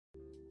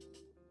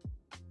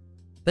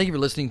Thank you for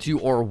listening to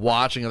or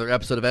watching another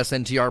episode of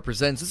SNTR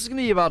Presents. This is going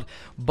to be about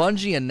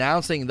Bungie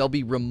announcing they'll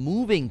be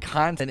removing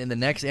content in the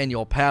next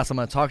annual pass. I'm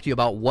going to talk to you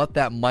about what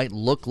that might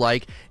look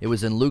like. It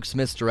was in Luke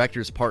Smith's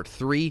Director's Part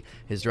 3,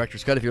 his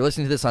Director's Cut. If you're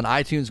listening to this on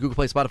iTunes, Google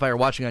Play, Spotify, or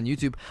watching on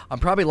YouTube, I'm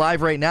probably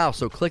live right now,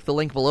 so click the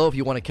link below if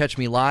you want to catch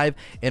me live,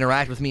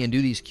 interact with me, and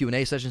do these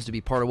Q&A sessions to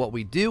be part of what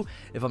we do.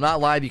 If I'm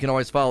not live, you can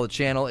always follow the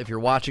channel. If you're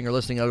watching or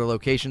listening at other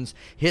locations,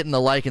 hitting the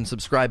like and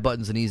subscribe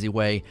button's an easy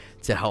way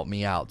to help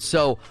me out.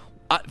 So,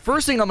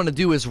 first thing I'm going to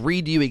do is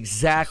read you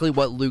exactly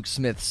what Luke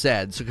Smith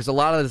said, because a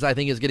lot of this, I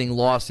think, is getting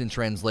lost in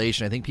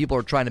translation. I think people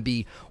are trying to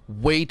be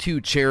way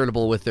too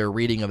charitable with their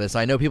reading of this.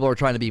 I know people are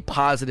trying to be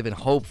positive and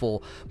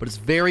hopeful, but it's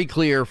very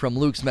clear from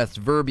Luke Smith's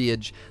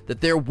verbiage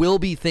that there will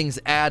be things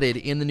added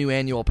in the new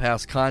annual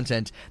pass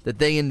content that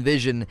they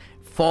envision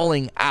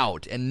falling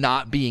out and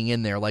not being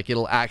in there, like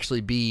it'll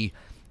actually be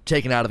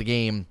taken out of the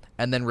game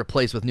and then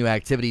replaced with new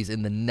activities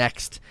in the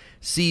next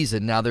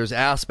season. Now, there's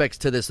aspects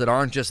to this that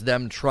aren't just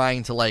them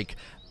trying to,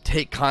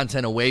 take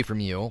content away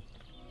from you.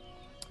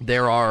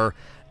 There are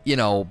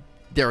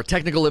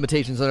technical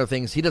limitations and other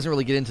things. He doesn't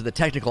really get into the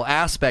technical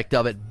aspect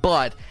of it,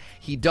 but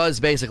he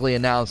does basically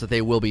announce that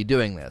they will be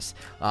doing this.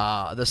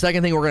 The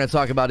second thing we're going to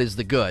talk about is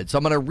the good. So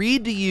I'm going to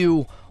read to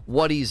you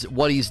what he's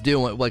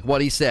doing,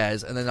 what he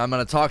says, and then I'm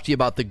going to talk to you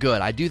about the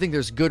good. I do think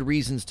there's good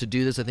reasons to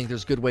do this. I think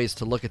there's good ways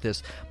to look at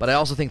this, but I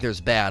also think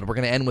there's bad. We're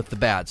going to end with the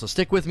bad. So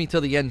stick with me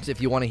till the end if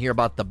you want to hear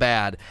about the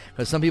bad,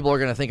 because some people are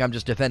going to think I'm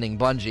just defending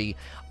Bungie.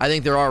 I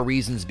think there are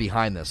reasons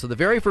behind this. So the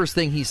very first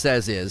thing he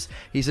says,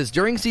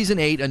 during Season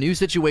 8, a new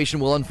situation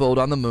will unfold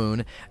on the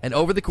moon, and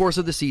over the course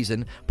of the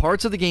season,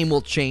 parts of the game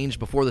will change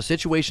before the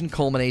situation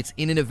culminates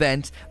in an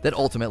event that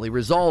ultimately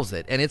resolves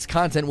it, and its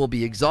content will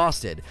be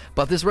exhausted.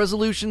 But this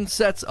resolution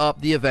sets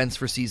up the events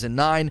for Season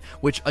 9,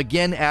 which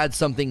again adds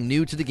something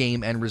new to the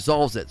game and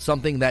resolves it,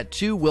 something that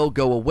too will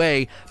go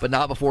away, but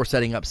not before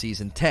setting up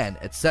Season 10,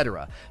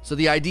 etc. So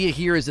the idea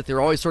here is that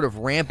they're always sort of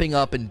ramping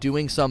up and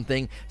doing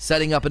something,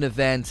 setting up an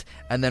event,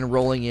 and then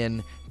rolling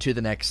in to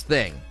the next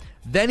thing.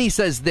 Then he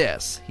says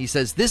this. He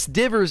says, this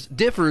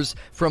differs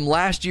from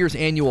last year's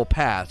annual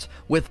pass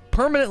with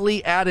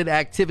permanently added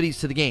activities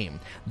to the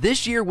game.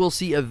 This year we'll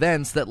see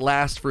events that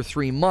last for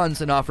 3 months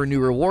and offer new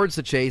rewards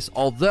to chase,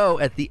 although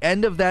at the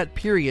end of that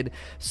period,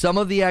 some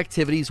of the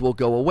activities will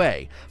go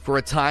away. For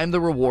a time,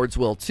 the rewards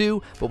will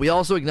too, but we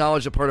also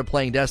acknowledge that part of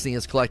playing Destiny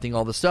is collecting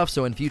all the stuff,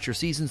 so in future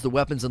seasons, the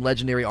weapons and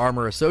legendary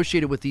armor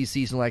associated with these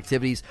seasonal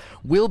activities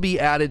will be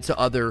added to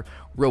other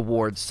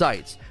reward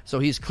sites. So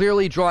he's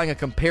clearly drawing a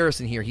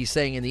comparison here. He's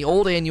saying in the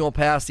old annual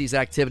pass, these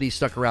activities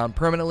stuck around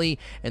permanently.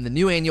 In the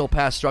new annual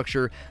pass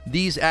structure,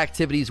 these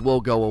activities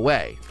will go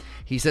away.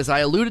 He says, I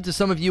alluded to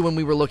some of you when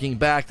we were looking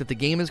back that the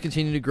game has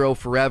continued to grow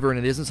forever and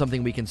it isn't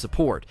something we can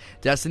support.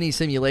 Destiny's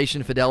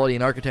simulation, fidelity,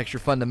 and architecture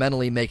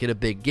fundamentally make it a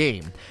big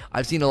game.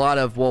 I've seen a lot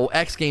of,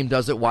 X game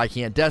does it, why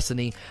can't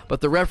Destiny?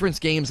 But the reference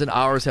games and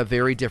ours have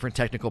very different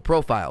technical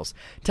profiles.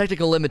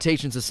 Technical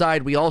limitations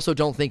aside, we also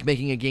don't think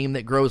making a game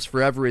that grows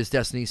forever is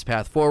Destiny's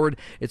path forward.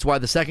 It's why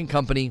the second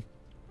company,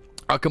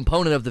 a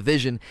component of the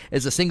vision,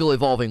 is a single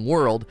evolving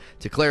world.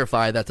 To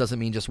clarify, that doesn't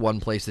mean just one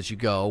place that you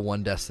go,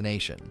 one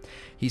destination.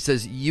 He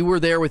says, you were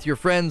there with your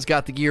friends,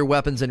 got the gear,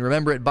 weapons, and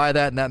remember it, buy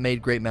that, and that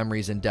made great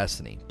memories in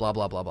Destiny. Blah,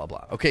 blah, blah, blah,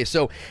 blah. Okay,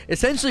 so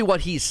essentially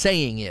what he's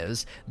saying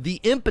is, the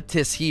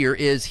impetus here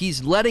is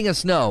he's letting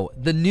us know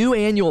the new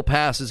annual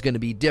pass is going to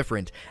be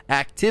different.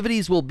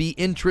 Activities will be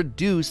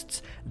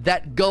introduced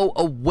that go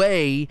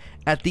away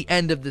at the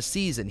end of the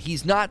season.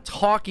 He's not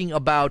talking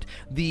about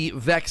the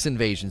Vex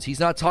invasions. He's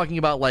not talking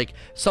about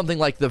something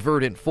like the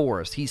Verdant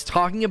Forest. He's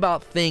talking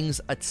about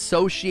things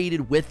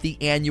associated with the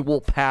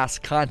annual pass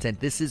content.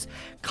 This is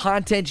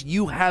content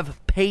you have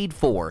paid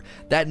for.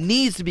 That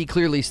needs to be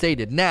clearly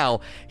stated. Now,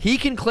 he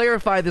can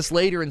clarify this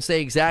later and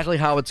say exactly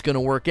how it's going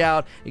to work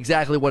out,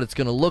 exactly what it's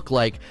going to look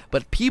like,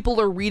 but people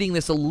are reading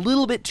this a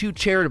little bit too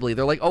charitably.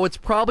 They're like, oh, it's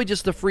probably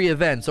just the free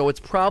events. Oh, it's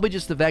probably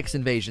just the Vex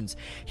invasions.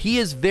 He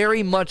is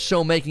very much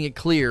so making it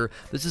clear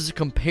this is a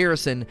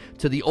comparison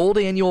to the old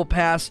annual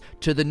pass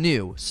to the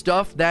new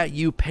stuff that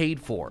you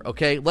paid for.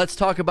 Okay, let's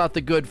talk about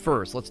the good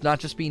first. Let's not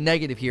just be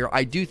negative here.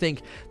 I do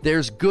think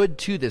there's good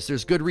to this.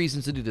 There's good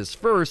reasons to do this.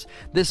 First,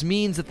 this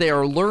means that they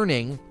are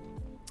learning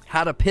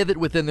how to pivot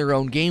within their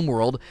own game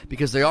world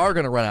because they are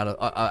going to run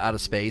out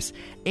of space,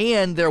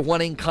 and they're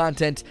wanting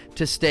content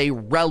to stay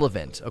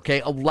relevant,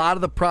 okay? A lot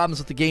of the problems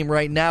with the game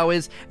right now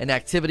is an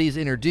activity is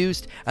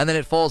introduced, and then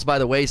it falls by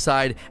the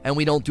wayside, and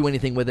we don't do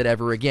anything with it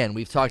ever again.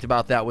 We've talked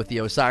about that with the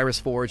Osiris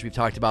Forge. We've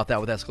talked about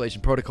that with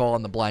Escalation Protocol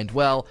and the Blind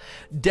Well.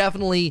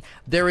 Definitely,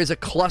 there is a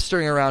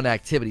clustering around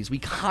activities. We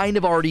kind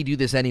of already do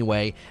this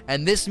anyway,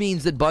 and this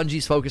means that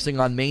Bungie's focusing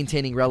on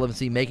maintaining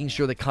relevancy, making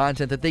sure the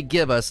content that they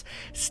give us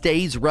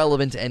stays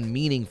relevant and and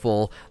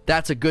meaningful,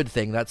 that's a good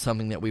thing. That's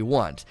something that we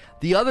want.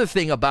 The other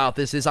thing about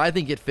this is I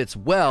think it fits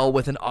well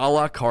with an a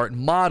la carte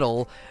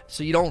model,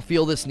 so you don't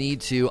feel this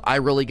need to, I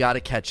really got to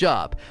catch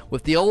up.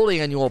 With the old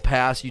annual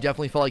pass, you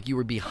definitely felt like you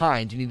were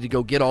behind. You need to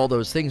go get all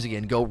those things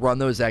again, go run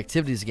those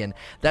activities again.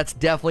 That's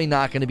definitely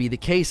not going to be the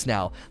case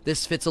now.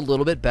 This fits a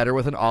little bit better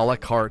with an a la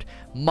carte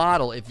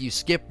model. If you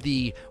skip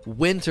the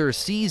winter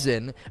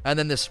season and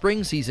then the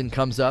spring season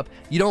comes up,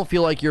 you don't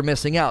feel like you're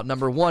missing out.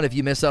 Number one, if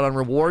you miss out on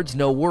rewards,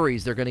 no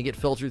worries. They're going to get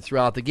filtered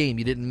throughout the game.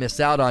 You didn't miss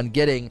out on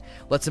getting,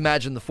 let's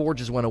imagine the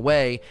Forges went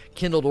away,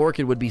 Kindled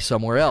Orchid would be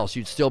somewhere else.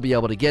 You'd still be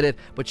able to get it,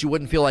 but you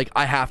wouldn't feel like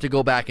I have to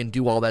go back and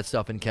do all that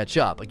stuff and catch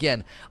up.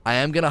 Again, I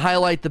am going to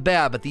highlight the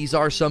bad, but these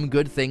are some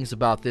good things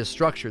about this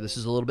structure. This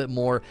is a little bit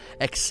more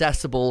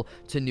accessible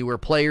to newer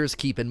players.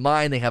 Keep in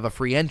mind, they have a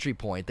free entry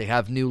point. They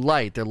have new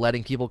light. They're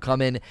letting people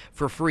come in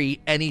for free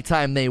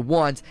anytime they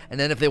want, and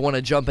then if they want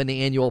to jump into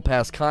annual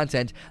pass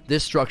content,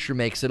 this structure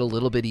makes it a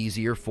little bit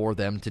easier for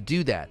them to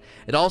do that.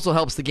 It also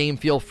helps the game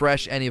feel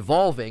fresh and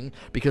evolving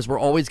because we're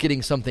always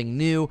getting something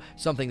new,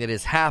 something that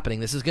is happening.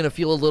 This is going to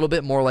feel a little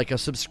bit more like a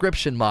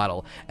subscription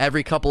model.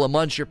 Every couple of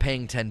months you're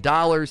paying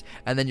 $10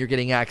 and then you're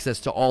getting access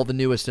to all the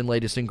newest and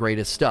latest and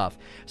greatest stuff.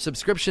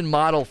 Subscription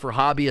model for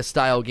hobbyist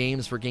style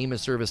games, for game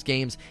as service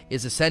games,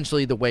 is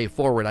essentially the way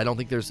forward. I don't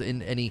think there's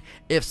any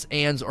ifs,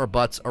 ands, or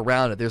buts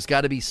around it. There's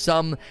got to be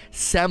some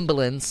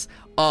semblance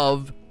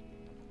of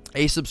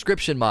a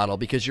subscription model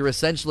because you're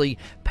essentially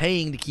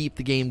paying to keep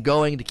the game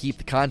going, to keep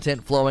the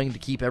content flowing, to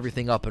keep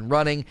everything up and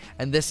running,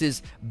 and this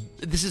is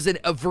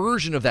a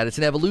version of that. It's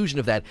an evolution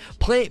of that.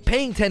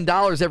 Paying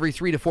 $10 every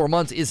 3 to 4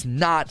 months is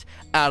not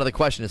out of the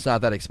question. It's not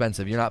that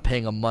expensive. You're not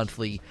paying a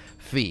monthly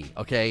fee,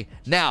 okay?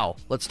 Now,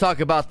 let's talk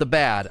about the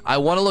bad. I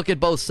want to look at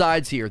both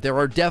sides here. There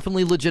are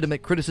definitely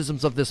legitimate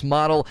criticisms of this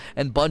model,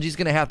 and Bungie's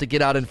going to have to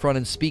get out in front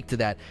and speak to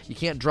that. You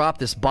can't drop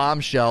this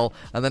bombshell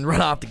and then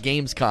run off to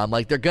Gamescom.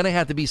 Like, they're going to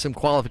have to be some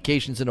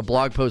qualifications in a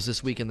blog post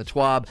this week in the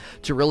TWAB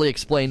to really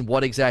explain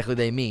what exactly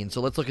they mean.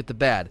 So let's look at the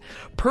bad.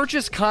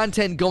 Purchase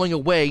content going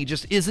away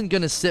just isn't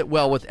going to sit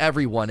well with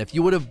everyone. If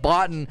you would have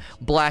bought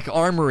Black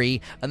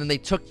Armory and then they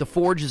took the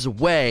Forges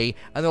away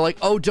and they're like,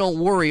 oh, don't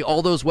worry,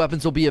 all those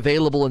weapons will be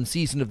available in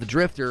Season of the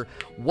Drifter.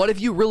 What if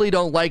you really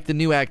don't like the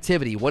new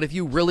activity? What if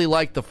you really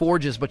like the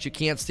Forges but you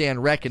can't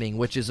stand Reckoning,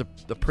 which is a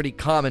pretty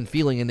common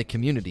feeling in the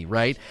community,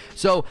 right?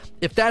 So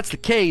if that's the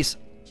case,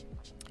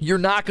 you're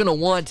not going to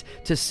want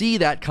to see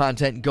that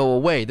content go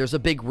away. There's a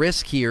big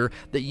risk here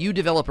that you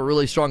develop a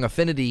really strong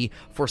affinity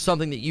for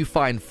something that you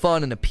find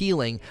fun and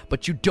appealing,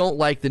 but you don't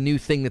like the new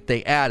thing that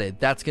they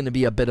added. That's going to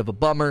be a bit of a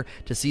bummer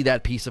to see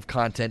that piece of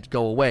content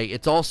go away.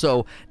 It's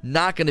also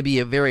not going to be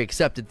a very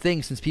accepted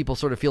thing since people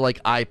sort of feel like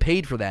I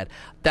paid for that.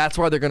 That's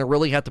why they're going to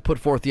really have to put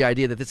forth the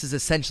idea that this is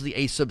essentially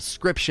a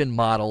subscription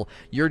model.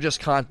 You're just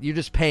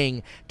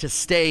paying to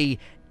stay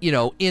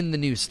in the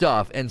new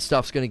stuff, and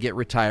stuff's going to get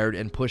retired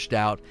and pushed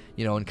out,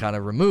 and kind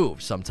of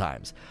removed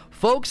sometimes.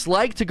 Folks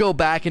like to go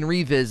back and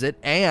revisit,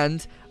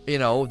 and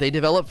they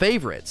develop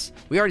favorites.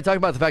 We already talked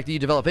about the fact that you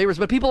develop favorites,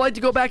 but people like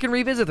to go back and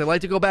revisit. They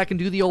like to go back and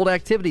do the old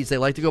activities. They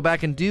like to go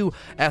back and do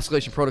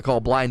Escalation Protocol,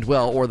 Blind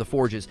Well, or the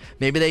Forges.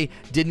 Maybe they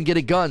didn't get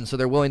a gun, so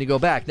they're willing to go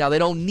back. Now, they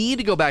don't need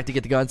to go back to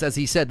get the guns. As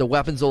he said, the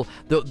weapons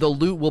the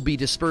loot will be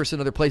dispersed in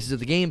other places of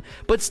the game.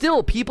 But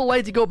still, people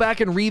like to go back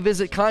and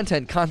revisit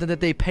content that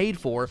they paid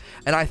for,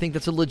 and I think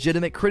that's a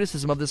legitimate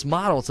criticism of this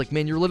model. It's like,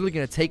 man, you're literally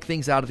going to take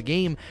things out of the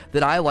game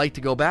that I like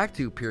to go back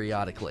to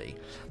periodically.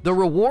 The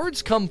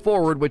rewards come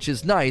forward, which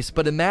is nice,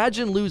 but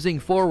imagine losing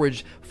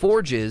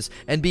Forges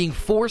and being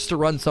forced to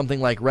run something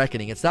like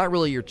Reckoning. It's not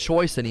really your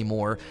choice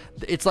anymore.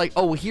 It's like,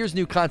 oh, here's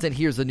new content,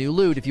 here's the new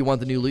loot. If you want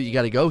the new loot, you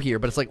got to go here.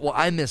 But it's like, well,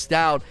 I missed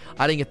out.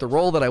 I didn't get the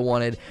role that I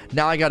wanted.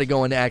 Now I got to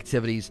go into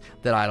activities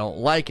that I don't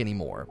like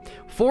anymore.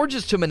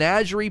 Forges to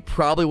Menagerie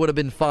probably would have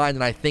been fine,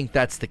 and I think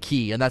that's the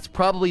key. And that's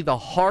probably the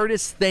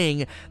hardest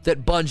thing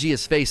that Bungie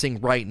is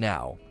facing right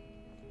now.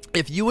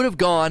 If you would have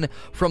gone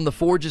from the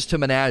Forges to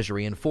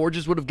Menagerie, and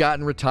Forges would have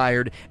gotten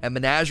retired, and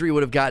Menagerie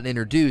would have gotten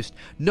introduced,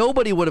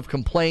 nobody would have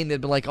complained.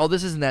 They'd been like, oh,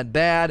 this isn't that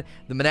bad.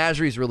 The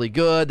Menagerie is really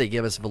good. They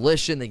give us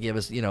Volition. They give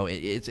us,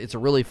 it's a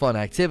really fun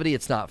activity.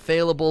 It's not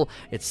failable.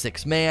 It's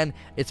 6-man.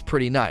 It's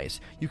pretty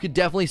nice. You could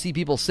definitely see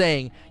people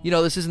saying,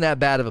 this isn't that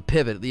bad of a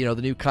pivot. The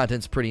new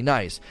content's pretty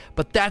nice.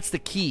 But that's the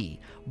key.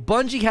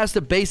 Bungie has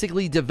to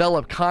basically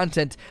develop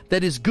content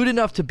that is good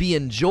enough to be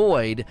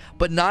enjoyed,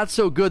 but not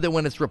so good that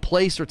when it's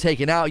replaced or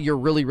taken out, you're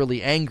really,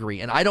 really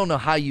angry. And I don't know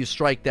how you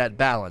strike that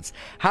balance.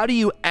 How do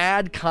you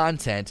add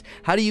content?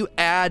 How do you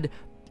add,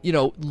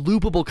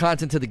 loopable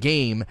content to the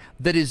game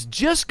that is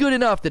just good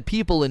enough that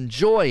people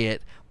enjoy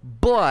it,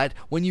 but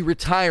when you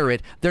retire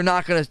it, they're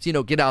not going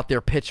to, get out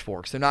their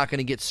pitchforks. They're not going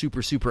to get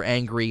super, super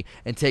angry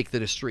and take to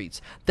the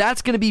streets.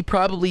 That's going to be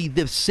probably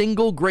the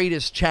single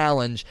greatest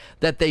challenge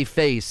that they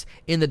face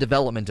in the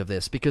development of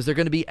this, because they're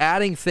going to be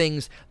adding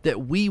things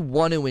that we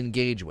want to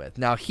engage with.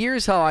 Now,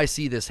 here's how I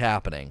see this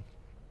happening.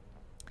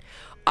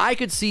 I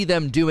could see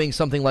them doing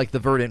something like the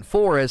Verdant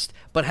Forest,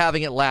 but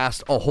having it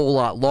last a whole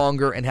lot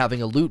longer and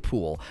having a loot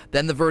pool.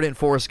 Then the Verdant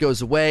Forest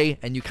goes away,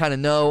 and you kind of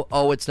know,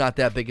 oh, it's not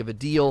that big of a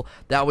deal.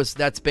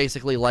 That's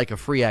basically like a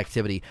free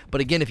activity.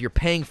 But again, if you're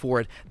paying for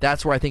it,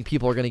 that's where I think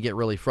people are going to get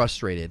really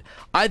frustrated.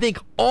 I think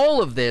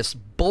all of this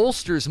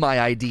bolsters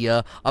my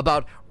idea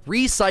about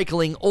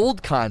recycling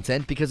old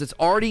content because it's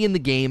already in the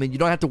game and you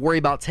don't have to worry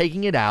about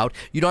taking it out.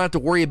 You don't have to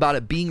worry about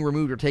it being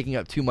removed or taking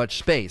up too much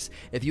space.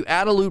 If you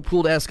add a loot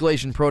pool to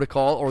Escalation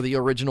Protocol or the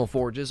original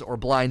Forges or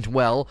Blind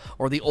Well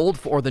or the old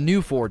or the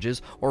new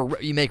Forges, or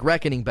you make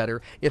Reckoning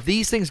better, if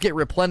these things get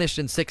replenished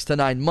in 6 to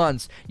 9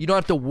 months, you don't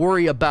have to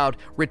worry about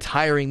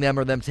retiring them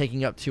or them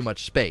taking up too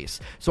much space.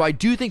 So I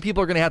do think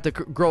people are going to have to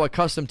grow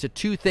accustomed to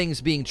two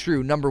things being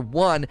true. Number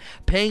one,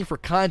 paying for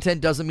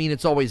content doesn't mean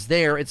it's always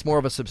there. It's more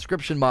of a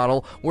subscription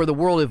model where the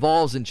world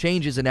evolves and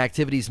changes and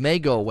activities may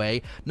go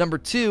away. Number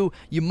two,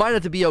 you might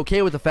have to be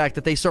okay with the fact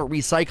that they start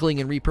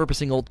recycling and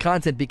repurposing old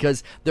content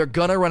because they're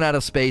gonna run out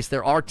of space.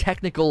 There are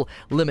technical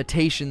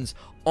limitations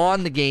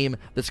on the game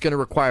that's going to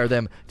require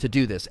them to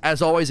do this.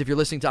 As always, if you're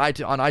listening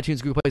to on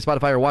iTunes, Google Play,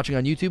 Spotify, or watching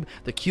on YouTube,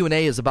 the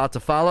Q&A is about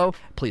to follow.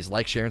 Please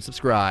like, share, and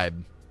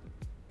subscribe.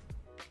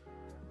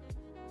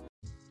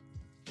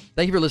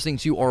 Thank you for listening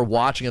to or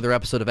watching another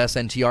episode of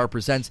SNTR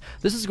Presents.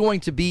 This is going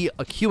to be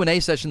a Q&A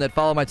session that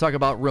followed my talk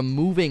about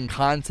removing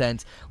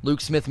content.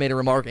 Luke Smith made a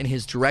remark in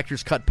his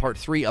Director's Cut Part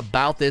 3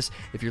 about this.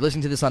 If you're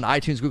listening to this on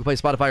iTunes, Google Play,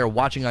 Spotify, or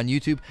watching on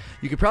YouTube,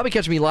 you could probably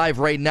catch me live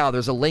right now.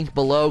 There's a link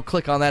below.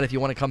 Click on that if you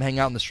want to come hang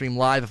out in the stream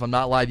live. If I'm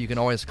not live, you can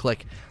always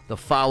click the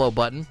follow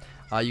button.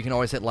 You can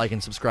always hit like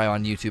and subscribe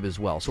on YouTube as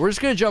well. So we're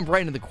just going to jump right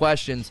into the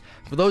questions.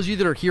 For those of you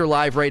that are here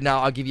live right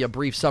now, I'll give you a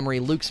brief summary.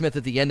 Luke Smith,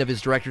 at the end of his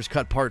Director's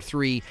Cut Part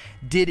 3,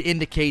 did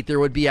indicate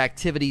there would be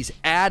activities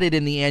added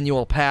in the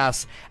annual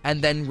pass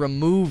and then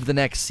removed the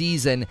next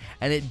season,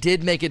 and it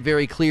did make it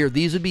very clear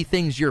these would be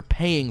things you're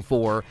paying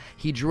for.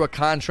 He drew a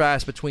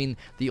contrast between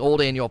the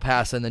old annual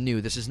pass and the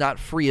new. This is not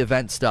free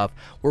event stuff.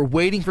 We're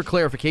waiting for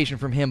clarification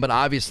from him, but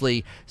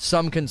obviously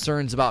some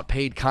concerns about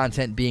paid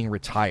content being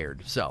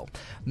retired. So,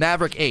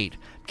 Maverick 8.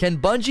 Can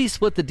Bungie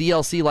split the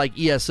DLC like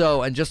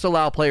ESO and just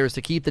allow players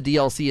to keep the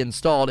DLC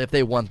installed if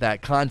they want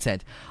that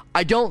content?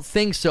 I don't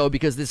think so,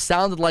 because this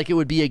sounded like it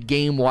would be a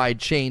game-wide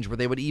change where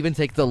they would even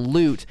take the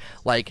loot.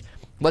 Like,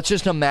 let's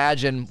just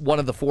imagine one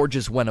of the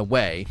forges went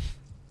away.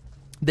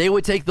 They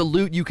would take the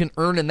loot you can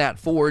earn in that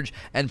forge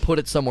and put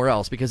it somewhere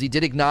else, because he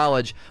did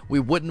acknowledge we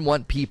wouldn't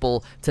want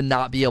people to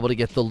not be able to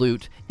get the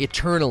loot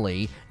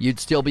eternally. You'd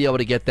still be able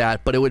to get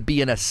that, but it would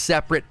be in a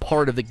separate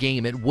part of the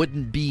game. It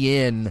wouldn't be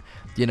in,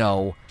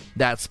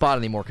 that spot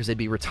anymore, because they'd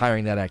be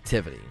retiring that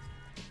activity.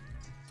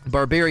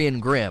 Barbarian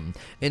Grim.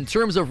 In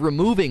terms of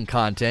removing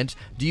content,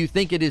 do you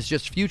think it is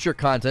just future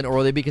content, or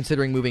will they be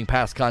considering moving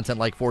past content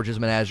like Forges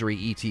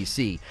Menagerie,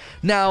 etc.?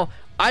 Now,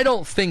 I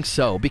don't think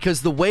so,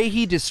 because the way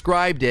he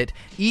described it,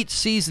 each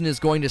season is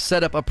going to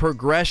set up a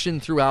progression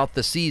throughout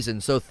the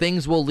season. So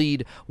things will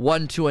lead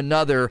one to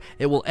another.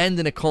 It will end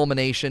in a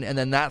culmination, and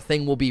then that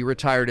thing will be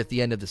retired at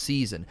the end of the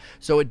season.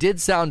 So it did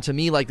sound to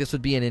me like this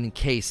would be an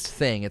encased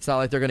thing. It's not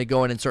like they're going to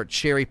go in and start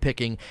cherry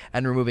picking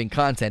and removing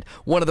content.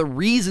 One of the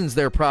reasons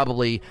they're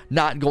probably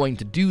not going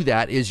to do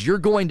that is you're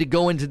going to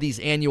go into these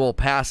annual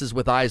passes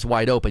with eyes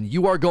wide open.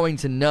 You are going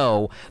to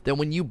know that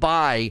when you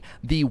buy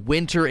the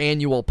winter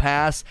annual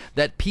pass,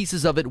 that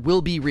pieces of it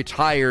will be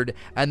retired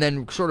and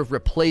then sort of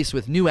replaced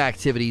with new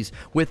activities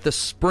with the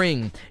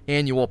spring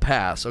annual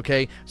pass,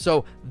 okay?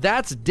 So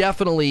that's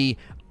definitely,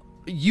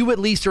 you at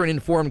least are an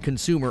informed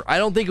consumer. I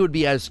don't think it would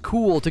be as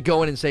cool to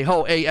go in and say,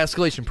 oh, hey,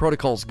 Escalation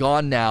Protocol's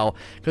gone now,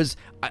 because,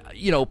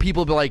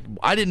 people would be like,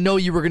 I didn't know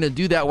you were going to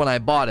do that when I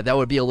bought it. That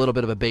would be a little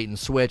bit of a bait and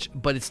switch,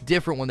 but it's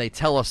different when they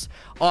tell us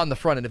on the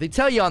front end. If they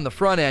tell you on the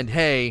front end,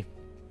 hey,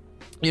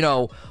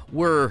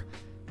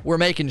 we're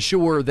making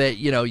sure that,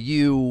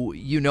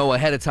 you know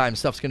ahead of time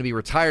stuff's going to be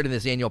retired in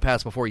this annual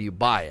pass before you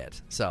buy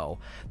it. So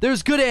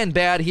there's good and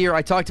bad here.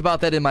 I talked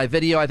about that in my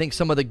video. I think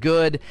some of the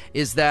good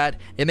is that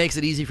it makes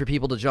it easy for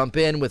people to jump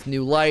in with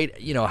new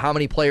light. How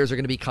many players are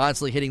going to be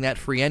constantly hitting that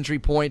free entry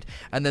point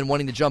and then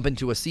wanting to jump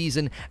into a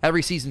season?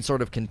 Every season's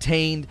sort of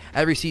contained.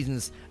 Every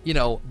season's,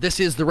 this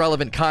is the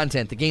relevant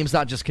content. The game's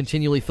not just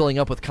continually filling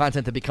up with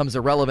content that becomes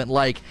irrelevant,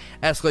 like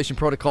Escalation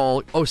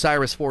Protocol,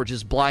 Osiris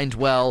Forges, Blind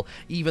Well,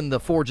 even the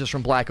Forges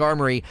from Black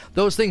Armory.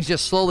 Those things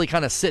just slowly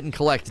kind of sit and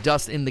collect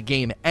dust in the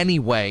game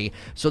anyway,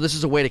 so this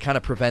is a way to kind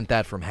of prevent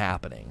that from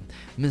happening.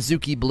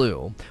 Mizuki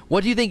Blue.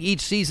 What do you think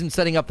each season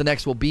setting up the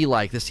next will be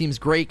like? This seems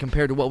great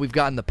compared to what we've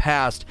got in the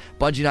past,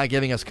 Bungie not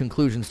giving us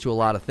conclusions to a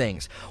lot of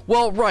things.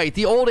 Well, right,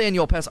 the old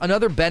annual pass,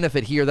 another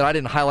benefit here that I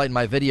didn't highlight in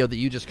my video that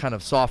you just kind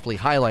of softly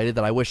highlighted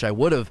that I wish I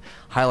would have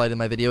highlighted in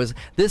my video is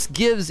this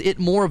gives it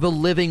more of a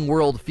living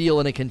world feel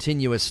and a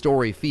continuous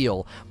story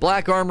feel.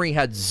 Black Armory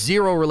had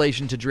zero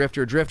relation to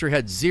Drifter. Drifter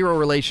had zero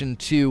relation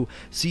to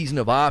Season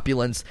of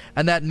Opulence,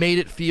 and that made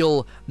it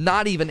feel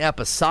not even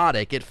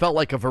episodic. It felt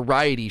like a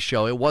variety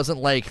show. It wasn't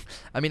like,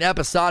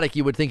 episodic,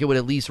 you would think it would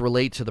at least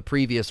relate to the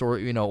previous or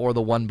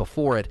the one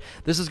before it.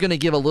 This is going to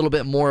give a little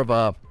bit more of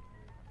a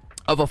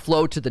of a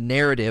flow to the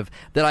narrative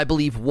that I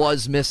believe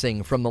was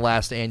missing from the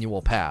last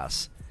annual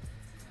pass.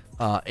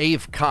 Ave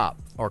Cope.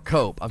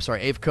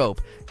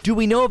 Do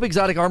we know if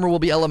exotic armor will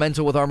be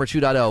elemental with Armor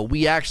 2.0?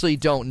 We actually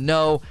don't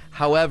know.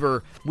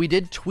 However, we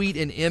did tweet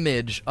an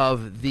image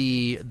of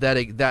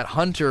that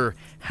hunter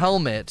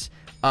helmet,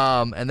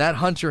 and that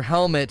hunter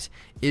helmet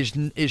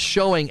is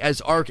showing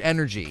as arc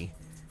energy.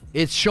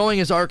 It's showing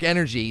as arc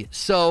energy.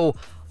 So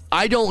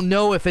I don't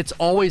know if it's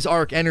always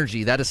arc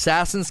energy. That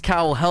Assassin's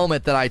Cowl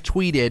helmet that I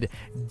tweeted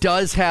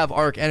does have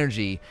arc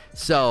energy.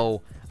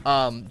 So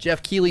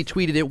Jeff Keighley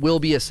tweeted it will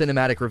be a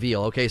cinematic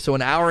reveal. Okay, so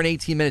an hour and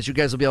 18 minutes, you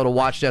guys will be able to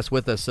watch this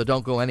with us, so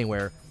don't go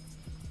anywhere.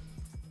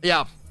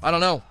 Yeah, I don't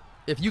know.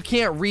 If you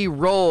can't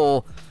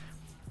re-roll,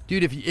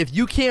 dude, if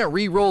you can't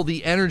re-roll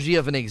the energy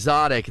of an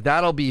exotic,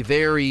 that'll be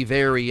very,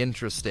 very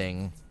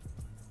interesting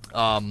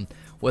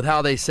with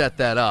how they set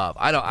that up.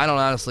 I don't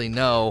honestly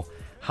know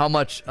how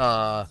much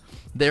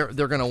they're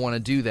going to want to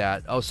do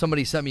that. Oh,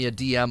 somebody sent me a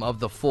DM of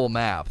the full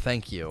map.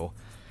 Thank you.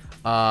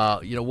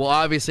 We'll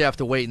obviously have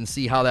to wait and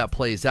see how that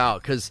plays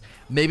out, because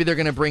maybe they're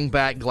going to bring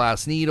back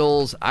glass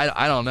needles.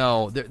 I don't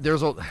know. There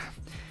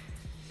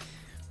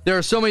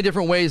are so many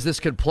different ways this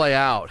could play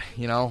out.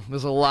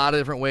 There's a lot of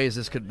different ways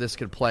this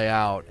could play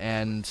out,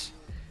 and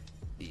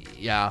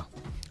yeah,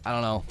 I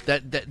don't know.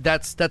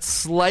 That's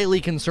slightly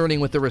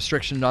concerning with the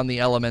restriction on the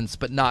elements,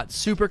 but not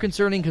super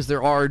concerning because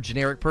there are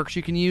generic perks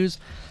you can use.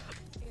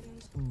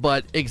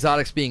 But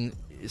exotics being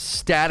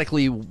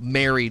statically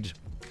married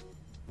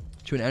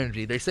to an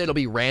energy. They say it'll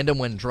be random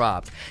when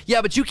dropped.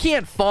 Yeah, but you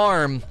can't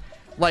farm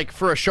like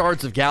for a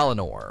Shards of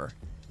Galanor.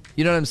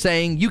 You know what I'm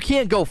saying? You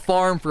can't go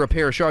farm for a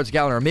pair of Shards of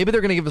Galanor. Maybe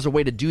they're going to give us a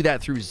way to do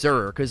that through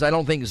Xur, because I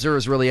don't think Xur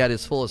is really at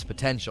his fullest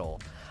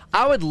potential.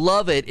 I would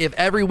love it if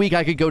every week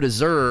I could go to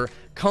Xur,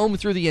 comb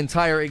through the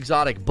entire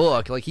exotic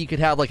book. Like, he could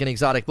have like an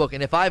exotic book,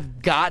 and if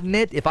I've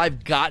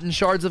gotten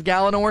Shards of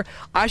Galanor,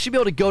 I should be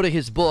able to go to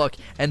his book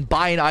and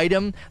buy an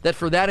item that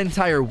for that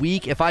entire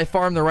week, if I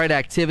farm the right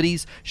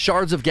activities,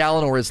 Shards of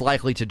Galanor is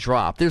likely to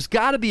drop. There's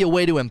got to be a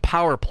way to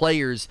empower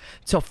players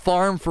to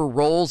farm for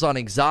rolls on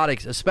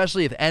exotics,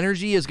 especially if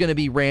energy is going to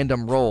be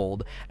random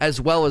rolled, as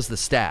well as the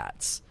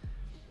stats.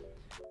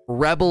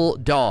 Rebel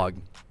Dog.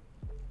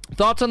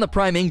 Thoughts on the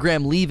Prime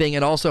Ingram leaving,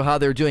 and also how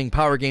they're doing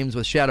power games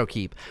with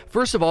Shadowkeep.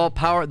 First of all,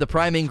 the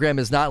Prime Ingram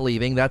is not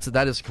leaving.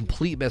 That is a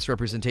complete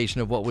misrepresentation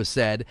of what was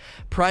said.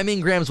 Prime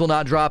Ingrams will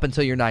not drop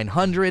until you're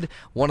 900.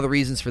 One of the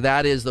reasons for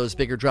that is those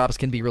bigger drops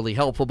can be really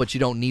helpful, but you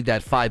don't need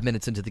that 5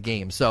 minutes into the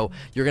game. So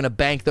you're going to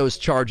bank those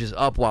charges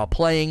up while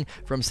playing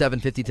from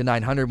 750 to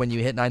 900. When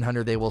you hit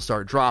 900, they will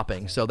start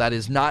dropping. So that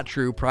is not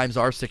true. Primes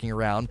are sticking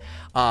around.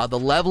 The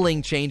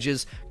leveling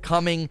changes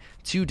coming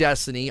to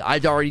Destiny. I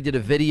already did a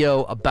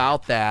video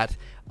about that.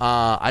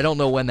 I don't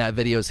know when that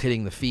video is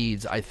hitting the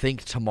feeds. I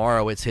think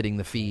tomorrow it's hitting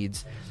the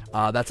feeds.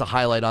 That's a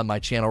highlight on my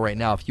channel right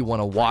now if you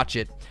want to watch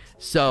it.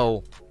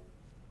 So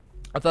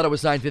I thought it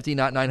was 950,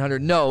 not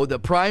 900. No, the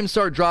primes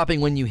start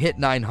dropping when you hit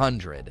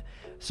 900.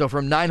 So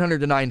from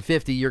 900 to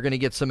 950, you're going to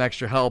get some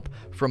extra help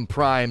from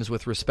primes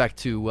with respect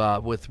to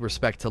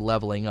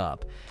leveling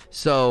up.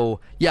 So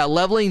yeah,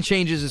 leveling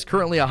changes is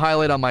currently a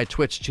highlight on my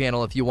Twitch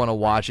channel. If you want to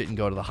watch it and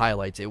go to the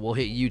highlights, it will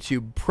hit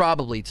YouTube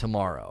probably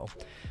tomorrow.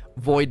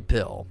 Void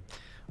Pill.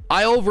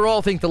 I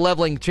overall think the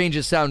leveling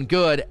changes sound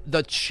good.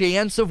 The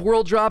chance of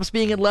world drops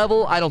being at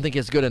level, I don't think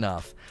is good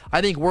enough.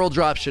 I think world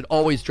drops should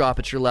always drop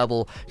at your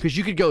level, because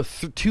you could go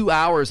 2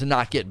 hours and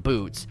not get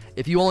boots.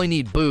 If you only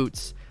need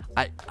boots,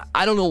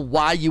 I don't know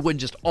why you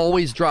wouldn't just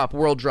always drop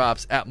world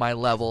drops at my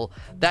level.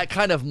 That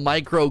kind of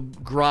micro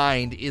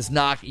grind is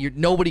not,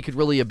 nobody could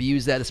really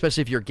abuse that,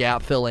 especially if you're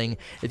gap filling.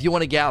 If you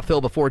want to gap fill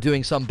before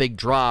doing some big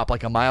drop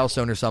like a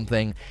milestone or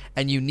something,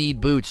 and you need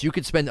boots, you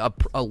could spend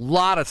a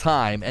lot of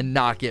time and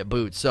not get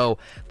boots. So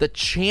the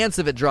chance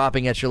of it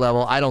dropping at your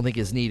level, I don't think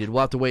is needed.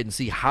 We'll have to wait and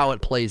see how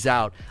it plays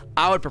out.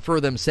 I would prefer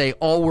them say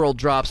all world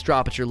drops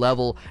drop at your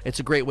level.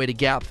 It's a great way to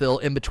gap fill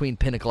in between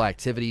pinnacle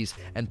activities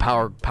and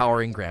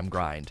power Ingram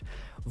grind.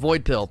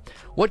 Void Pill.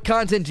 What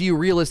content do you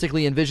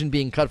realistically envision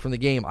being cut from the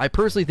game? I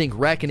personally think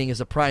Reckoning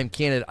is a prime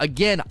candidate.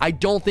 Again, I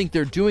don't think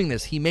they're doing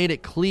this. He made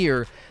it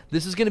clear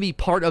this is going to be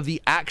part of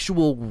the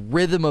actual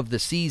rhythm of the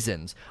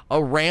seasons.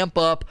 A ramp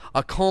up,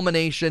 a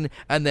culmination,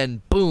 and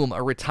then boom,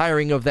 a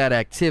retiring of that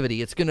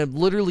activity. It's going to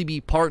literally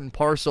be part and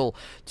parcel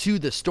to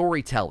the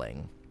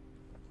storytelling.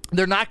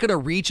 They're not going to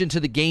reach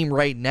into the game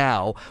right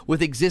now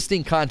with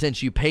existing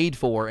content you paid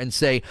for and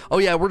say, oh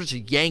yeah, we're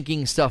just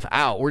yanking stuff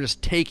out. We're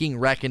just taking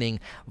Reckoning,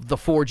 the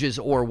Forges,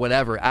 or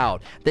whatever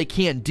out. They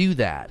can't do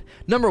that.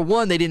 Number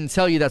one, they didn't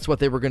tell you that's what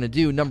they were going to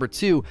do. Number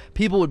two,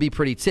 people would be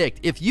pretty ticked.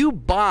 If you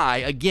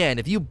buy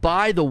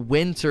the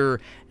winter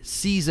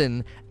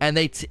season and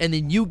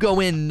then you go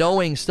in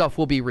knowing stuff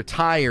will be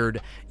retired,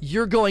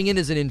 you're going in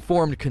as an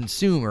informed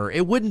consumer.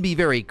 It wouldn't be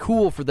very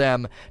cool for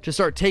them to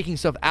start taking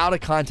stuff out of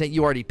content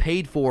you already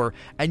paid for,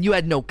 and you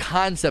had no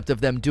concept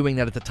of them doing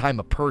that at the time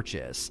of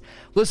purchase.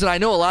 Listen, I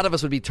know a lot of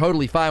us would be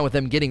totally fine with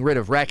them getting rid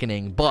of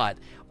Reckoning, but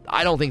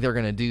I don't think they're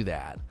going to do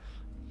that.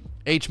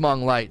 H.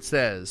 Mong Light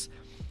says,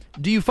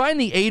 Do you find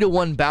the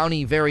Ada-1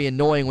 bounty very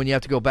annoying when you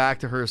have to go back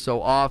to her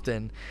so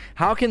often?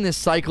 How can this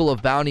cycle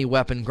of bounty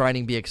weapon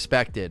grinding be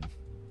expected?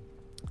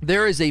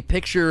 There is a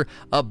picture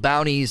of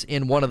bounties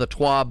in one of the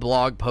TWAB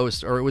blog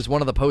posts, or it was one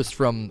of the posts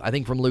from, I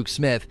think, from Luke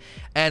Smith,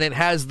 and it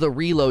has the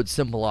reload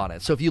symbol on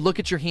it. So if you look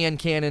at your hand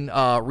cannon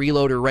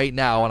reloader right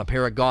now on a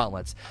pair of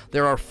gauntlets,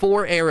 there are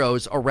 4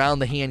 arrows around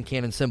the hand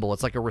cannon symbol.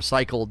 It's like a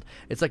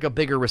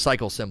bigger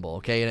recycle symbol,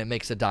 okay, and it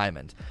makes a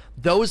diamond.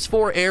 Those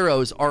 4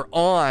 arrows are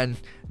on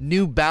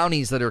new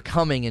bounties that are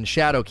coming in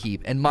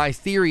Shadowkeep, and my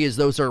theory is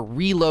those are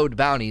reload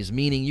bounties,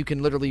 meaning you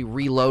can literally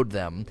reload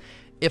them.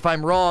 If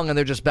I'm wrong and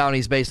they're just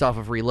bounties based off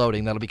of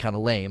reloading, that'll be kind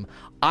of lame.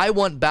 I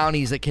want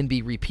bounties that can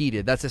be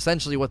repeated. That's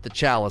essentially what the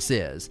chalice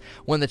is.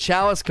 When the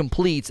chalice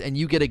completes and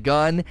you get a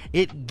gun,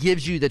 it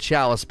gives you the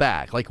chalice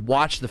back. Like,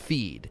 watch the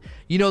feed.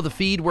 You know the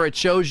feed where it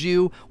shows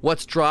you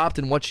what's dropped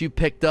and what you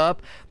picked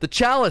up? The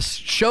chalice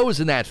shows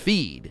in that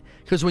feed.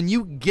 Because when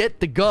you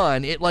get the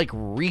gun, it like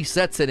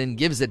resets it and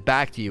gives it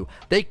back to you.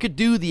 They could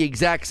do the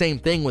exact same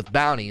thing with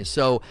bounties.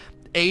 So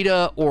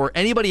Ada or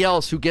anybody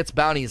else who gets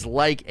bounties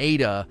like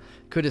Ada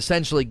could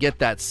essentially get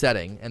that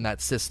setting and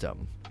that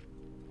system.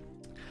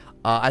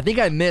 I think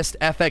I missed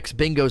FX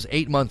Bingo's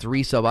 8-month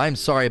resub. I'm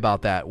sorry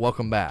about that.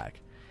 Welcome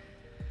back.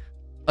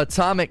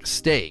 Atomic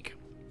Steak.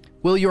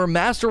 Will your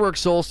Masterwork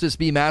Solstice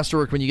be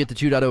Masterwork when you get the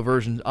 2.0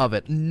 version of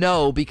it?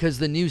 No, because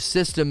the new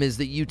system is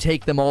that you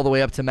take them all the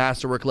way up to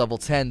Masterwork level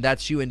 10.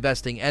 That's you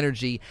investing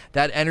energy.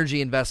 That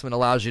energy investment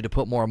allows you to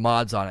put more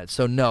mods on it.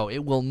 So no,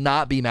 it will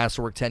not be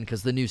Masterwork 10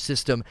 because the new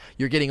system,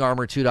 you're getting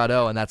Armor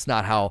 2.0, and that's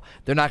not how,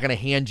 they're not going to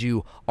hand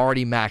you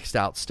already maxed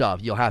out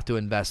stuff. You'll have to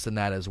invest in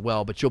that as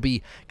well, but you'll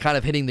be kind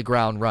of hitting the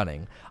ground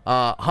running.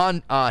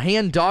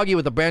 Hand Doggy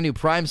with a brand new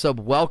Prime sub,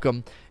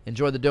 welcome.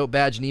 Enjoy the dope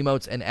badge and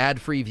emotes and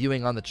ad-free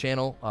viewing on the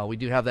channel. We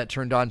do have that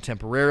turned on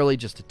temporarily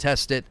just to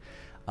test it.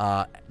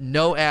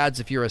 No ads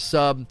if you're a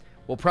sub.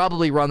 We'll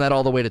probably run that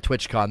all the way to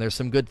TwitchCon. There's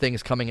some good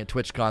things coming at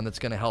TwitchCon that's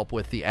going to help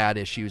with the ad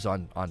issues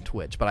on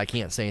Twitch, but I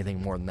can't say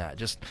anything more than that,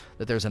 just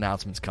that there's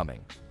announcements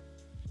coming.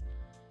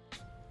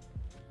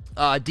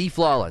 D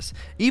Flawless.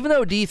 Even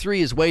though D3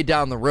 is way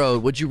down the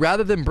road, would you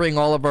rather them bring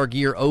all of our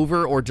gear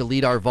over or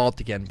delete our vault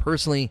again?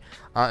 Personally,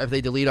 if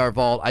they delete our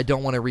vault, I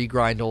don't want to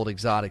regrind old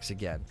exotics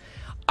again.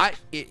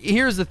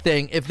 Here's the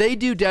thing. If they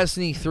do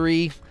Destiny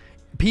 3,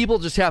 people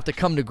just have to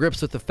come to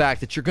grips with the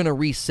fact that you're going to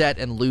reset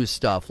and lose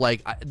stuff.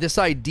 Like, this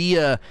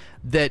idea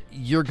that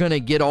you're going to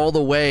get all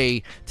the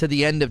way to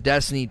the end of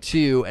Destiny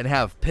 2 and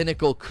have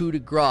pinnacle, coup de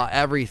grace,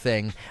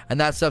 everything, and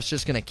that stuff's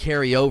just going to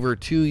carry over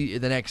to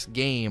the next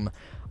game.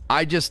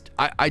 I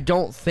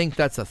don't think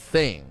that's a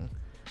thing,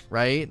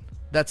 right?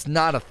 That's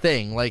not a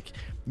thing. Like,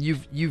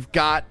 you've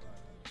got,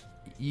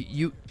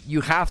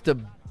 you have to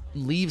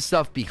leave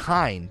stuff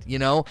behind, you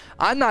know?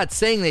 I'm not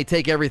saying they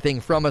take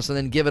everything from us and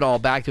then give it all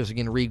back to us and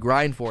can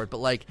regrind for it, but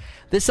like,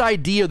 this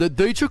idea that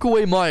they took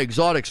away my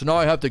exotics and now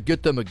I have to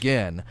get them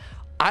again,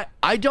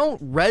 I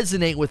don't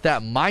resonate with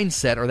that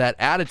mindset or that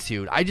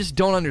attitude. I just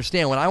don't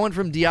understand. When I went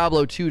from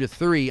Diablo 2 to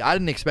 3, I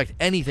didn't expect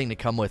anything to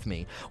come with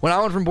me. When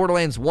I went from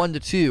Borderlands 1 to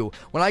 2,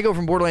 when I go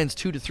from Borderlands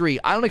 2 to 3,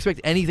 I don't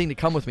expect anything to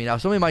come with me. Now,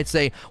 somebody might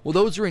say, well,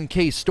 those are in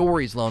case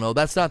stories, Lono.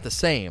 That's not the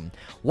same.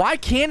 Why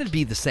can't it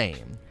be the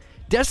same?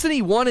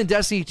 Destiny 1 and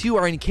Destiny 2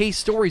 are in case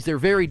stories. They're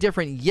very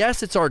different.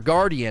 Yes, it's our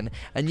Guardian,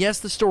 and yes,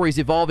 the story's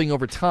evolving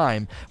over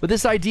time, but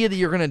this idea that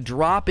you're going to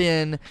drop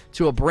in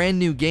to a brand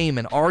new game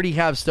and already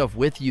have stuff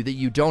with you that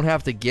you don't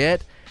have to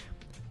get,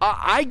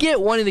 I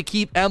get wanting to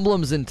keep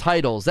emblems and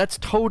titles. That's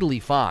totally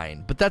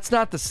fine, but that's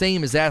not the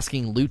same as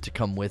asking loot to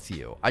come with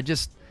you. I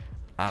don't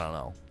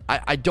know.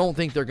 I don't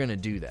think they're going to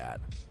do that.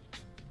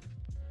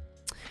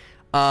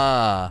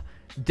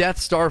 Death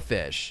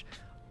Starfish.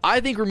 I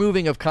think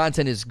removing of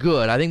content is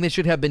good. I think they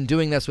should have been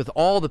doing this with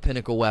all the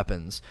pinnacle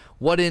weapons.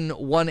 What in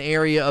one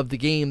area of the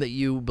game that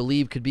you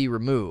believe could be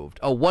removed?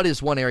 Oh, what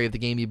is one area of the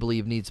game you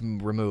believe needs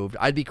removed?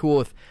 I'd be cool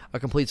with a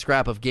complete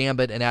scrap of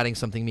Gambit and adding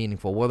something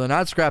meaningful. Well, they're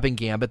not scrapping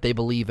Gambit. They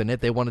believe in it.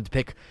 They wanted to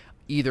pick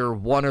either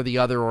one or the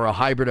other or a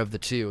hybrid of the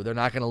two. They're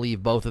not going to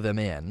leave both of them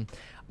in.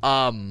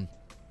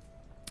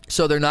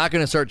 So they're not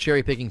going to start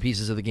cherry-picking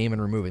pieces of the game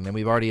and removing them.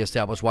 We've already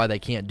established why they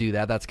can't do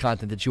that. That's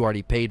content that you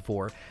already paid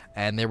for,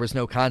 and there was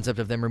no concept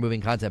of them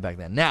removing content back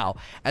then. Now,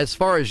 as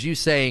far as you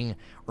saying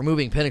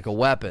removing pinnacle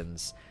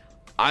weapons,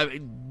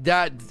 I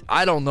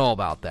don't know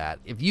about that.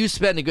 If you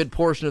spend a good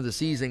portion of the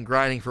season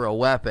grinding for a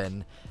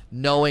weapon,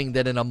 knowing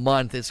that in a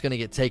month it's going to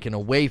get taken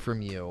away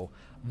from you,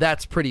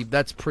 that's pretty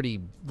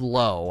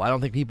low. I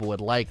don't think people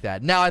would like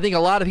that. Now, I think a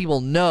lot of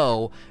people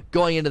know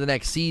going into the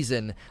next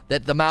season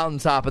that the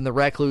Mountaintop and the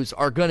Recluse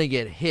are going to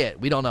get hit.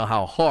 We don't know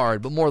how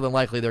hard, but more than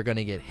likely they're going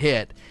to get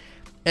hit.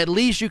 At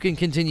least you can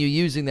continue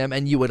using them,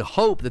 and you would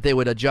hope that they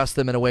would adjust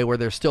them in a way where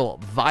they're still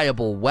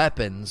viable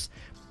weapons,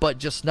 but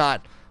just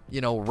not,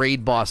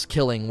 raid boss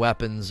killing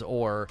weapons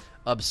or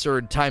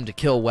absurd time to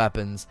kill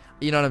weapons.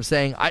 You know what I'm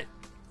saying?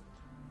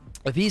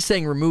 If he's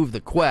saying remove the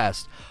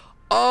quest,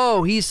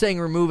 he's saying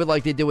remove it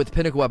like they did with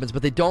pinnacle weapons,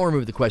 but they don't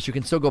remove the quest. You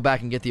can still go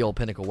back and get the old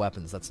pinnacle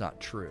weapons. That's not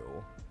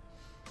true.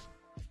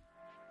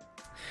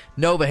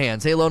 Nova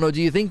Hands. Hey, Lono,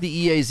 do you think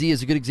the EAZ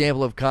is a good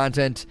example of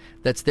content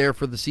that's there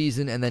for the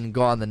season and then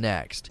gone the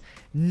next?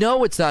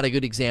 No, it's not a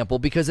good example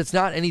because it's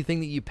not anything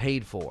that you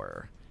paid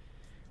for.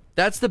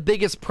 That's the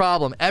biggest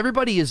problem.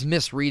 Everybody is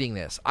misreading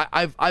this.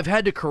 I've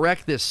had to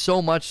correct this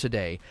so much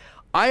today.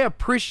 I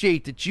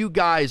appreciate that you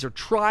guys are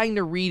trying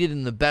to read it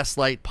in the best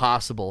light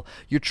possible.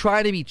 You're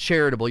trying to be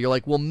charitable. You're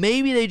like, well,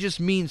 maybe they just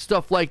mean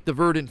stuff like the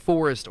Verdant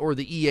Forest or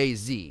the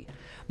EAZ.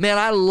 Man,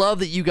 I love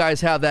that you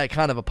guys have that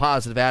kind of a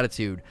positive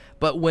attitude.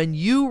 But when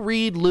you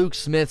read Luke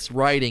Smith's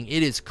writing,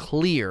 it is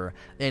clear.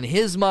 In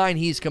his mind,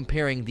 he's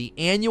comparing the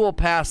annual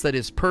pass that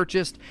is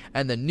purchased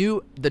and the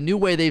new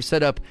way they've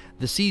set up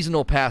the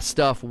seasonal pass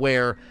stuff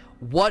where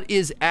what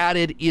is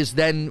added is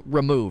then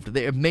removed.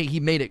 He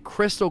made it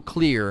crystal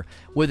clear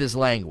with his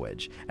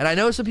language. And I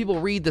know some people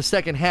read the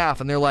second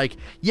half and they're like,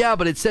 yeah,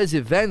 but it says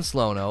events,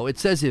 Lono. It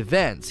says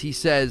events. He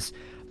says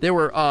there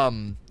were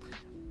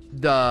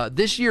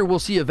this year we'll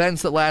see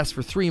events that last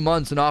for 3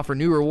 months and offer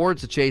new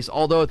rewards to chase,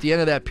 although at the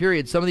end of that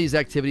period, some of these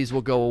activities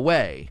will go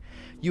away.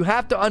 You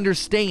have to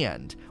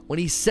understand, when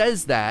he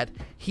says that,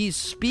 he's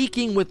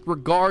speaking with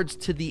regards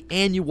to the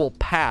annual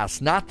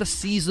pass, not the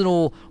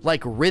seasonal,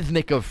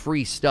 rhythmic of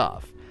free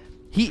stuff.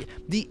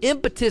 The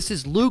impetus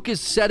is Luke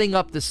is setting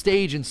up the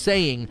stage and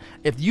saying,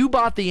 if you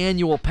bought the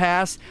annual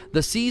pass,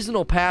 the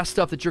seasonal pass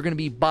stuff that you're going to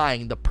be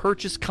buying, the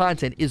purchase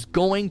content, is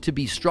going to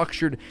be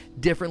structured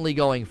differently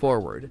going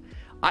forward.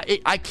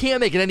 I can't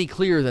make it any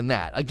clearer than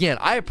that. Again,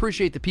 I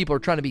appreciate that people are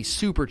trying to be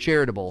super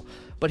charitable,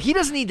 but he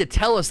doesn't need to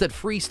tell us that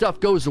free stuff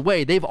goes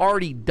away. They've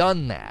already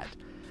done that.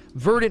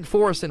 Verdant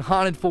Forest and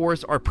Haunted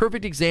Forest are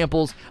perfect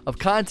examples of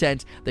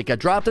content that got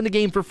dropped in the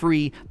game for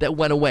free that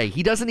went away.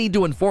 He doesn't need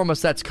to inform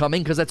us that's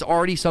coming because that's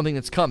already something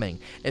that's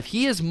coming. If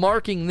he is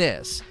marking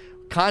this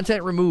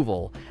content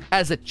removal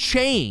as a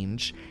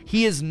change,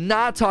 he is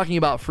not talking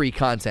about free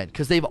content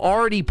because they've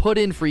already put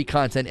in free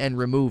content and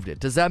removed it.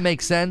 Does that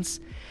make sense?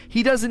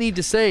 He doesn't need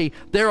to say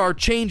there are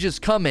changes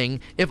coming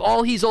if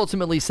all he's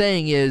ultimately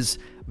saying is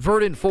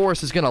Verdant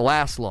Forest is going to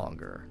last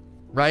longer,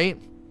 right?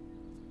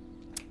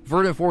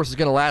 Verdant Forest is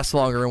going to last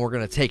longer and we're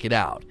going to take it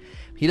out.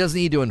 He doesn't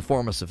need to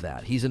inform us of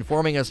that. He's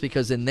informing us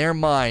because in their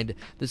mind,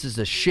 this is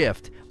a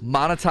shift.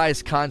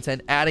 Monetized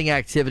content, adding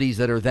activities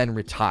that are then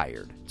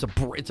retired.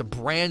 It's a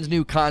brand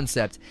new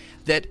concept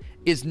that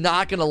is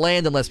not going to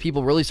land unless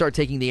people really start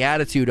taking the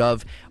attitude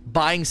of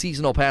buying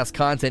seasonal pass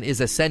content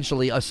is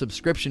essentially a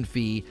subscription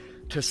fee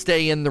to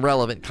stay in the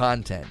relevant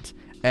content.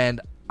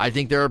 And I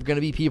think there are going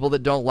to be people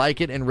that don't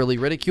like it and really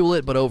ridicule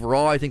it, but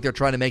overall I think they're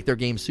trying to make their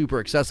game super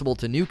accessible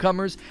to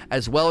newcomers,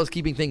 as well as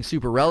keeping things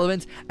super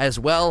relevant, as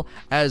well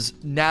as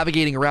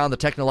navigating around the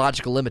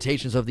technological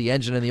limitations of the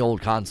engine and the old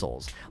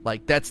consoles.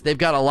 They've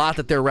got a lot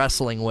that they're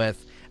wrestling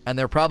with, and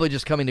they're probably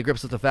just coming to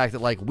grips with the fact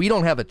that we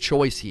don't have a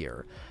choice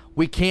here.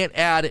 We can't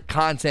add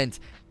content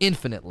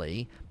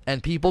infinitely,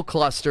 and people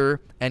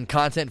cluster, and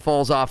content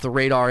falls off the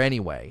radar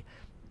anyway.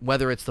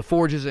 Whether it's the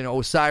Forges in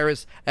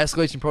Osiris,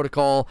 Escalation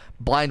Protocol,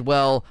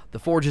 Blindwell, the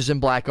Forges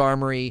in Black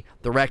Armory,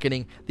 the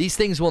Reckoning, these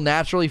things will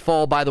naturally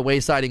fall by the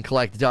wayside and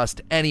collect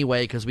dust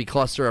anyway because we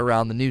cluster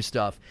around the new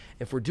stuff.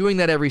 If we're doing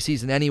that every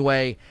season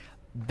anyway,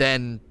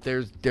 then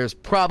there's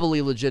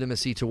probably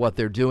legitimacy to what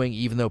they're doing,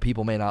 even though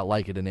people may not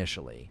like it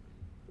initially.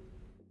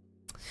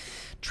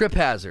 Trip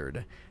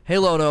Hazard. Hey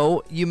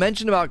Lono, you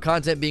mentioned about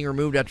content being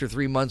removed after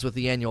 3 months with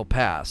the annual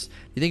pass. Do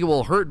you think it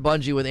will hurt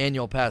Bungie with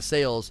annual pass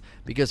sales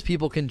because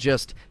people can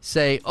just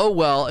say, oh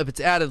well, if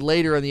it's added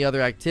later in the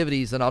other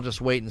activities, then I'll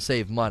just wait and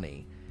save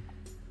money?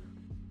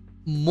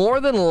 More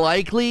than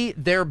likely,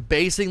 they're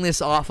basing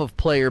this off of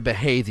player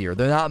behavior.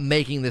 They're not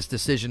making this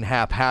decision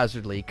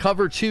haphazardly.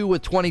 Cover 2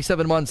 with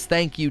 27 months,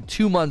 thank you.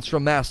 2 months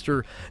from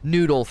Master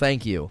Noodle,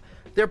 thank you.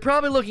 They're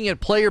probably looking at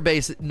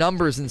player-based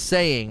numbers and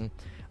saying,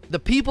 the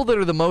people that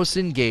are the most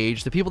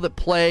engaged, the people that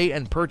play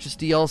and purchase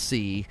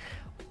DLC,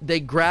 they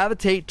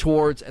gravitate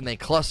towards and they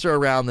cluster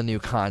around the new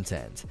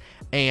content.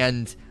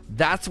 And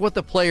that's what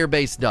the player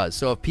base does.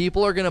 So if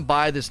people are going to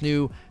buy this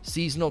new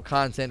seasonal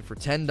content for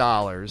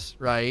 $10,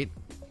 right,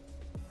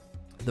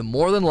 then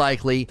more than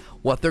likely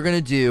what they're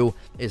going to do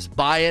is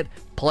buy it,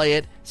 play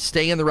it,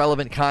 stay in the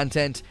relevant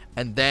content,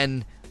 and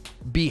then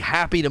be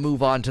happy to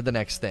move on to the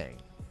next thing.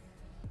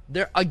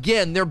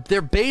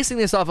 They're basing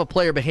this off of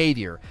player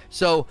behavior.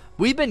 So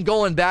we've been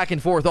going back and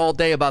forth all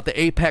day about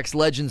the Apex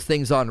Legends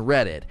things on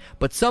Reddit.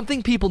 But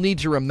something people need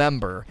to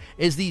remember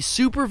is these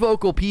super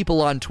vocal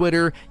people on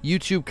Twitter,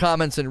 YouTube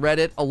comments, and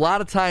Reddit a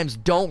lot of times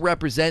don't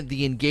represent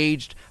the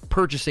engaged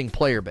purchasing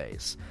player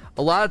base.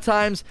 A lot of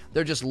times,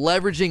 they're just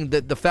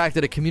leveraging the fact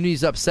that a community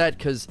is upset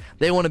because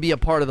they want to be a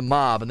part of the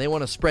mob and they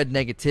want to spread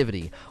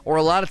negativity. Or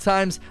a lot of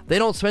times, they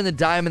don't spend a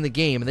dime in the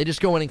game and they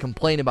just go in and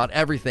complain about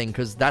everything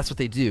because that's what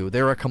they do.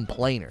 They're a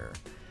complainer.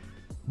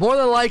 More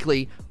than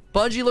likely,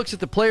 Bungie looks at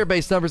the player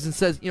base numbers and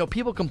says,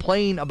 people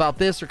complain about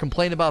this or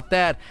complain about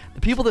that.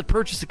 The people that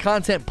purchase the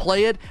content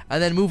play it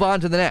and then move on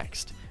to the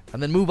next.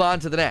 And then move on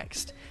to the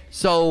next.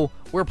 So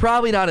we're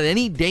probably not in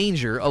any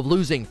danger of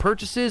losing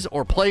purchases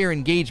or player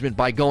engagement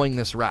by going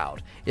this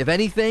route. If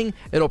anything,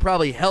 it'll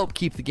probably help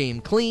keep the game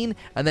clean,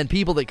 and then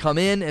people that come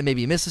in and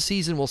maybe miss a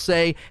season will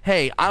say,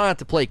 hey, I don't have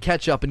to play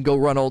catch up and go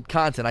run old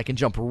content. I can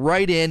jump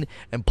right in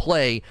and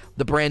play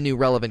the brand new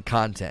relevant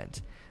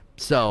content.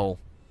 So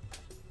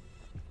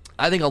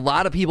I think a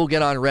lot of people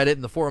get on Reddit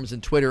and the forums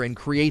and Twitter and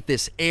create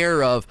this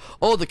air of,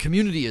 oh, the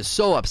community is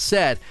so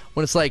upset,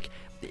 when it's like,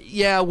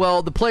 yeah,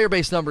 well, the player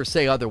base numbers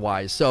say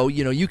otherwise. So,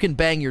 you can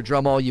bang your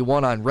drum all you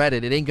want on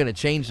Reddit. It ain't going to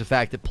change the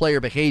fact that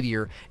player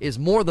behavior is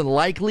more than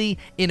likely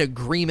in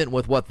agreement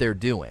with what they're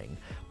doing.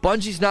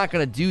 Bungie's not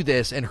going to do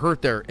this and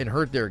hurt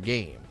their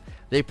game.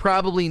 They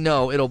probably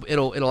know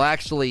it'll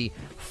actually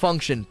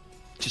function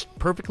just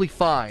perfectly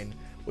fine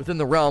within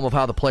the realm of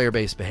how the player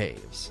base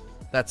behaves.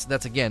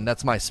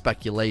 That's my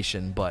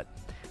speculation, but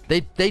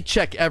they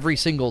check every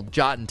single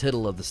jot and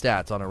tittle of the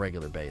stats on a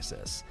regular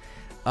basis.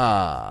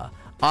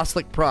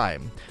 Oslick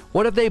Prime.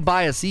 What if they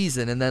buy a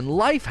season and then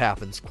life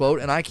happens, quote,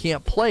 and I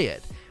can't play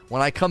it?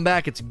 When I come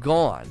back, it's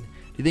gone.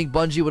 Do you think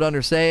Bungie would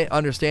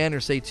understand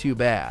or say too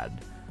bad?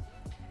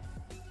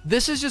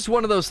 This is just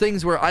one of those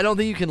things where I don't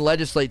think you can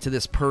legislate to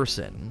this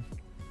person.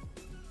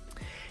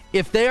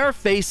 If they are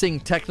facing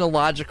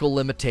technological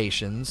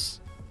limitations,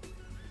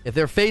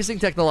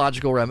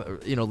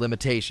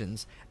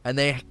 limitations, and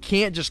they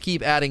can't just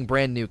keep adding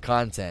brand new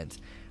content,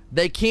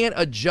 they can't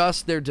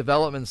adjust their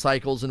development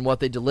cycles and what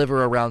they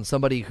deliver around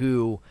somebody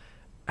who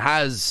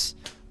has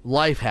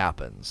life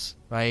happens,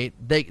 right?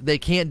 They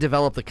can't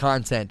develop the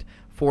content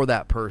for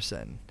that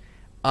person.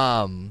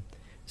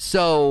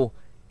 So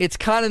it's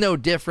kind of no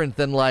different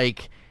than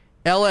like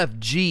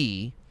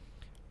LFG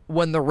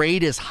when the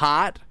raid is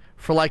hot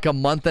for like a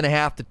month and a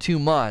half to 2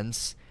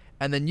 months,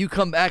 and then you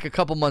come back a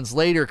couple months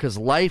later because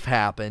life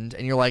happened,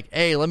 and you're like,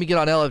 hey, let me get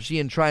on LFG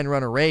and try and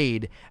run a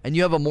raid, and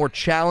you have a more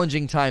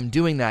challenging time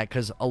doing that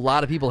because a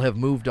lot of people have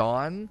moved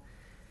on.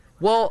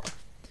 Well,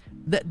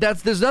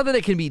 there's nothing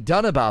that can be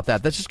done about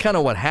that. That's just kind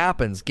of what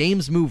happens.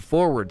 Games move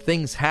forward.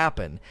 Things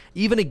happen.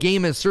 Even a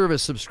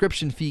game-as-service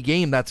subscription fee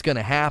game, that's going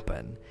to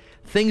happen.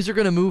 Things are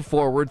going to move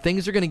forward.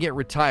 Things are going to get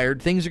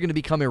retired. Things are going to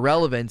become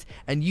irrelevant,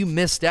 and you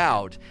missed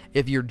out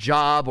if your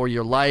job or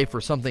your life or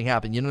something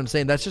happened. You know what I'm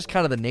saying? That's just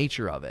kind of the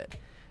nature of it.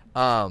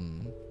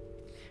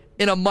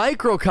 In a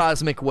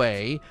microcosmic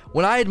way,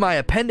 when I had my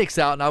appendix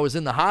out and I was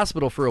in the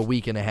hospital for a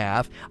week and a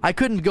half, I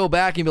couldn't go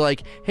back and be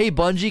like, hey,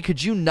 Bungie,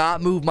 could you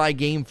not move my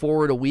game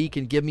forward a week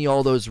and give me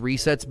all those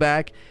resets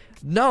back?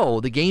 No,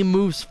 the game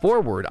moves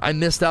forward. I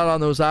missed out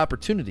on those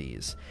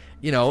opportunities.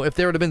 If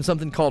there would have been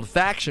something called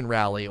Faction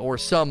Rally or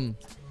some,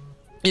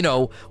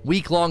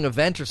 week-long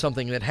event or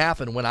something that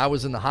happened when I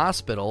was in the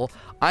hospital,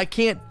 I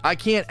can't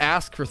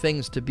ask for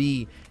things to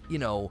be,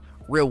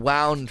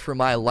 rewound for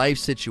my life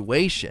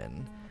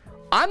situation.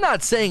 I'm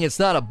not saying it's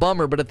not a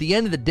bummer, but at the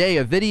end of the day,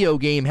 a video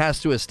game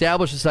has to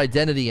establish its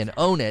identity and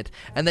own it,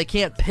 and they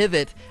can't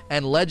pivot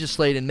and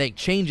legislate and make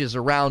changes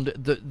around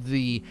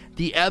the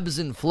ebbs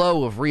and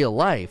flow of real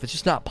life. It's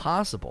just not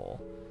possible,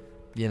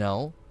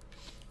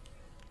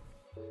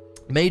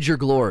 Major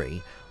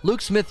Glory.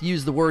 Luke Smith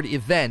used the word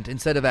event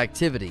instead of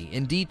activity.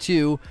 In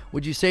D2,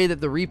 would you say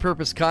that the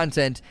repurposed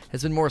content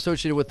has been more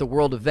associated with the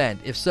world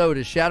event? If so,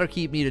 does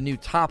Shadowkeep need a new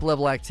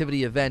top-level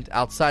activity event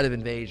outside of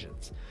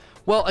invasions?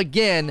 Well,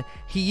 again,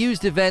 he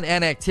used event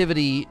and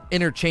activity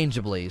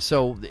interchangeably,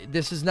 so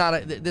this is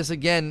not this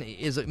again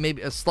is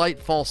maybe a slight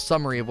false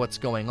summary of what's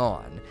going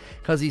on,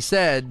 because he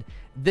said,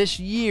 this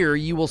year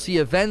you will see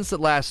events that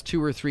last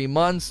 2 or 3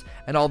 months,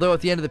 and although at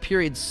the end of the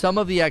period some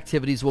of the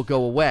activities will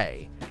go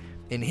away.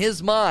 In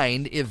his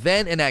mind,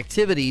 event and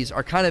activities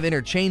are kind of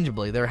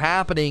interchangeably. They're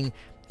happening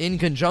in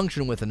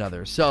conjunction with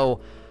another.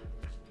 So,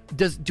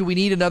 do we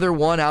need another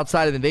one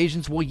outside of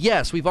invasions? Well,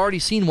 yes. We've already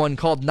seen one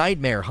called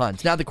Nightmare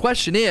Hunt. Now, the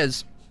question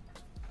is,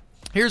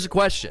 here's a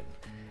question.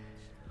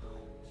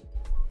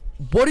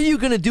 What are you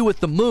going to do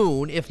with the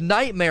moon if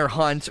Nightmare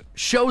Hunt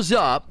shows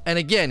up, and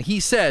again, he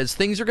says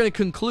things are going to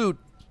conclude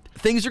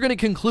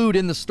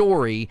in the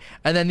story,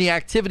 and then the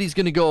activity is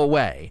going to go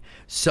away.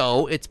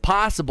 So it's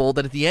possible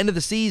that at the end of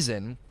the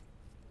season,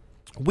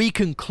 we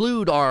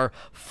conclude our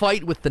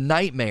fight with the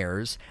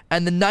nightmares,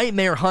 and the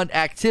Nightmare Hunt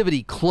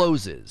activity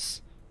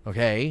closes.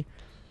 Okay?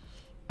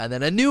 And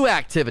then a new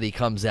activity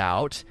comes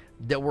out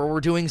that where we're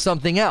doing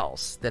something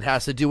else that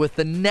has to do with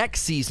the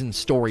next season's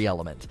story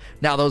element.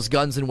 Now, those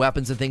guns and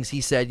weapons and things he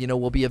said,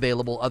 will be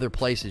available other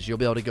places. You'll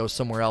be able to go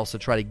somewhere else to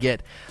try to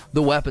get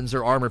the weapons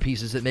or armor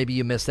pieces that maybe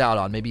you missed out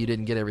on. Maybe you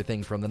didn't get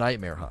everything from the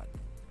Nightmare Hunt.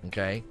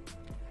 Okay?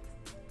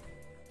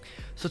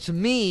 So to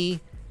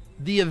me,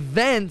 the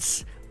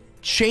events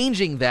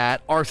changing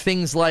that are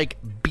things like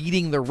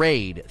beating the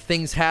raid,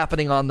 things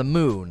happening on the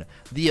moon,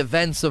 the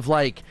events of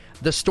like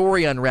the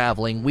story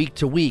unraveling week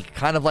to week,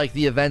 kind of like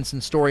the events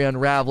and story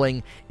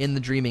unraveling in the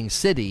Dreaming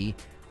City.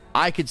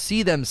 I could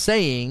see them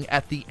saying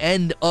at the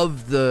end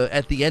of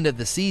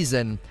the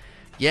season,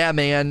 yeah,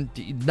 man,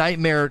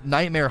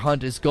 Nightmare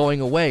Hunt is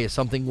going away.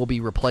 Something will be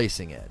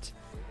replacing it.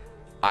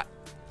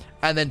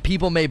 And then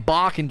people may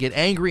balk and get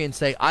angry and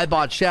say, I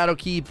bought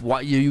Shadowkeep.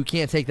 Why, you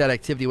can't take that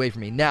activity away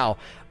from me. Now,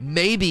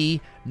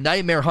 maybe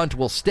Nightmare Hunt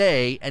will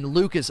stay, and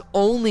Luke is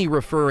only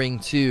referring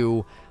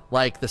to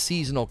like the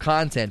seasonal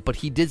content, but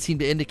he did seem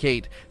to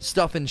indicate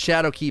stuff in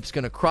Shadowkeep's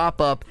going to crop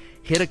up,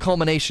 hit a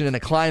culmination and a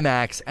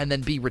climax, and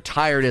then be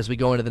retired as we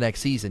go into the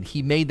next season.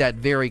 He made that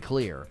very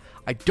clear.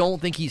 I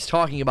don't think he's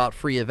talking about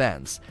free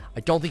events. I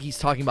don't think he's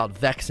talking about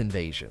Vex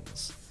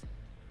invasions.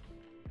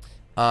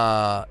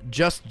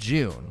 Just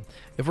June.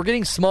 If we're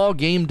getting small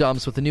game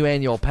dumps with the new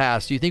annual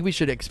pass, do you think we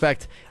should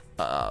expect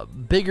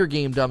bigger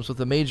game dumps with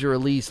a major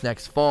release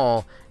next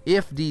fall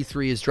if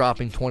D3 is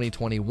dropping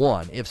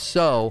 2021? If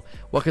so,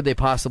 what could they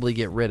possibly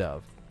get rid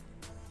of?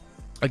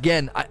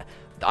 Again,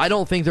 I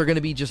don't think they're going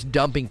to be just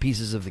dumping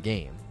pieces of the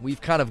game. We've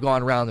kind of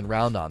gone round and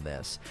round on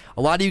this.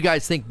 A lot of you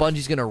guys think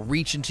Bungie's going to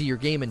reach into your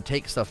game and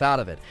take stuff out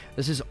of it.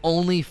 This is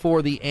only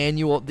for the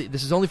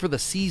this is only for the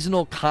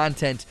seasonal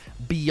content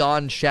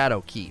beyond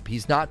Shadowkeep.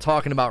 He's not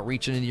talking about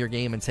reaching into your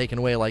game and taking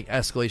away like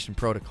Escalation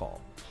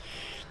Protocol.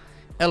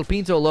 El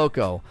Pinto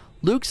Loco.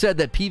 Luke said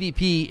that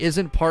PvP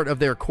isn't part of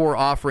their core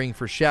offering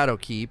for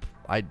Shadowkeep.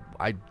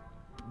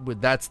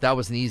 That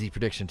was an easy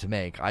prediction to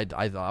make.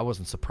 I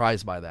wasn't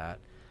surprised by that.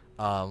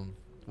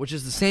 Which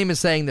is the same as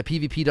saying that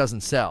PvP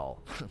doesn't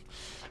sell.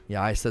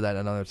 Yeah, I said that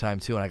another time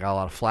too, and I got a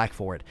lot of flack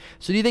for it.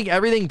 So do you think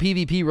everything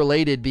PvP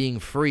related being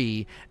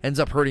free ends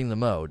up hurting the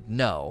mode?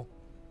 No.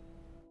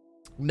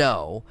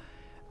 No.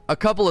 A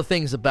couple of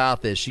things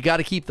about this. You got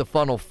to keep the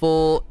funnel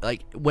full.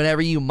 Like,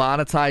 whenever you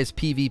monetize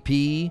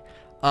PvP,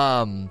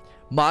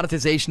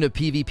 monetization of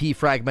PvP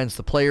fragments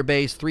the player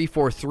base.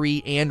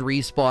 343 and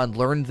Respawn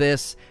learned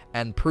this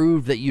and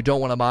proved that you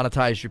don't want to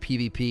monetize your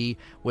PvP,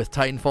 with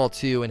Titanfall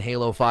 2 and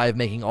Halo 5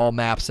 making all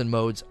maps and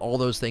modes. All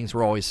those things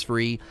were always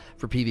free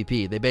for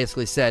PvP. They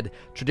basically said,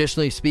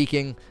 traditionally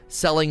speaking,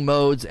 selling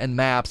modes and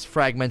maps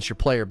fragments your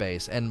player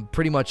base, and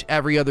pretty much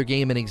every other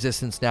game in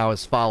existence now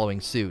is following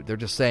suit. They're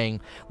just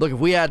saying, look, if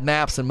we add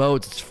maps and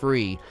modes, it's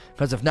free,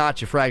 because if not,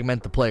 you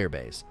fragment the player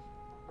base.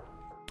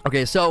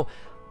 Okay, so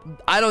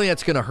I don't think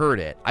that's going to hurt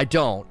it. I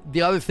don't.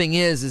 The other thing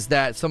is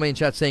that somebody in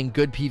chat saying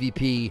good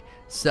PvP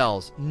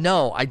sells.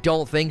 No, I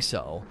don't think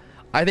so.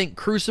 I think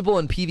Crucible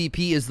and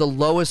PvP is the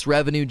lowest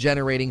revenue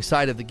generating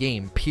side of the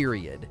game,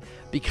 period.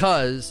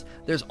 Because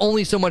there's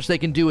only so much they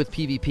can do with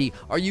PvP.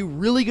 Are you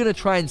really going to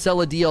try and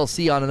sell a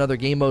DLC on another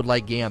game mode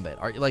like Gambit?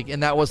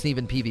 And that wasn't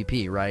even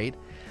PvP, right?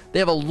 They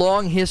have a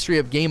long history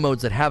of game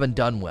modes that haven't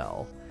done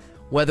well.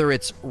 Whether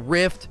it's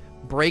Rift,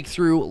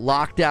 Breakthrough,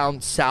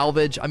 Lockdown,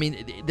 Salvage. I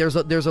mean, there's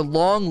a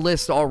long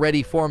list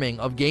already forming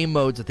of game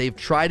modes that they've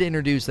tried to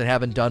introduce that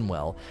haven't done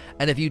well.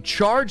 And if you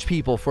charge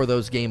people for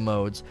those game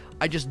modes,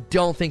 I just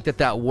don't think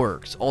that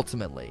works,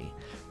 ultimately.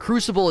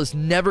 Crucible is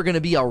never going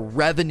to be a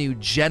revenue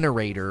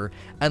generator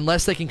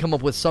unless they can come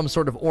up with some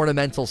sort of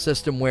ornamental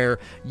system where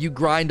you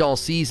grind all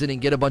season and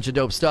get a bunch of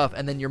dope stuff,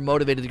 and then you're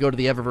motivated to go to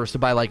the Eververse to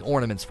buy, like,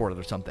 ornaments for it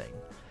or something.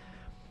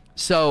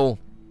 So,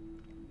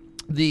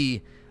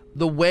 the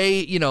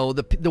way,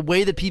 the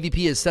way that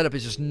PvP is set up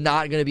is just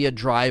not going to be a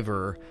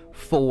driver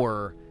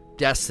for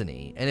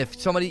Destiny. And if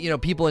somebody,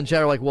 people in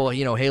chat are like, well,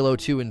 Halo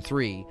 2 and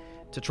 3,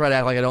 to try to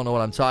act like I don't know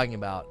what I'm talking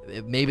about,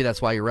 maybe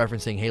that's why you're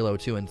referencing Halo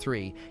 2 and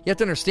 3. You have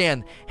to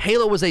understand,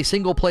 Halo was a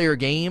single-player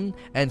game,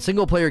 and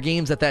single-player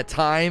games at that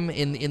time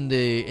in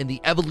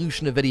the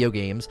evolution of video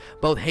games,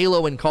 both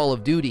Halo and Call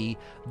of Duty,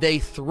 they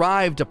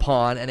thrived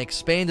upon and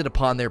expanded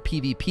upon their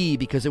PvP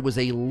because it was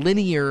a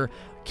linear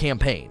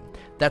campaign.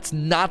 That's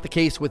not the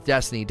case with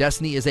Destiny.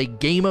 Destiny is a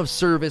game of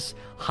service,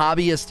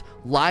 hobbyist,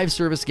 live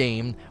service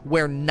game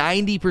where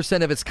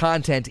 90% of its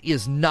content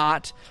is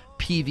not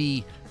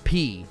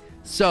PvP.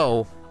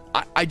 So,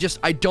 I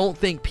don't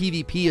think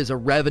PvP is a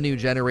revenue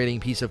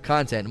generating piece of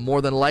content.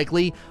 More than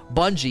likely,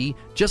 Bungie,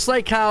 just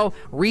like how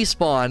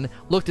Respawn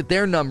looked at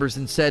their numbers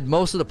and said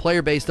most of the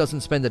player base doesn't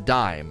spend a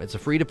dime. It's a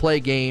free to play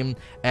game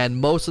and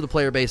most of the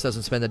player base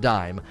doesn't spend a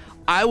dime.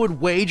 I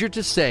would wager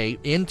to say,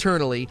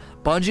 internally,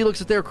 Bungie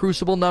looks at their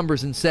Crucible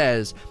numbers and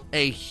says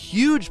a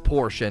huge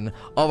portion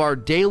of our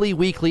daily,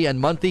 weekly, and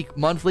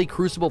monthly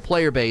Crucible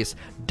player base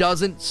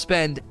doesn't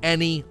spend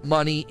any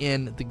money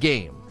in the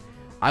game.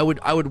 I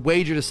would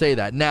wager to say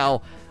that.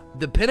 Now,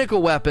 the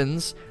Pinnacle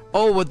weapons,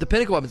 with the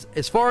Pinnacle weapons,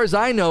 as far as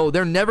I know,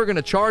 they're never going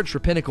to charge for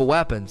Pinnacle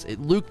weapons.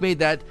 Luke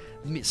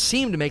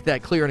seemed to make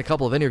that clear in a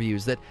couple of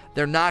interviews, that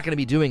they're not going to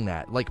be doing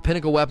that. Like,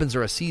 Pinnacle weapons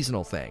are a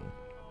seasonal thing.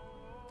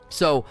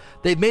 So,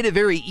 they've made it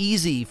very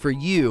easy for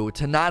you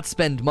to not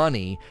spend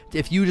money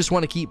if you just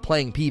want to keep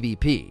playing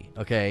PvP,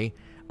 okay?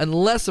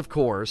 Unless, of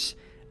course,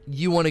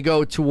 you want to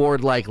go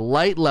toward, like,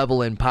 light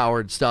level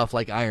empowered stuff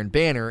like Iron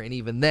Banner, and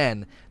even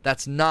then,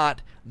 that's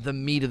not the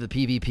meat of the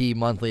PvP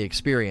monthly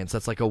experience.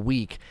 That's like a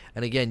week,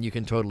 and again, you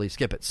can totally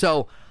skip it.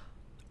 So,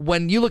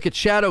 when you look at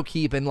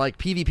Shadowkeep and, like,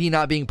 PvP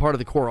not being part of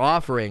the core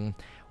offering,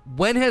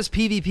 when has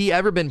PvP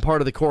ever been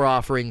part of the core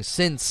offering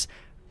since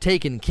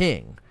Taken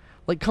King?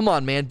 Like, come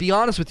on, man, be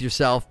honest with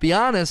yourself. Be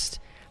honest.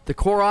 The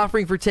core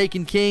offering for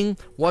Taken King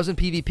wasn't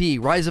PvP.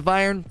 Rise of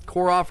Iron,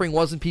 core offering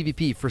wasn't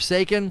PvP.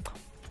 Forsaken,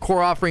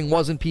 core offering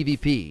wasn't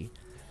PvP.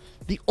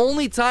 The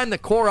only time the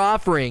core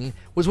offering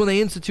was when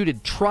they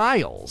instituted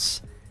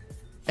trials.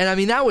 And I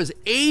mean, that was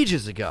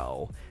ages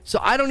ago. So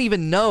I don't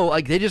even know,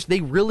 like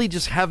they really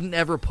just haven't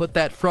ever put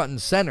that front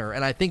and center.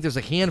 And I think there's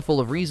a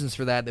handful of reasons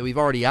for that we've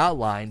already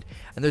outlined.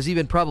 And there's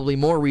even probably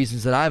more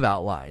reasons that I've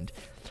outlined.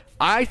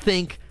 I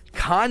think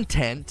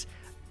content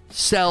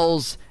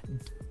sells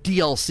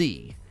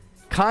DLC.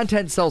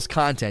 Content sells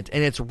content.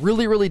 And it's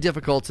really, really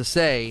difficult to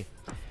say,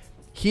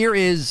 here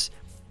is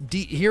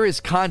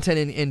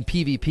content in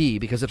PvP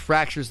because it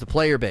fractures the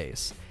player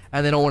base.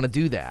 And they don't want to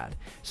do that.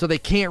 So they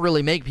can't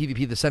really make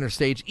PvP the center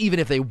stage even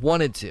if they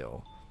wanted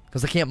to.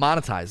 Because they can't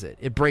monetize it.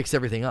 It breaks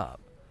everything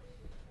up.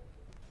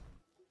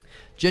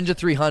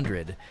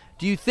 Jinja300.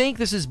 Do you think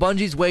this is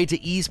Bungie's way to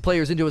ease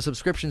players into a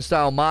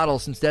subscription-style model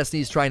since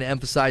Destiny's trying to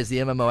emphasize the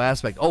MMO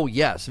aspect? Oh,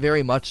 yes,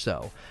 very much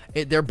so.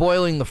 They're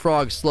boiling the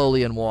frog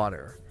slowly in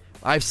water.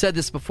 I've said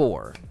this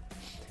before.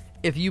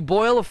 If you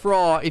boil a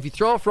frog, if you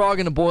throw a frog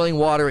into boiling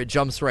water, it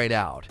jumps right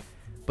out.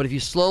 But if you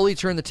slowly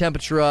turn the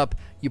temperature up,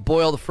 you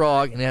boil the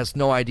frog, and it has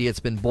no idea it's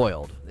been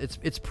boiled.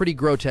 It's pretty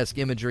grotesque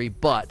imagery,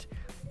 but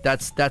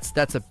that's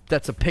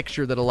a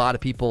picture that a lot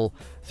of people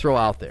throw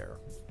out there.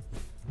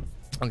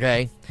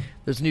 Okay,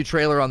 there's a new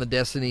trailer on the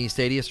Destiny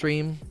Stadia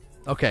stream.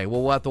 Okay,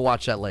 well, we'll have to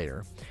watch that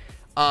later.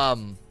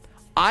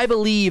 I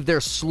believe they're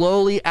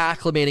slowly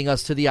acclimating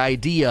us to the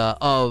idea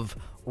of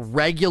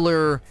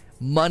regular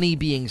money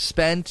being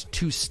spent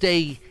to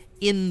stay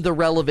in the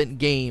relevant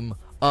game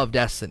of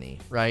Destiny,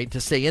 right? To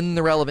stay in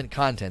the relevant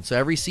content. So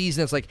every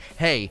season it's like,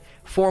 hey,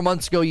 4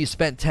 months ago you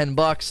spent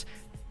 $10.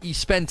 You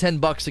spend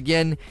 $10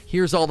 again.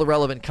 Here's all the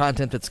relevant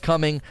content that's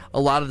coming. A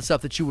lot of the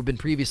stuff that you have been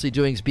previously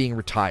doing is being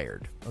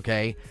retired.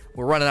 Okay,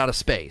 we're running out of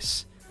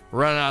space. We're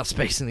running out of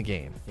space in the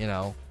game. You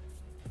know.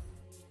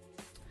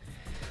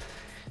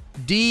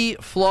 D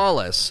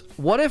Flawless.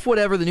 What if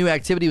whatever the new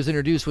activity was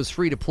introduced was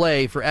free to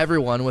play for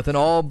everyone with an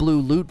all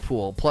blue loot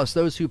pool, plus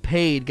those who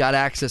paid got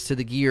access to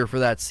the gear for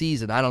that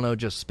season? I don't know,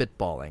 just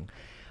spitballing.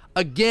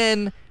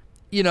 Again,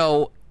 you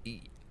know,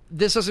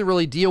 this doesn't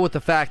really deal with the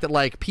fact that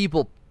like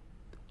people.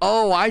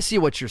 Oh, I see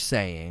what you're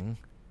saying.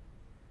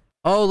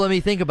 Oh, let me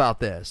think about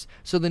this.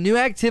 So the new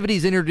activity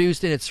is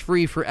introduced and it's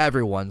free for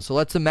everyone. So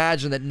let's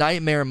imagine that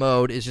Nightmare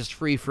mode is just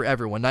free for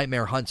everyone.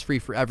 Nightmare Hunt's free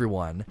for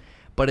everyone,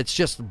 but it's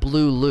just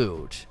blue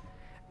loot.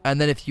 And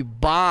then if you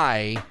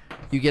buy,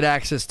 you get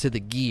access to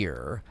the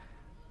gear.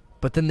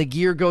 But then the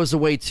gear goes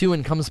away too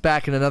and comes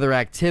back in another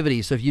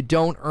activity. So if you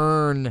don't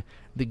earn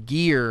the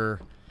gear,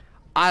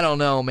 I don't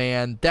know,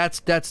 man. That's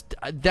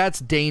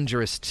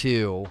dangerous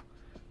too.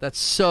 That's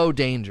so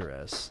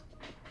dangerous.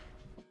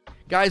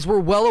 Guys, we're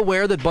well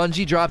aware that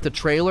Bungie dropped a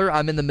trailer.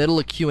 I'm in the middle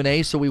of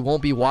Q&A, so we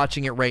won't be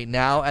watching it right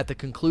now. At the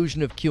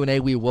conclusion of Q&A,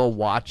 we will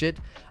watch it.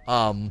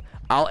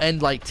 I'll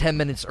end like 10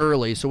 minutes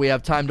early, so we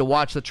have time to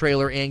watch the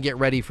trailer and get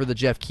ready for the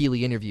Jeff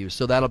Keighley interview.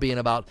 So that'll be in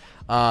about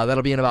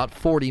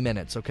 40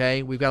 minutes,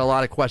 okay? We've got a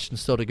lot of questions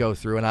still to go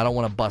through, and I don't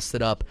want to bust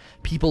it up.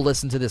 People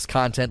listen to this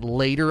content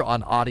later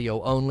on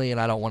audio only,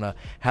 and I don't want to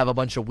have a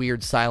bunch of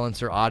weird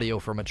silence or audio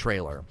from a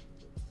trailer.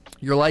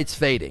 Your light's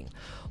fading.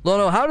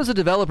 Lono, how does a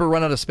developer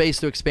run out of space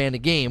to expand a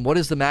game? What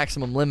is the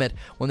maximum limit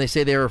when they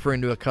say they're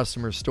referring to a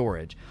customer's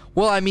storage?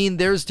 Well, I mean,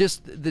 there's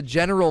just the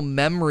general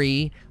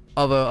memory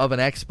of an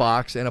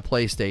Xbox and a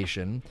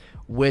PlayStation,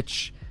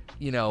 which,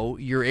 you know,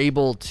 you're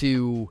able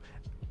to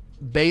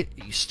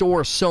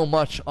store so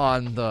much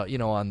on the, you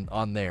know,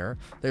 on there.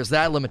 There's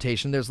that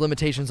limitation. There's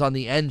limitations on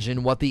the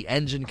engine, what the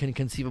engine can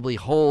conceivably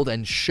hold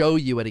and show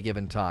you at a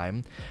given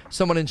time.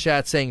 Someone in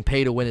chat saying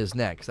pay to win is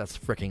next. That's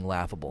freaking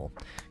laughable.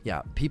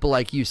 Yeah, people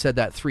like you said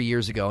that 3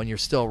 years ago, and you're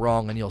still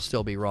wrong, and you'll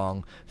still be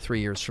wrong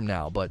 3 years from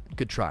now, but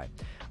good try.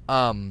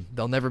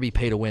 They'll never be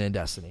pay to win in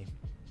Destiny.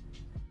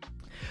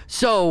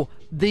 So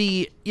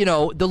the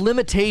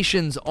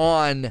limitations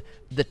on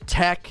the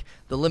tech,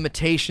 the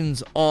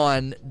limitations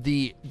on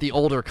the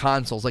older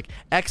consoles, like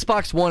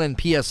Xbox One and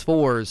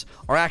PS4s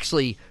are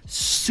actually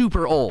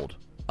super old.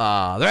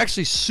 They're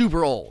actually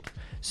super old.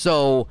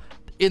 So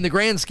in the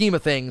grand scheme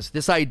of things,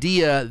 this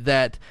idea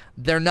that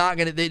they're not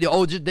going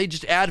to, they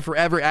just add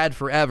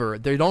forever.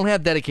 They don't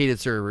have dedicated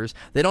servers.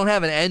 They don't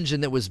have an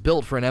engine that was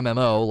built for an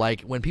MMO.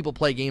 Like when people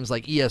play games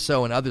like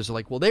ESO and others are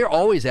like, well, they're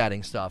always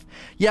adding stuff.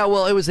 Yeah,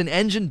 well, it was an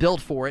engine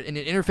built for it, and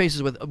it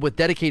interfaces with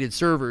dedicated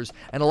servers,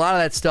 and a lot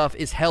of that stuff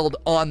is held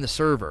on the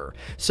server.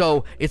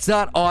 So it's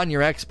not on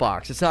your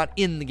Xbox. It's not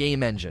in the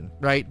game engine,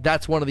 right?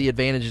 That's one of the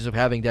advantages of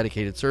having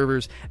dedicated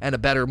servers and a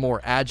better,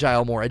 more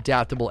agile, more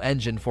adaptable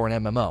engine for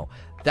an MMO.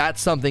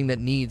 That's something that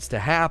needs to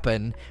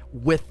happen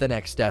with the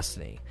next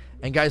Destiny.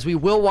 And guys, we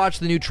will watch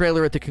the new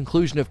trailer at the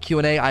conclusion of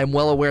Q&A. I'm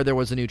well aware there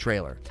was a new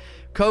trailer.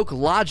 Coke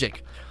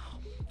Logic.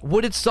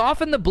 Would it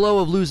soften the blow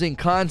of losing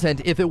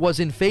content if it was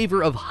in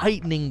favor of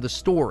heightening the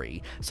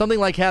story? Something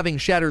like having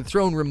Shattered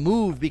Throne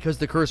removed because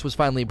the curse was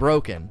finally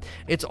broken.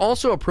 It's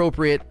also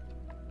appropriate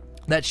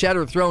that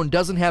Shattered Throne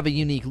doesn't have a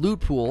unique loot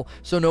pool,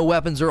 so no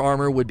weapons or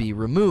armor would be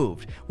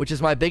removed, which is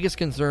my biggest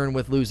concern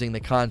with losing the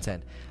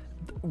content.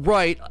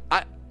 Right,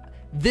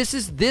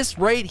 This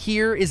right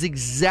here is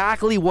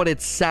exactly what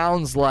it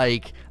sounds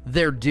like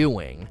they're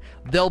doing.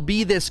 There'll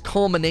be this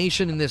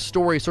culmination in this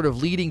story sort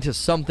of leading to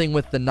something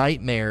with the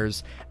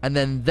nightmares, and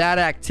then that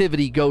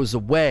activity goes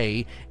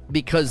away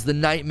because the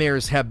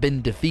nightmares have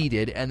been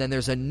defeated, and then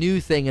there's a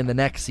new thing in the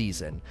next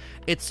season.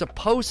 It's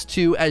supposed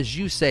to, as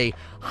you say,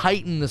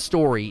 heighten the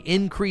story,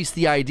 increase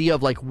the idea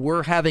of like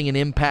we're having an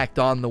impact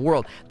on the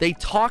world. They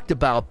talked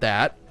about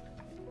that.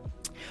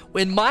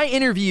 In my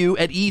interview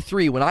at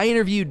E3, when I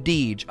interviewed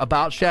Deej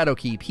about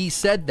Shadowkeep, he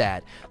said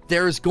that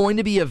there's going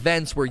to be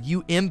events where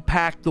you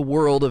impact the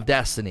world of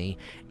Destiny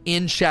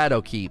in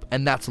Shadowkeep,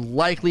 and that's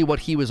likely what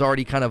he was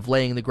already kind of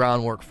laying the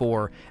groundwork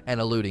for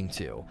and alluding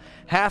to.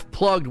 Half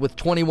Plugged with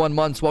 21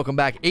 months, welcome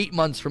back. 8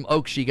 months from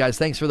Oakshi, guys,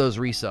 thanks for those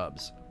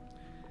resubs.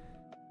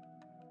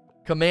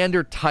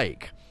 Commander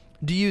Tyke,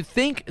 do you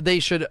think they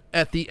should,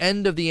 at the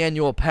end of the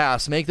annual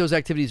pass, make those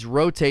activities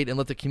rotate and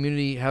let the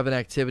community have an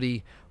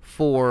activity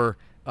for...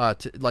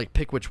 to like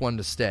pick which one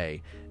to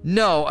stay?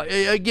 No,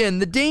 again,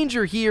 the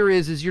danger here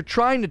is you're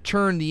trying to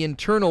turn the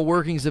internal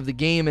workings of the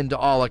game into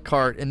a la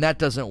carte, and that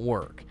doesn't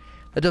work.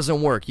 That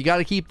doesn't work. You got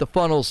to keep the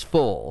funnels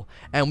full,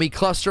 and we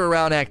cluster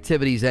around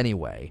activities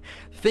anyway.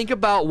 Think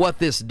about what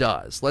this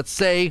does. Let's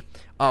say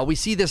we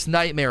see this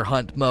Nightmare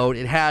Hunt mode.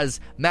 It has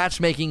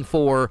matchmaking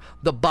for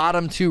the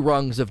bottom 2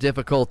 rungs of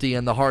difficulty,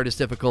 and the hardest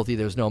difficulty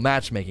there's no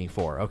matchmaking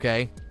for,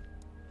 okay?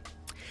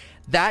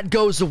 That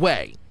goes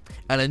away,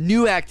 and a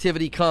new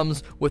activity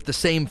comes with the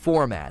same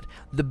format.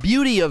 The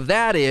beauty of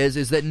that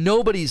is that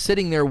nobody's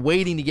sitting there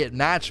waiting to get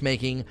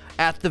matchmaking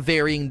at the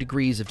varying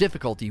degrees of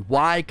difficulty.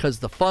 Why? Because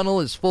the funnel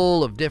is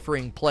full of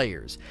differing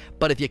players.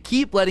 But if you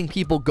keep letting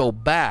people go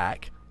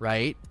back,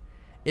 right?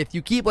 If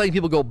you keep letting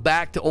people go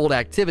back to old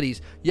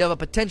activities, you have a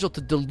potential to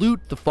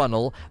dilute the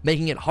funnel,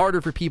 making it harder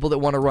for people that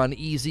want to run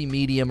easy,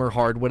 medium, or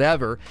hard,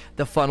 whatever.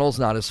 The funnel's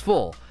not as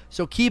full.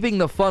 So keeping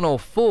the funnel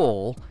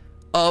full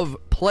of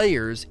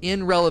players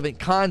in relevant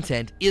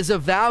content is a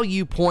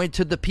value point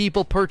to the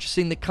people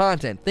purchasing the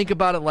content. Think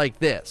about it like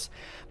this.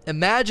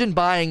 Imagine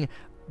buying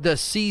the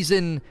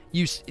season,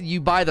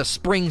 you buy the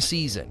spring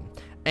season,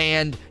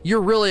 and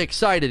you're really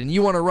excited and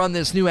you want to run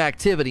this new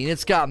activity, and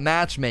it's got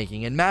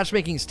matchmaking, and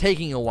matchmaking's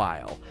taking a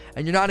while,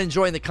 and you're not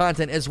enjoying the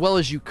content as well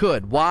as you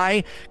could.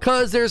 Why?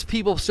 Because there's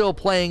people still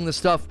playing the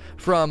stuff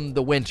from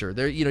the winter.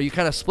 There, you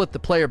kind of split the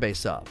player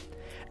base up.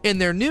 In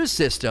their new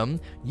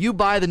system, you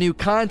buy the new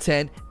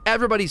content,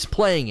 everybody's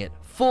playing it.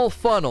 Full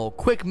funnel,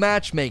 quick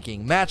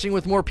matchmaking, matching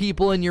with more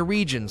people in your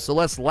region, so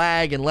less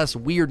lag and less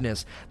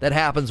weirdness that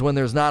happens when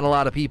there's not a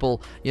lot of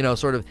people,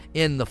 sort of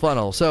in the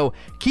funnel. So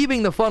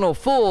keeping the funnel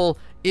full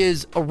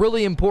is a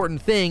really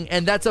important thing,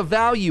 and that's a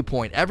value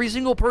point. Every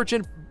single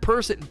person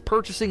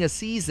purchasing a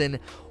season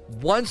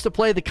wants to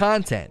play the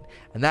content,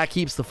 and that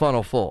keeps the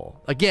funnel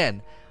full.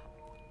 Again,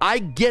 I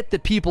get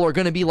that people are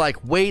going to be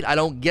like, wait, I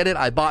don't get it.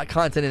 I bought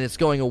content and it's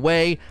going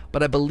away.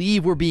 But I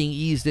believe we're being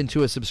eased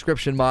into a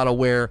subscription model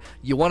where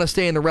you want to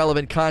stay in the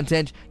relevant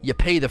content, you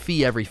pay the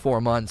fee every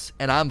 4 months.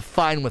 And I'm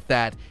fine with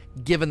that,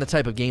 given the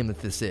type of game that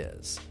this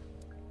is.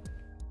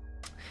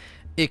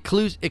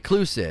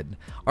 Eclucid,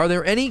 are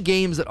there any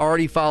games that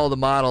already follow the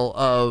model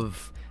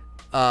of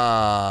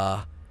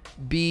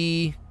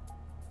B2P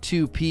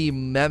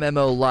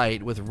MMO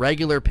Lite with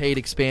regular paid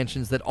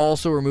expansions that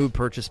also remove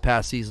purchase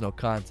past seasonal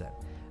content?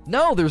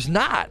 No, there's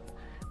not.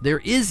 There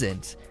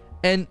isn't.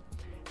 And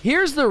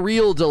here's the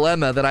real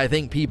dilemma that I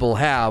think people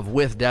have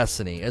with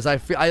Destiny, is I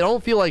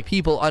don't feel like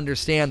people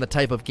understand the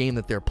type of game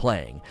that they're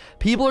playing.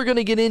 People are going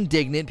to get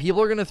indignant. People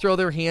are going to throw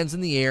their hands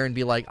in the air and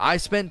be like, I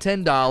spent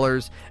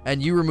 $10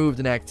 and you removed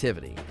an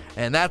activity.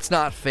 And that's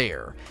not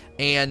fair.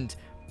 And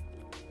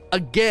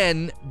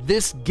again,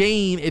 this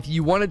game, if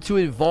you wanted to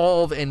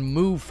evolve and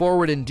move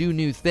forward and do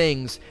new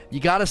things, you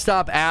got to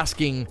stop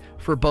asking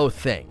for both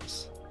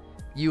things.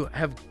 You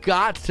have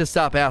got to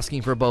stop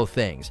asking for both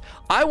things.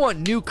 I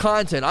want new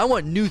content. I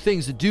want new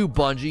things to do,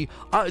 Bungie.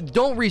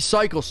 Don't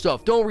recycle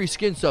stuff. Don't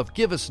reskin stuff.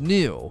 Give us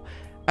new.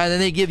 And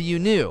then they give you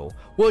new.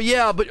 Well,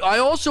 yeah, but I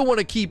also want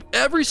to keep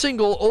every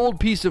single old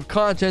piece of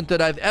content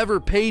that I've ever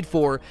paid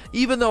for,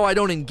 even though I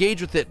don't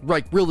engage with it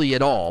like really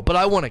at all, but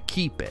I want to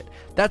keep it.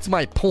 That's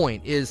my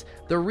point, is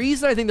the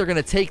reason I think they're going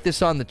to take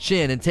this on the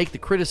chin and take the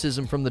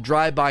criticism from the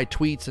drive-by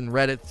tweets and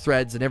Reddit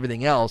threads and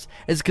everything else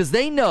is because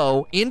they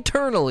know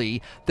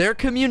internally their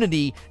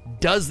community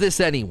does this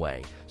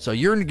anyway. So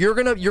you're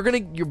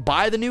gonna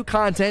buy the new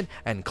content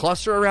and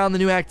cluster around the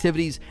new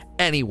activities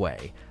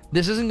anyway.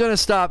 This isn't going to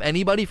stop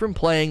anybody from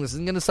playing. This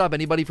isn't going to stop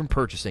anybody from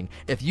purchasing.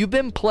 If you've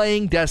been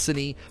playing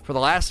Destiny for the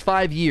last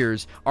 5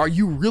 years, are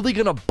you really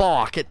going to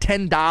balk at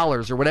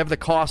 $10 or whatever the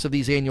cost of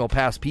these annual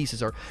pass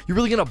pieces are? You're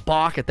really going to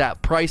balk at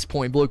that price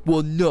point? Be like,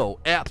 well, no,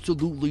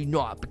 absolutely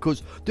not,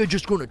 because they're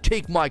just going to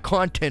take my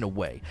content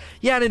away.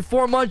 Yeah, and in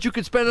 4 months, you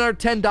could spend another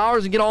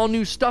 $10 and get all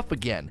new stuff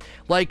again.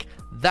 Like,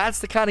 that's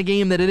the kind of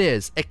game that it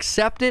is.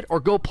 Accept it or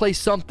go play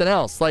something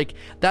else. Like,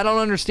 I don't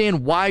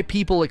understand why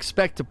people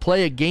expect to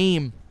play a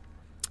game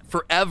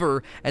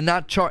forever and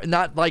not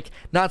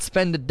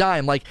spend a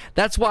dime. Like,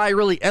 that's why I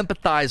really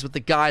empathize with the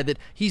guy that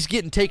he's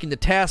getting taken to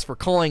task for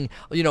calling,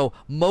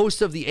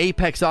 most of the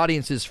Apex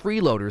audience's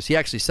freeloaders. He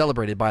actually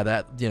celebrated by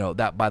that,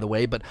 that by the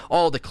way, but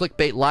all the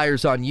clickbait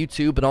liars on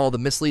YouTube and all the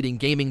misleading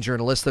gaming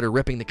journalists that are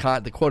ripping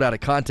the quote out of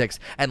context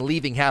and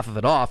leaving half of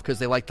it off because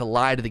they like to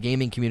lie to the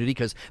gaming community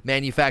because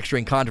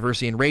manufacturing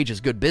controversy and rage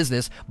is good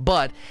business.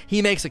 But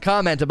he makes a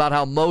comment about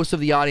how most of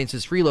the audience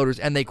is freeloaders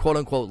and they quote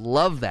unquote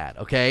love that.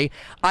 Okay,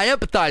 I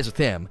empathize with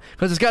him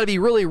because it's got to be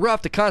really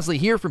rough to constantly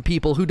hear from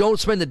people who don't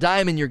spend a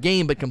dime in your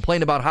game but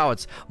complain about how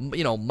it's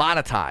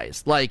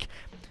monetized. Like,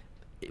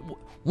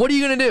 what are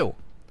you gonna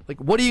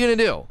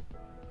do?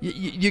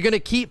 You're going to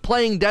keep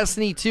playing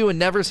Destiny 2 and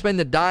never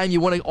spend a dime. You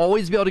want to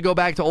always be able to go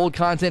back to old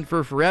content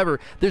for forever.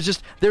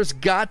 There's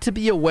got to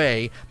be a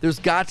way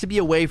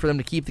for them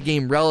to keep the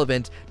game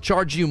relevant,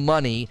 charge you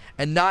money,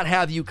 and not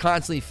have you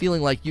constantly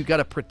feeling like you got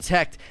to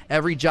protect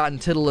every jot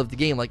and tittle of the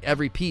game, like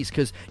every piece,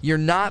 because you're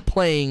not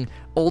playing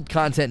old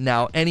content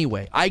now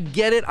anyway. I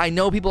get it. I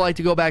know people like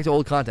to go back to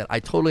old content. I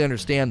totally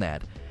understand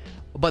that.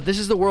 But this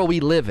is the world we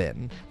live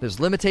in.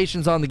 There's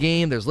limitations on the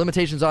game. There's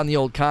limitations on the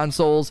old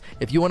consoles.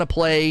 If you want to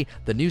play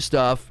the new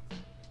stuff,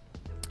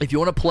 if you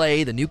want to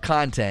play the new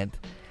content,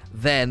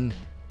 then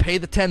pay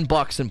the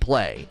 $10 and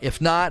play.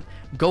 If not,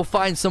 go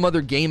find some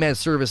other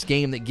game-as-service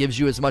game that gives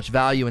you as much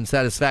value and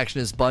satisfaction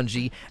as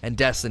Bungie and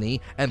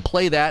Destiny, and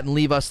play that and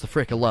leave us the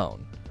frick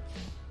alone.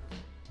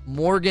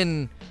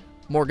 Morgana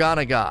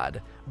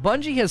God.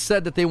 Bungie has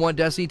said that they want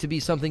Destiny to be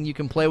something you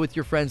can play with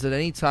your friends at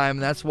any time,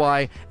 and that's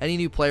why any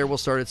new player will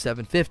start at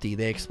 $7.50.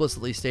 They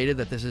explicitly stated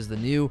that this is the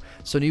new,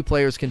 so new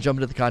players can jump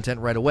into the content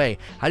right away.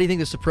 How do you think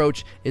this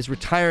approach is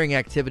retiring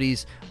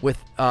activities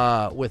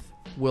it'll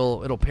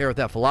pair with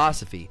that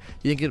philosophy?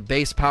 Do you think that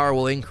base power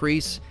will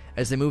increase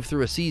as they move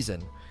through a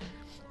season?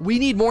 We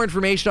need more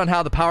information on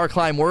how the power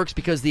climb works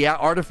because the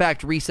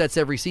artifact resets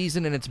every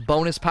season, and it's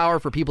bonus power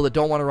for people that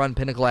don't want to run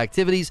pinnacle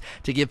activities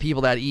to give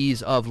people that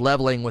ease of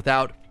leveling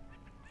without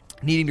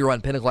needing to run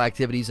pinnacle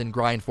activities and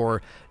grind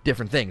for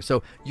different things.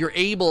 So you're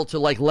able to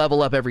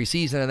level up every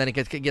season, and then it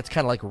gets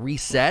kind of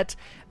reset.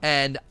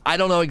 And I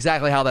don't know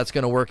exactly how that's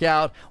going to work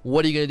out.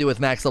 What are you going to do with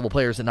max level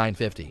players at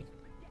 950?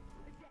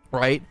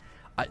 Right?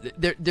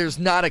 There's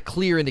not a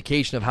clear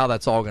indication of how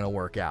that's all going to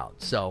work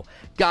out. So,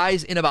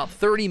 guys, in about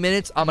 30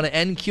 minutes, I'm going to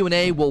end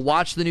Q&A. We'll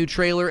watch the new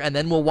trailer, and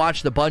then we'll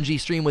watch the Bungie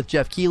stream with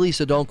Jeff Keighley,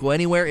 so don't go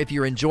anywhere. If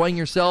you're enjoying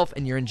yourself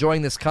and you're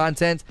enjoying this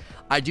content,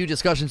 I do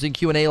discussions in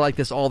Q&A like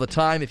this all the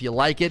time. If you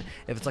like it,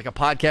 if it's like a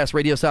podcast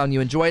radio sound you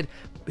enjoyed,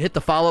 hit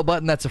the follow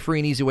button. That's a free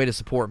and easy way to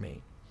support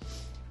me.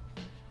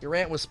 Your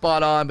rant was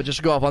spot on, but just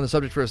to go off on the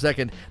subject for a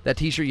second, that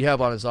t-shirt you have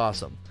on is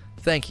awesome.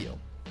 Thank you.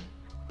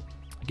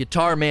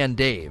 Guitar Man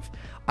Dave.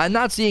 I'm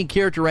not seeing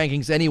character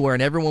rankings anywhere,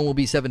 and everyone will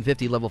be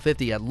 750 level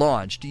 50 at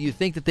launch. Do you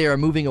think that they are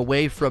moving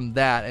away from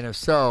that? And if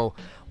so,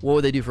 what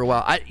would they do for a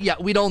while?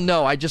 We don't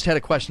know. I just had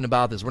a question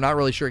about this. We're not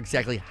really sure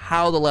exactly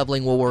how the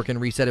leveling will work and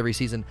reset every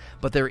season,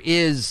 but there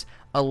is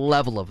a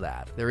level of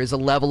that. There is a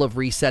level of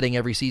resetting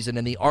every season,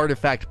 and the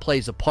artifact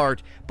plays a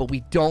part, but we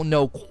don't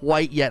know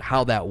quite yet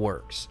how that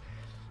works.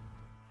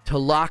 To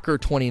Locker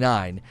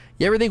 29.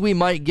 You ever think we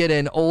might get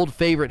an old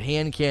favorite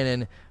hand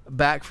cannon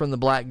back from the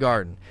Black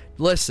Garden?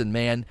 Listen,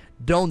 man,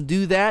 don't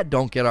do that.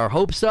 Don't get our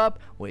hopes up.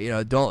 We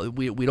don't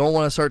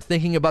want to start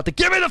thinking about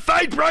give me the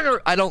Fatebringer.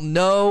 I don't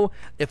know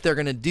if they're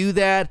going to do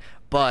that,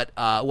 but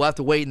we'll have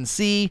to wait and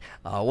see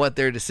what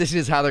their decision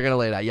is, how they're going to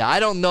lay it out. Yeah, I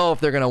don't know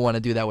if they're going to want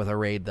to do that with a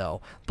raid,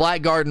 though.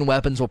 Black Garden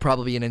weapons will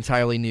probably be an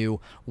entirely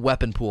new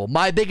weapon pool.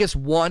 My biggest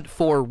want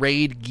for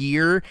raid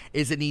gear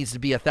is it needs to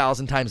be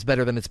 1,000 times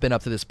better than it's been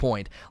up to this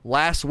point.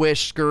 Last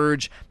Wish,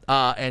 Scourge,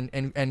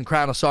 and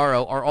Crown of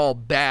Sorrow are all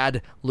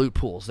bad loot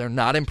pools. They're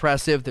not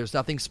impressive. There's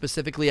nothing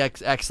specifically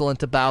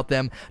excellent about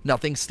them.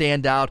 Nothing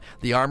stand out.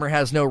 The armor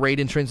has no raid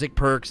intrinsic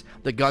perks.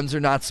 The guns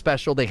are not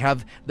special. They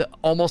have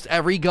almost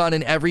every gun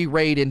in every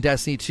raid in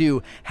Destiny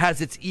 2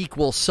 has its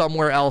equal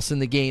somewhere else in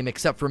the game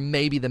except for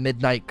maybe the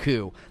Midnight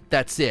Coup.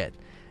 That's it.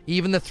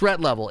 Even the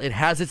threat level, it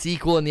has its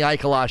equal in the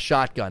Ikelos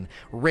shotgun.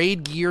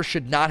 Raid gear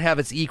should not have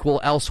its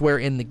equal elsewhere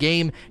in the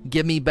game.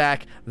 Give me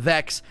back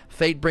Vex,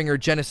 Fatebringer,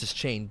 Genesis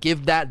Chain.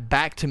 Give that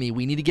back to me.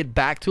 We need to get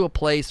back to a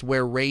place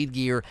where raid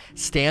gear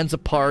stands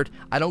apart.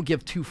 I don't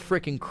give two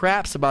freaking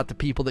craps about the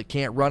people that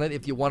can't run it.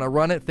 If you want to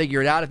run it,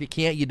 figure it out. If you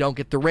can't, you don't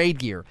get the raid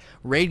gear.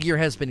 Raid gear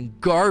has been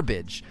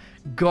garbage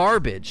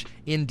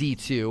in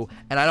D2,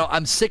 and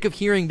I'm sick of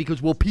hearing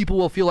because people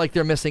will feel like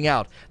they're missing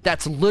out.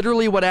 That's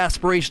literally what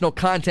aspirational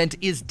content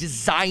is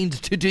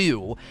designed to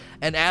do,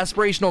 and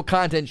aspirational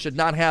content should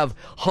not have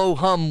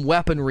ho-hum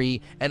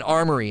weaponry and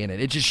armory in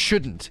it. It just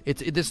shouldn't.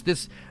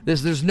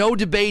 There's no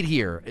debate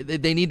here.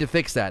 They need to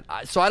fix that.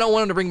 So I don't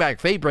want them to bring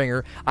back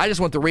Fatebringer. I just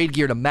want the raid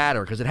gear to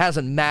matter because it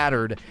hasn't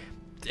mattered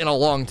in a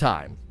long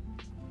time.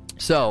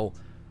 So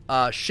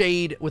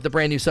Shade with the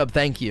brand new sub,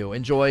 thank you.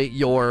 Enjoy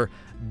your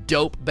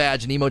dope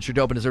badge and emotes. Your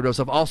dope and deserve dope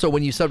stuff. Also,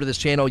 when you sub to this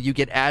channel, you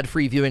get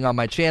ad-free viewing on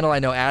my channel. I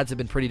know ads have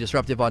been pretty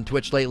disruptive on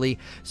Twitch lately,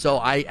 so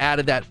I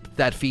added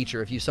that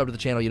feature. If you sub to the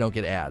channel, you don't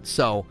get ads.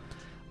 So,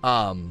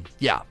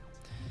 yeah.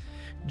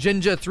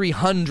 Jinja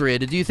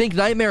 300, do you think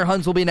Nightmare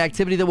Hunts will be an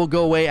activity that will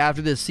go away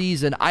after this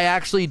season? I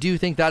actually do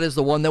think that is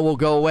the one that will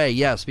go away,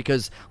 yes,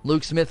 because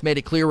Luke Smith made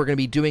it clear we're going to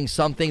be doing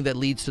something that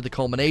leads to the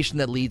culmination,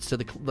 that leads to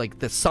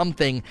the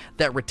something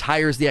that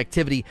retires the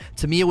activity.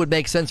 To me, it would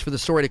make sense for the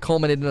story to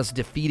culminate in us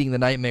defeating the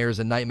Nightmares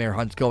and Nightmare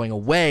Hunts going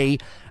away,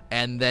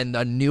 and then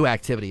a new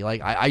activity.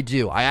 Like,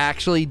 I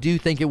actually do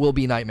think it will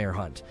be Nightmare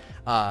Hunt.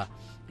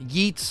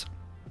 Yeet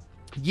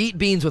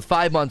Beans with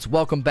 5 months,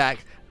 welcome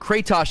back.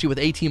 Kratoshi with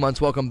 18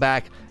 months, welcome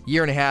back.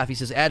 Year and a half. He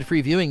says,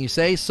 ad-free viewing, you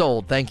say?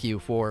 Sold. Thank you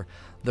for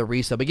the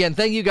resub. Again,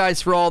 thank you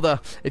guys for all the,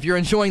 if you're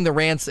enjoying the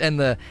rants and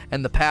the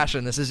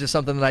passion, this is just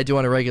something that I do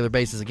on a regular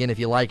basis. Again, if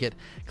you like it,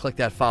 click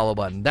that follow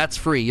button. That's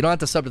free. You don't have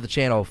to sub to the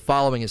channel.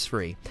 Following is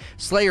free.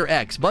 Slayer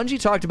X, Bungie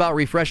talked about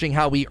refreshing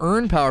how we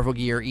earn powerful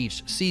gear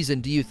each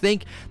season. Do you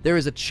think there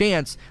is a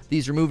chance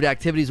these removed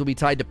activities will be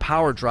tied to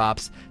power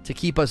drops to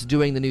keep us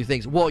doing the new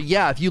things? Well,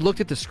 yeah, if you looked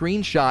at the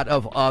screenshot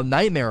of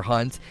Nightmare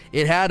Hunt,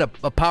 it had a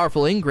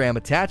powerful engram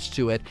attached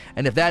to it,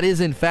 and if that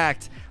is in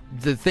fact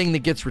the thing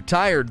that gets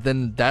retired,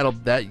 then that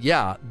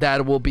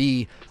will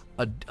be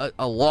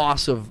a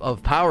loss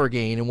of power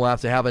gain, and we'll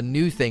have to have a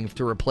new thing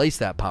to replace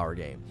that power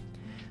gain.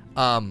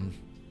 Krat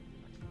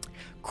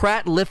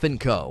Liff &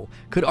 Co.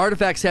 Could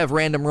artifacts have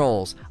random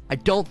rolls? I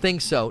don't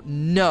think so.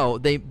 No,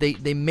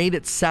 they made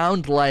it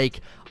sound like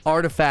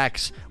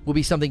artifacts will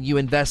be something you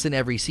invest in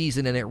every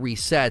season, and it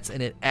resets,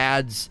 and it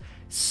adds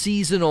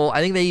seasonal, I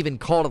think they even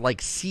called it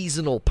like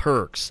seasonal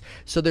perks.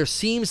 So there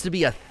seems to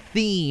be a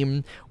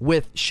theme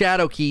with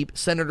Shadowkeep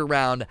centered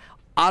around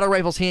auto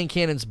rifles, hand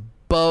cannons,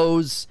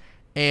 bows,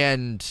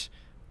 and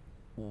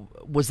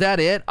was that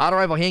it? Auto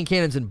rifle, hand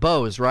cannons, and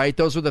bows, right?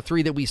 Those were the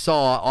three that we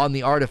saw on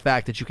the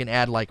artifact that you can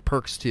add like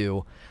perks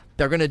to.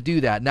 They're going to do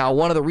that. Now,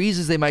 one of the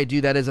reasons they might do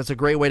that is that's a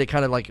great way to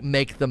kind of like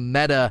make the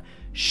meta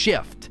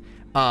shift.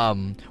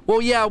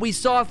 Well, yeah, we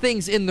saw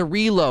things in the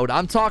reload.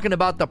 I'm talking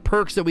about the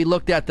perks that we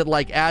looked at that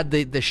like add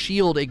the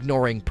shield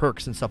ignoring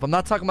perks and stuff. I'm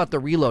not talking about the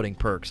reloading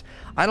perks.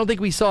 I don't think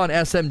we saw an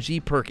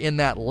SMG perk in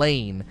that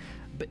lane.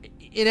 But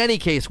in any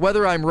case,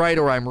 whether I'm right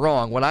or I'm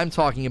wrong, what I'm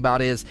talking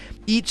about is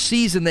each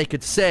season they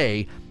could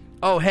say,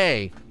 oh,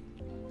 hey,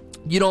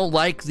 you don't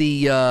like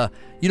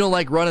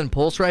running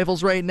pulse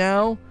rifles right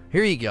now?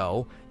 Here you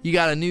go. You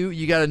got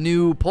a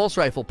new pulse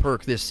rifle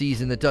perk this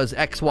season that does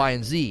X, Y,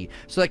 and Z.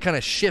 So that kind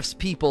of shifts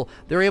people.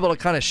 They're able to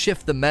kind of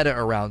shift the meta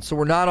around. So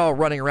we're not all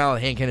running around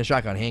with hand cannon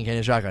shotgun, hand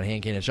cannon shotgun,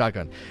 hand cannon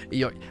shotgun.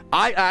 You know,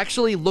 I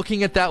actually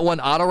looking at that one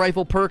auto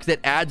rifle perk that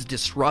adds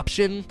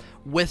disruption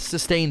with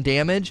sustained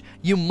damage.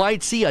 You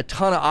might see a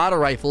ton of auto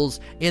rifles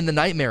in the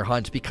Nightmare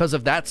Hunt because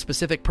of that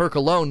specific perk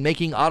alone,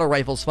 making auto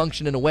rifles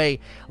function in a way.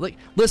 Like,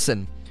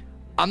 listen,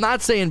 I'm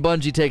not saying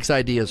Bungie takes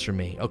ideas from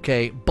me,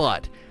 okay,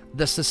 but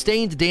the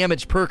sustained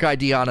damage perk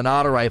idea on an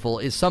auto rifle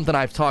is something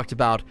I've talked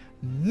about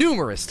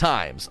numerous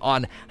times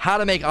on how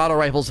to make auto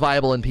rifles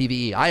viable in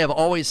PvE. I have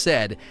always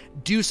said,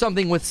 do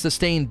something with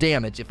sustained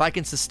damage. If I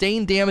can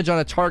sustain damage on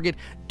a target,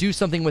 do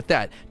something with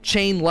that.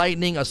 Chain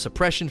lightning, a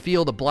suppression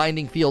field, a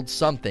blinding field,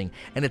 something.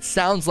 And it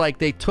sounds like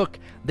they took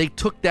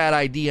that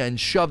idea and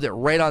shoved it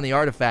right on the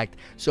artifact.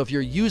 So if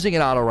you're using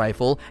an auto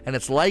rifle and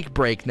it's like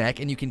breakneck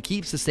and you can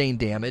keep sustained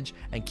damage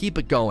and keep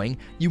it going,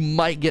 you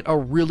might get a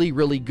really,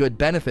 really good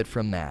benefit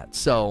from that.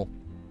 So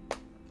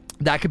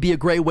that could be a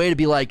great way to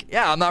be like,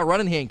 yeah, I'm not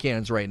running hand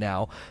cannons right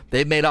now.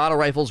 They've made auto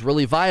rifles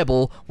really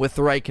viable with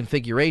the right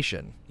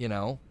configuration, you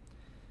know?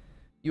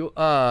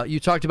 You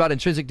talked about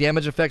intrinsic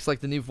damage effects like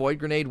the new Void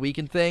Grenade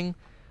weaken thing.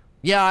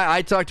 Yeah,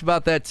 I talked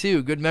about that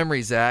too. Good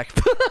memory, Zach.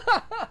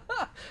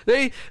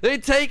 They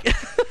take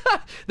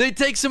they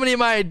take so many of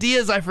my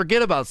ideas, I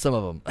forget about some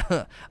of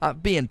them.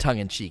 Being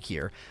tongue-in-cheek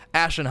here.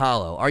 Ashen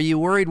Hollow, are you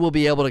worried we'll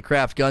be able to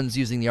craft guns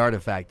using the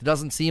artifact? It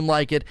doesn't seem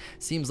like it.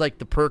 Seems like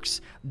the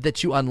perks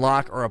that you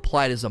unlock are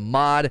applied as a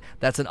mod.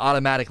 That's an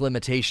automatic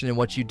limitation in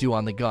what you do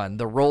on the gun.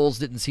 The rolls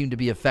didn't seem to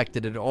be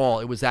affected at all.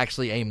 It was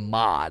actually a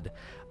mod.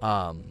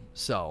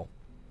 So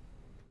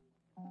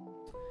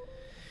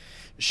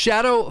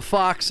Shadow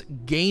Fox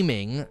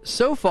Gaming,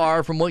 so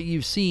far from what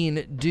you've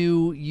seen,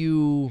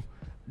 do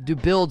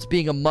builds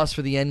being a must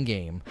for the end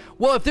game?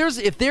 Well,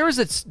 if there is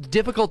a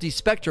difficulty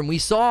spectrum, we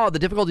saw the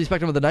difficulty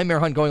spectrum of the Nightmare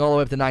Hunt going all the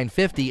way up to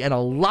 950 and a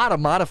lot of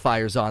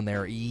modifiers on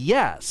there.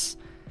 Yes.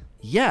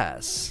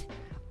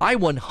 I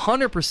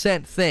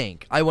 100%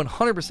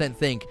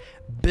 think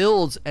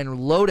builds and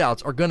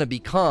loadouts are going to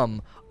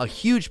become a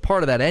huge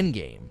part of that end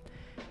game.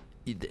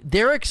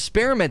 They're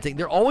experimenting.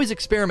 They're always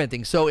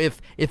experimenting. So if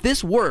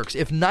this works,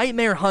 if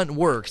Nightmare Hunt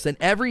works, then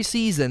every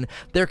season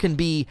there can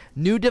be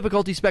new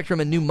difficulty spectrum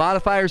and new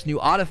modifiers, new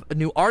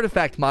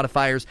artifact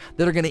modifiers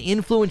that are going to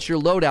influence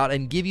your loadout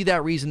and give you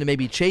that reason to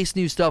maybe chase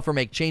new stuff or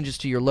make changes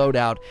to your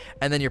loadout,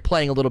 and then you're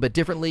playing a little bit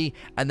differently,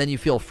 and then you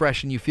feel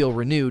fresh and you feel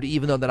renewed,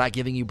 even though they're not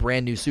giving you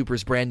brand new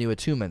supers, brand new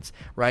attunements,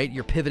 right?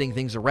 You're pivoting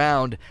things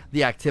around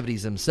the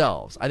activities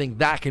themselves. I think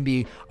that can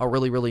be a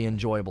really, really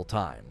enjoyable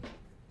time.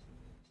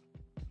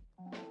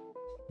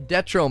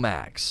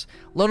 Detromax.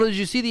 Lono, did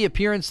you see the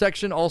appearance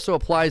section also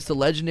applies to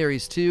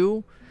legendaries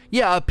too?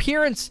 Yeah,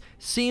 appearance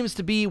seems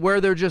to be where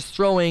they're just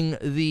throwing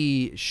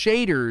the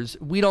shaders.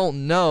 We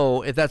don't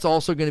know if that's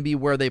also going to be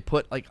where they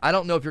put, like, I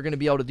don't know if you're going to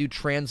be able to do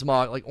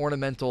transmog, like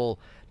ornamental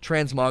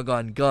transmog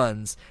on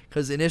guns,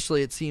 because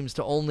initially it seems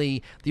to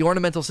only, the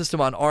ornamental system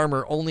on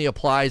armor only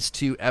applies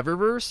to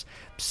Eververse.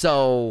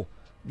 So,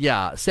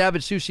 yeah,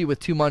 Savage Sushi with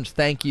 2 months,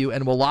 thank you.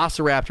 And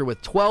Velociraptor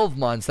with 12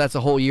 months, that's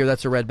a whole year,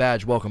 that's a red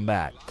badge, welcome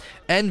back.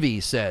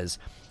 Envy says,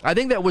 I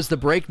think that was the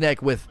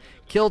breakneck with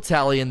kill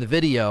tally in the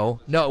video.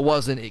 No, it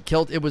wasn't.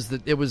 It was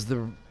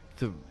the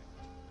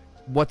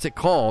what's it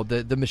called?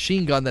 The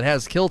machine gun that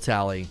has kill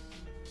tally.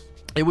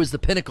 It was the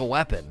pinnacle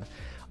weapon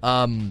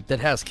that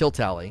has kill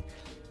tally.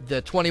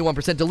 The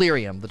 21%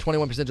 delirium. The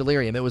 21%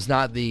 delirium. It was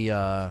not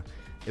the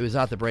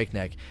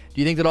breakneck. Do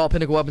you think that all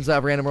pinnacle weapons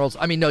have random rolls?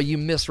 I mean, no, you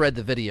misread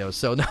the video,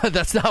 so no,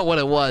 that's not what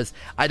it was.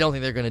 I don't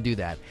think they're going to do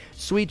that.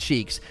 Sweet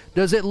Cheeks,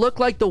 does it look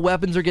like the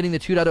weapons are getting the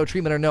 2.0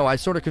 treatment or no? I'm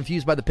sort of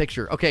confused by the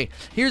picture. Okay,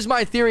 here's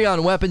my theory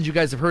on weapons. You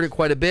guys have heard it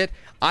quite a bit.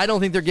 I don't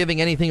think they're giving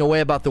anything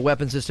away about the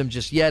weapon system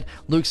just yet.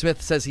 Luke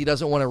Smith says he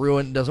doesn't want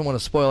to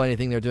spoil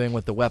anything they're doing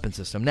with the weapon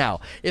system.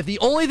 Now, if the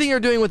only thing they're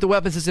doing with the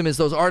weapon system is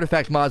those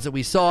artifact mods that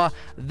we saw,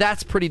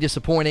 that's pretty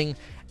disappointing.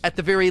 At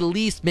the very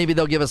least, maybe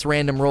they'll give us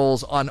random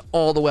rolls on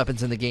all the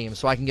weapons in the game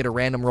so I can get a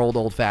random rolled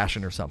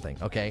old-fashioned or something,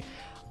 okay?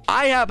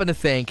 I happen to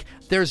think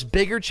there's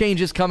bigger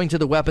changes coming to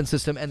the weapon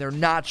system, and they're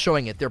not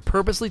showing it. They're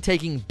purposely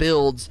taking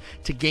builds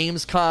to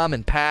Gamescom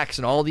and PAX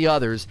and all the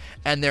others,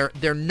 and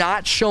they're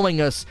not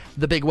showing us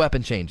the big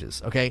weapon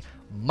changes, okay?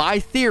 My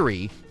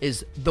theory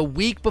is the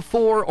week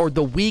before or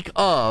the week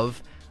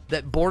of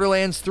that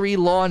Borderlands 3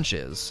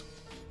 launches,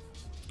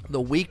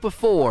 the week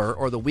before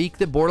or the week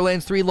that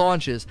Borderlands 3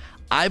 launches,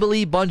 I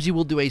believe Bungie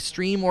will do a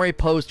stream or a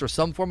post or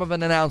some form of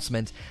an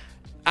announcement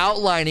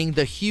outlining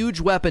the huge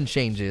weapon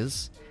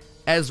changes,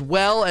 as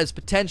well as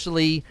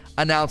potentially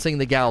announcing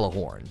the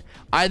Gjallarhorn.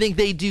 I think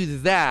they do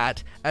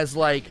that as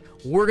like,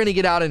 we're going to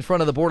get out in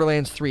front of the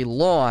Borderlands 3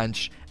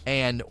 launch,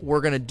 and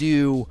we're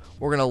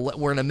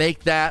gonna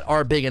make that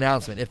our big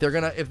announcement. If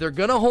they're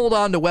gonna hold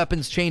on to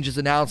weapons changes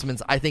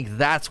announcements, I think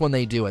that's when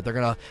they do it. They're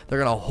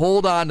gonna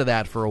hold on to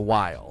that for a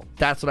while.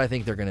 That's what I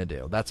think they're gonna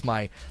do. That's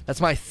my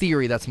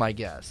theory. That's my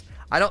guess.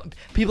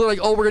 People are like,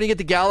 oh, we're going to get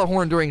the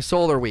Gjallarhorn during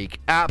Solar Week.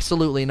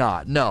 Absolutely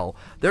not. No.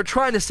 They're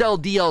trying to sell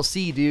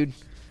DLC, dude.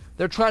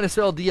 They're trying to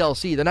sell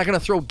DLC. They're not going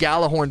to throw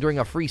Gjallarhorn during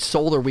a free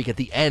Solar Week at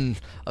the end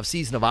of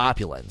Season of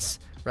Opulence,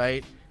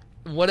 right?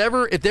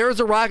 Whatever. If there is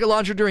a rocket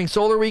launcher during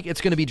Solar Week,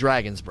 it's going to be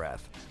Dragon's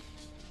Breath.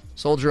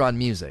 Soldier on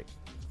music.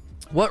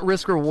 What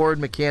risk-reward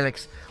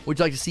mechanics would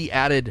you like to see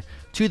added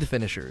to the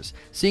finishers?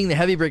 Seeing the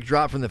heavy brick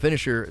drop from the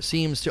finisher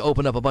seems to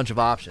open up a bunch of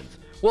options.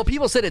 Well,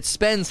 people said it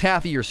spends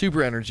half of your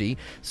super energy,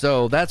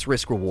 so that's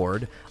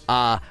risk-reward.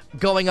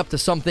 Going up to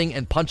something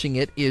and punching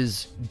it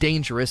is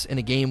dangerous in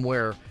a game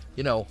where,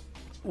 a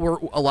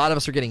lot of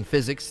us are getting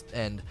physics,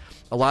 and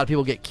a lot of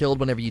people get killed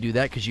whenever you do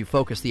that because you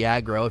focus the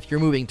aggro. If you're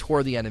moving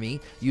toward the enemy,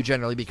 you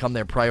generally become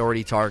their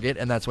priority target,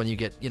 and that's when you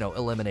get,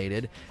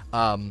 eliminated.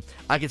 I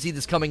can see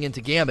this coming into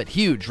Gambit.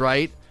 Huge,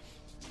 right?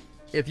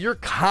 If you're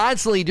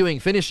constantly doing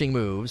finishing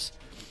moves,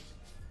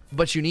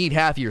 but you need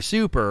half your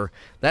super,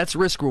 that's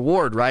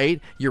risk-reward,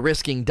 right? You're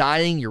risking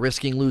dying, you're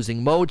risking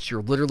losing motes,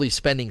 you're literally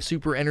spending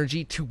super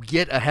energy to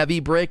get a heavy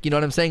brick, you know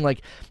what I'm saying?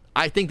 Like,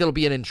 I think there'll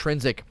be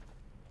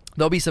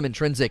some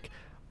intrinsic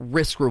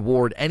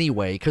risk-reward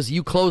anyway, because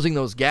you closing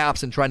those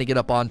gaps and trying to get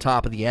up on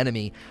top of the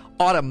enemy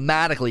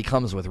automatically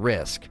comes with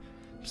risk.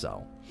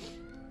 So,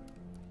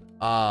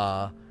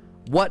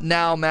 what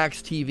now,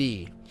 Max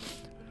TV?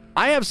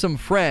 I have some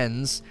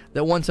friends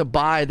that want to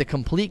buy the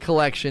complete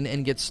collection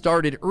and get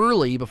started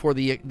early before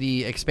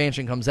the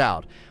expansion comes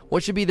out.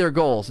 What should be their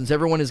goal? Since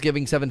everyone is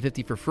giving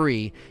 $750 for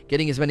free,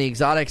 getting as many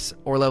exotics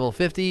or level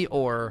 50,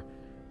 or...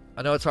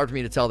 I know it's hard for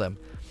me to tell them.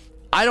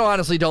 I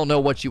honestly don't know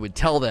what you would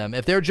tell them.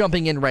 If they're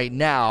jumping in right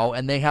now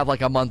and they have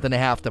like a month and a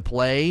half to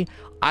play,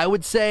 I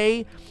would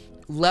say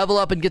level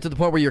up and get to the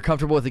point where you're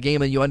comfortable with the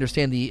game and you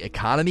understand the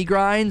economy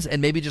grinds,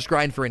 and maybe just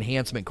grind for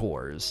enhancement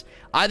cores.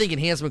 I think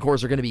enhancement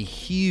cores are going to be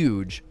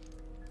huge,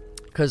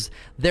 because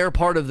they're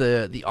part of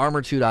the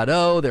Armor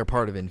 2.0, they're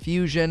part of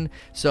Infusion,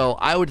 so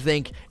I would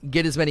think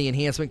get as many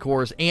enhancement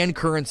cores and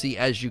currency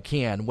as you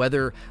can,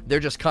 whether they're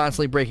just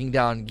constantly breaking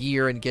down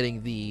gear and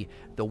getting the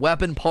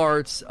weapon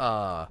parts.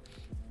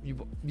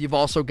 You've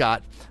also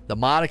got the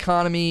mod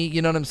economy,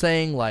 you know what I'm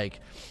saying? Like,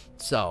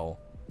 so...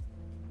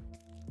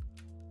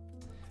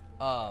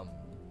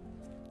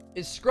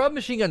 is Scrub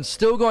Machine Gun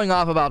still going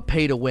off about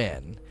pay to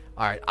win?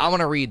 Alright, I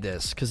want to read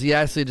this, because he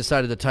actually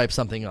decided to type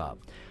something up.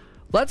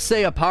 Let's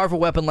say a powerful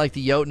weapon like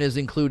the Jotun is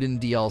included in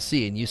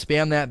DLC, and you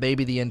spam that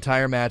baby the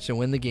entire match and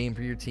win the game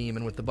for your team,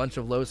 and with a bunch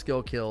of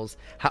low-skill kills.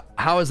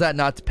 How is that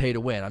not to pay to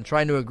win? I'm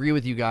trying to agree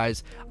with you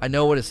guys. I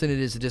know what a sin it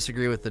is to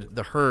disagree with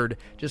the herd.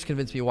 Just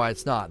convince me why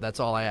it's not. That's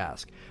all I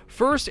ask.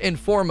 First and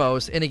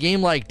foremost, in a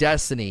game like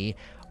Destiny,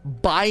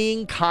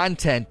 buying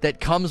content that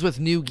comes with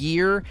new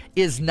gear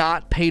is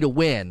not pay to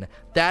win.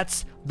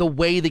 That's the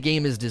way the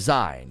game is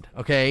designed,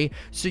 okay?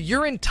 So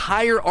your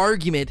entire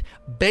argument,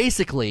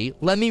 basically,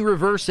 let me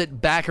reverse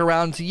it back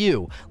around to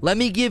you. Let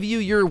me give you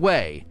your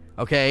way,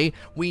 okay?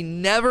 We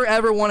never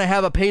ever want to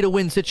have a pay to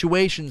win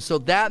situation, so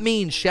that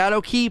means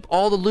Shadowkeep,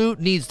 all the loot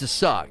needs to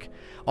suck.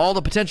 All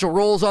the potential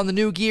rolls on the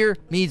new gear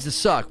needs to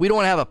suck. We don't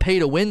want to have a pay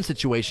to win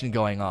situation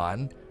going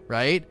on,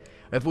 right?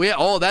 If we,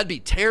 oh, that'd be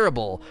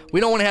terrible.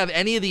 We don't want to have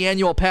any of the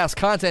annual pass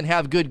content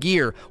have good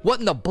gear. What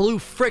in the blue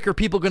frick are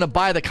people going to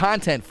buy the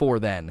content for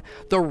then?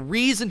 The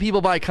reason people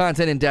buy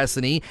content in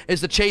Destiny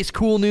is to chase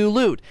cool new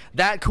loot.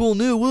 That cool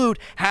new loot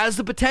has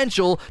the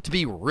potential to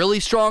be really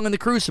strong in the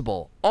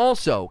Crucible.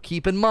 Also,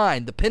 keep in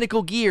mind, the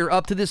pinnacle gear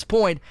up to this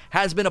point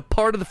has been a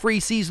part of the free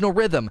seasonal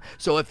rhythm.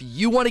 So if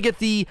you want to get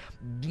the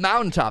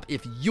Mountaintop,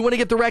 if you want to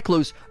get the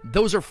Recluse,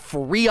 those are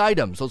free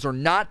items. Those are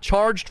not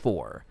charged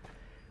for.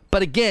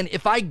 But again,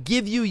 if I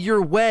give you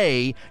your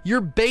way, you're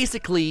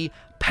basically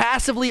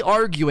passively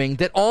arguing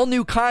that all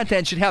new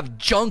content should have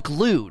junk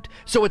loot,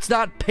 so it's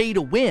not pay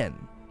to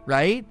win,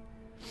 right?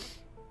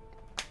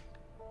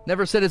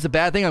 Never said it's a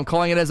bad thing. I'm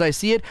calling it as I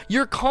see it.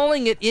 You're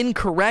calling it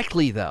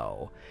incorrectly,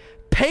 though.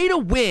 Pay to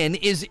win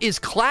is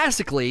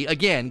classically,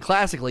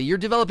 you're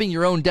developing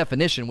your own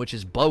definition, which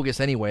is bogus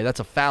anyway.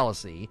 That's a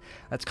fallacy.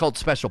 That's called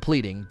special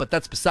pleading, but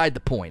that's beside the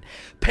point.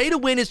 Pay to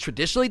win is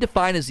traditionally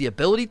defined as the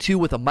ability to,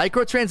 with a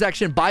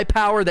microtransaction, buy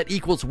power that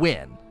equals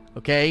win.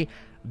 Okay?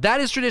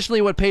 That is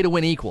traditionally what pay to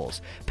win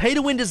equals. Pay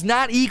to win does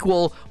not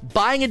equal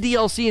buying a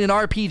DLC in an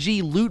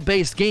RPG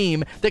loot-based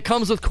game that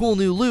comes with cool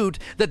new loot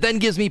that then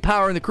gives me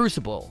power in the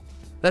Crucible.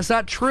 That's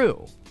not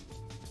true.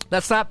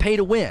 That's not pay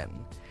to win.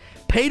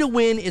 Pay to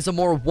win is a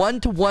more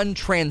one-to-one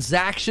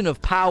transaction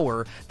of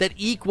power that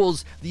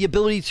equals the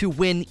ability to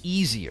win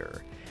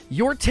easier.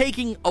 You're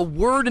taking a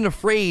word and a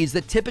phrase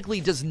that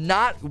typically does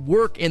not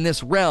work in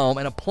this realm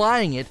and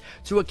applying it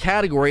to a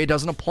category it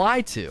doesn't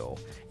apply to.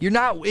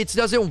 It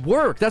doesn't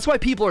work. That's why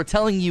people are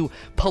telling you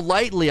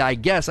politely, I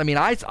guess. I mean,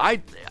 I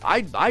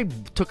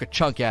took a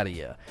chunk out of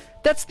you.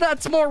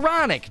 That's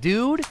moronic,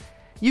 dude.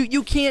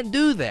 You can't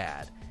do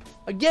that.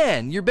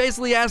 Again, you're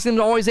basically asking them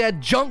to always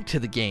add junk to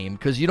the game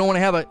because you don't want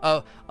to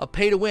have a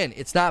pay to win.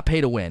 It's not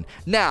pay to win.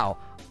 Now,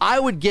 I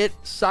would get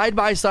side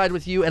by side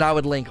with you and I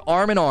would link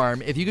arm in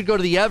arm if you could go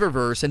to the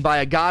Eververse and buy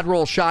a God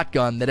Roll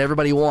shotgun that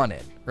everybody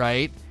wanted,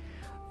 right?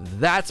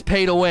 That's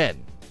pay to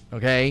win,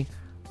 okay?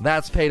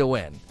 That's pay to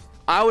win.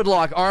 I would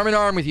lock arm in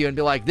arm with you and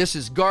be like, this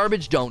is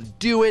garbage, don't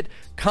do it.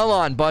 Come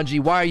on, Bungie,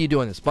 why are you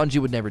doing this? Bungie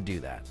would never do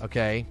that,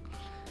 okay?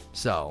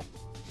 So,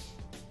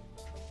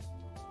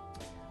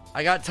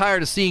 I got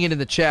tired of seeing it in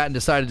the chat and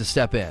decided to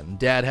step in.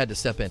 Dad had to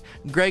step in.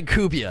 Greg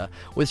Kubia,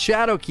 with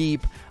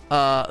Shadowkeep,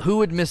 who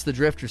would miss the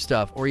Drifter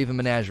stuff or even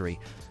Menagerie?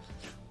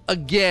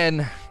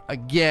 Again,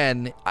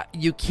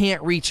 you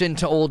can't reach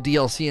into old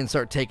DLC and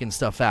start taking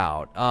stuff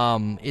out.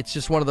 It's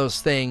just one of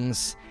those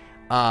things.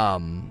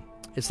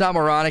 It's not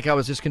moronic. I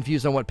was just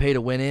confused on what pay to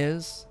win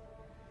is.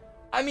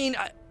 I mean,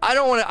 I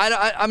don't want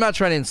to. I'm not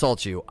trying to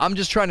insult you. I'm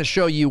just trying to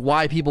show you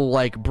why people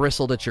like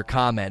bristled at your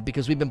comment,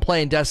 because we've been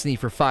playing Destiny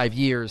for 5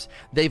 years.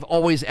 They've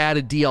always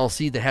added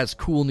DLC that has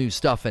cool new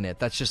stuff in it.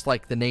 That's just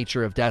like the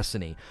nature of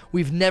Destiny.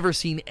 We've never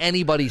seen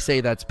anybody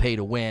say that's pay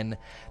to win.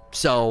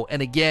 So,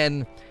 and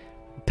again,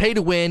 pay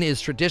to win is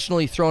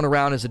traditionally thrown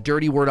around as a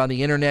dirty word on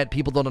the internet.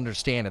 People don't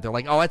understand it. They're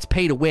like, oh, that's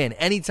pay to win.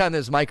 Anytime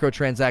there's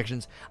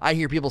microtransactions, I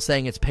hear people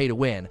saying it's pay to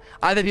win.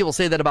 I've had people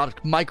say that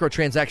about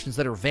microtransactions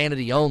that are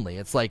vanity only.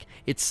 It's like,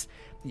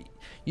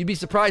 you'd be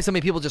surprised how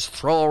many people just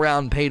throw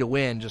around pay to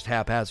win just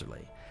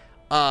haphazardly.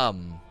 I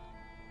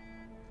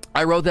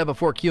wrote that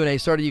before Q&A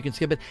started. You can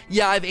skip it.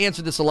 Yeah, I've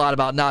answered this a lot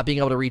about not being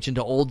able to reach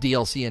into old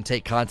DLC and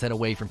take content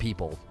away from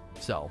people.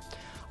 So,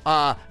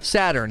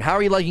 Saturn, how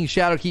are you liking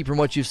Shadowkeep from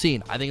what you've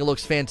seen? I think it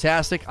looks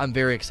fantastic. I'm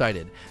very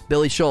excited.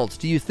 Billy Schultz,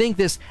 do you think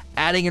this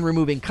adding and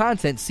removing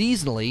content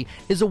seasonally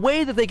is a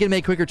way that they can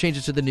make quicker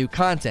changes to the new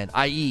content,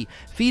 i.e.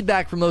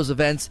 feedback from those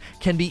events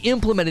can be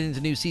implemented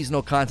into new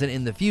seasonal content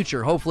in the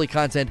future? Hopefully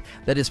content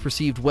that is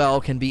perceived well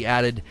can be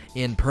added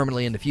in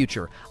permanently in the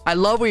future. I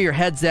love where your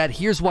head's at.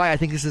 Here's why I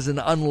think this is an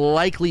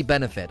unlikely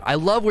benefit. I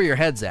love where your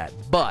head's at,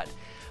 but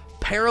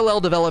parallel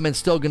development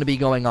still going to be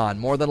going on.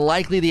 More than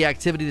likely, the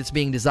activity that's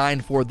being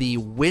designed for the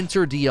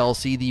winter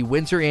DLC, the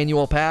winter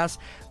annual pass,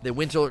 the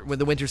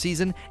winter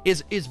season,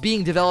 is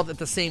being developed at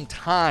the same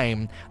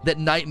time that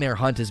Nightmare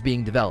Hunt is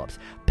being developed.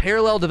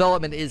 Parallel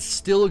development is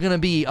still going to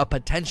be a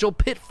potential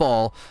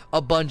pitfall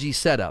of Bungie's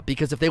setup,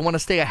 because if they want to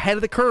stay ahead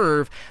of the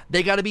curve,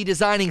 they got to be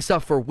designing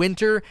stuff for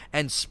winter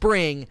and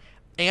spring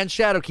and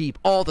Shadowkeep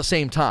all at the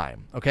same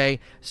time.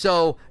 Okay,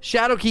 so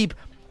Shadowkeep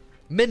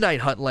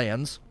Midnight Hunt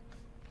lands.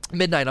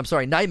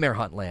 Nightmare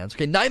Hunt lands.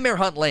 Okay, Nightmare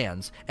Hunt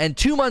lands, and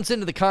 2 months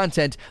into the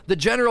content, the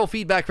general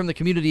feedback from the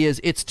community is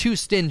it's too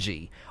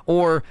stingy,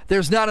 or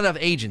there's not enough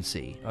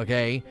agency,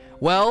 okay?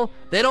 Well,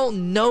 they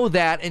don't know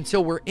that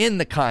until we're in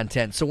the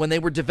content, so when they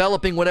were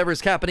developing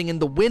whatever's happening in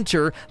the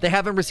winter, they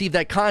haven't received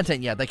that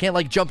content yet. They can't,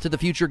 like, jump to the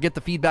future, get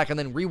the feedback, and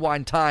then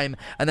rewind time,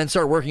 and then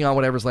start working on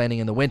whatever's landing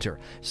in the winter.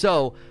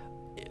 So,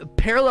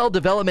 parallel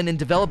development and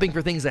developing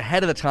for things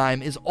ahead of the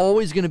time is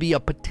always going to be a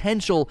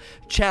potential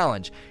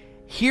challenge.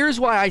 Here's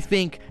why I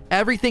think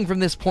everything from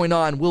this point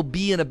on will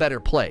be in a better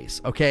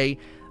place, okay?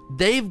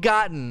 They've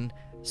gotten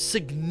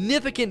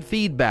significant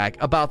feedback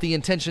about the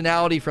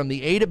intentionality from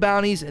the Ada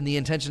bounties and the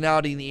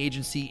intentionality in the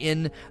agency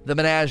in the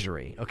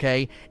menagerie,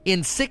 okay?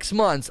 In 6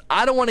 months,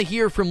 I don't want to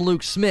hear from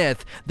Luke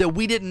Smith that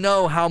we didn't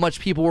know how much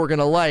people were going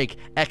to like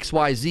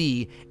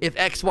XYZ if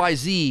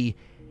XYZ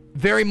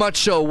very much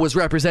so was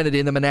represented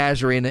in the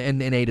menagerie and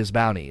in Ada's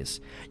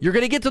bounties. You're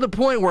going to get to the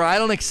point where I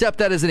don't accept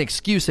that as an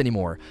excuse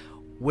anymore.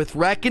 With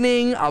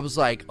Reckoning, I was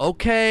like,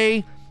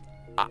 okay,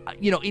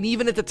 and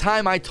even at the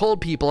time I told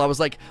people, I was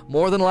like,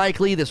 more than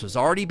likely this was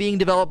already being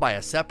developed by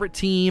a separate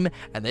team,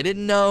 and they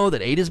didn't know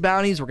that Ada's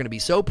bounties were going to be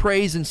so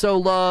praised and so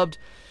loved.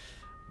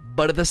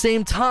 But at the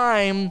same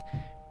time,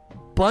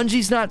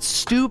 Bungie's not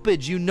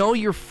stupid. You know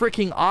your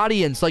freaking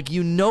audience. Like,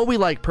 you know we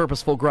like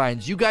purposeful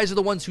grinds. You guys are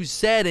the ones who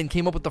said and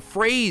came up with the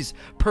phrase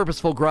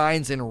purposeful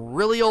grinds in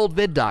really old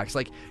vid docs.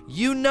 Like,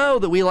 you know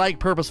that we like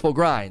purposeful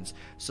grinds.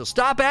 So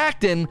stop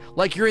acting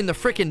like you're in the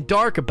freaking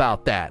dark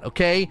about that,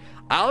 okay?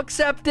 I'll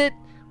accept it,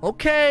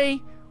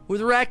 okay,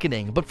 with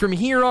Reckoning. But from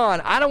here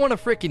on, I don't want to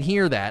freaking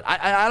hear that.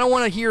 I don't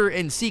want to hear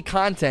and see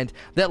content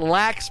that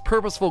lacks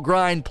purposeful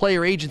grind,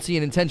 player agency,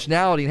 and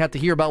intentionality and have to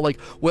hear about, like,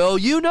 well,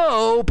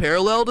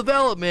 parallel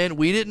development,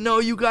 we didn't know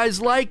you guys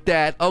liked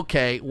that.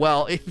 Okay,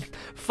 well,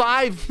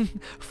 5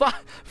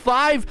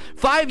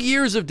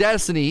 years of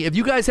Destiny, if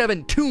you guys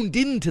haven't tuned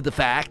into the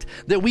fact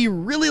that we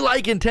really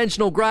like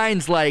intentional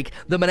grinds like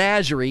the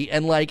Menagerie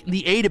and like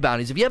the Ada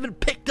bounties, if you haven't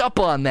picked up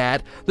on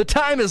that, the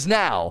time is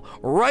now.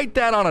 Write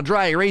that on a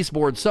dry erase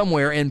board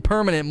somewhere in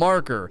permanent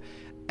marker,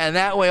 and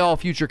that way all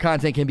future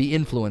content can be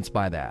influenced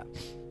by that.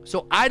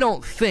 So I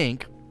don't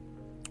think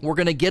we're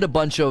going to get a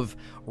bunch of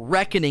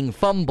Reckoning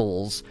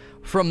fumbles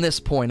from this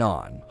point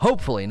on.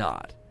 Hopefully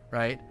not,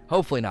 right?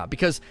 Hopefully not,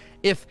 because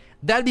if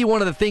that'd be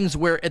one of the things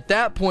where at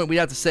that point we'd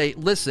have to say,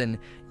 listen,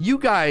 you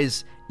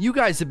guys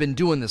have been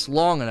doing this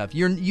long enough.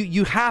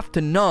 You have to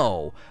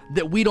know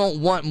that we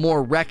don't want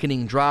more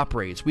Reckoning drop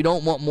rates. We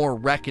don't want more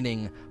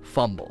Reckoning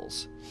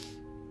fumbles.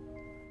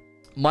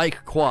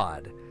 Mike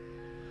Quad,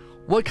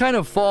 what kind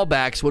of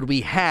fallbacks would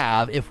we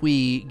have if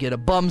we get a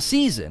bum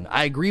season?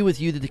 I agree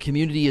with you that the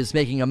community is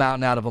making a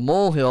mountain out of a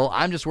molehill.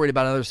 I'm just worried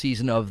about another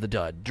season of the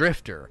Dud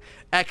Drifter.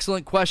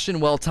 Excellent question,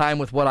 well timed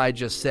with what I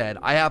just said.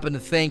 I happen to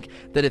think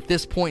that at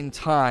this point in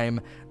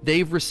time,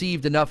 they've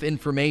received enough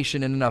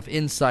information and enough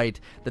insight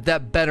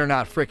that better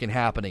not frickin'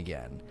 happen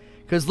again.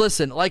 Because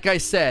listen, like I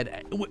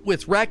said,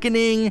 with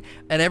Reckoning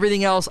and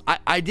everything else,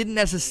 I didn't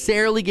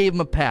necessarily give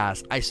them a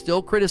pass. I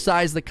still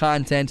criticize the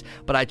content,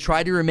 but I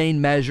try to remain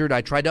measured.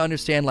 I try to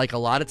understand, like, a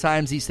lot of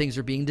times these things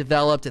are being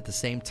developed at the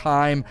same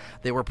time.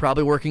 They were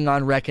probably working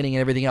on Reckoning and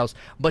everything else.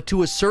 But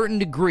to a certain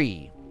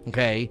degree,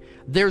 okay,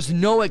 there's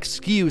no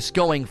excuse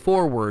going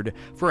forward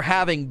for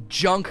having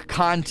junk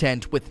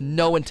content with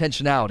no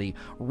intentionality.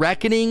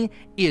 Reckoning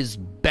is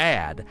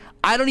bad.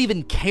 I don't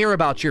even care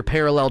about your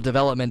parallel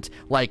development,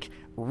 like,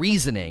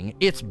 reasoning.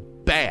 It's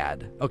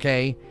bad,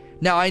 okay?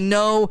 Now, I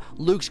know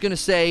Luke's gonna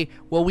say,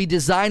 well, we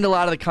designed a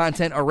lot of the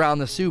content around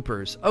the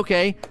supers.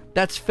 Okay,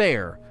 that's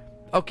fair.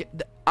 Okay,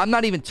 I'm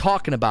not even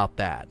talking about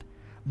that.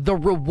 The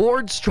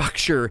reward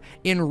structure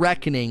in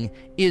Reckoning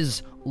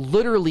is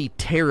literally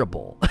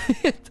terrible.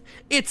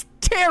 It's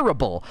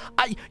terrible.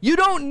 You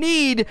don't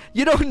need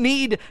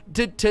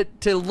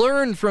to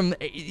learn from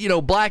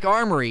Black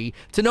Armory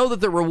to know that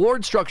the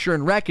reward structure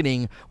in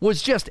Reckoning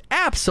was just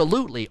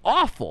absolutely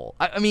awful.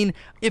 I mean,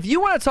 if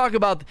you want to talk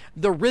about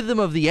the rhythm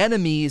of the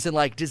enemies and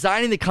like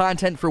designing the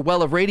content for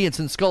Well of Radiance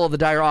and Skull of the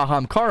Dire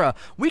Ahamkara,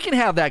 we can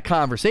have that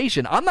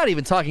conversation. I'm not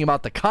even talking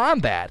about the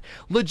combat.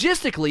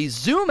 Logistically,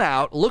 zoom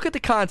out, look at the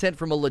content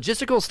from a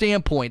logistical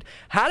standpoint.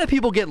 How do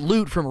people get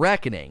loot from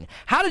Reckoning?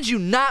 How did you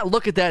not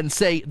look at that and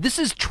say, this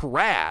is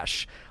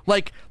trash?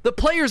 Like, the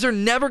players are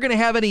never going to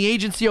have any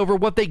agency over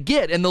what they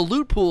get, and the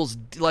loot pool's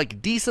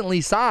like decently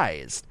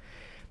sized.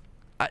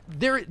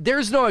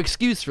 There's no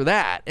excuse for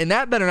that, and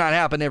that better not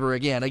happen ever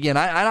again. Again,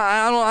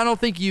 I don't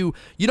think you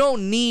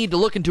don't need to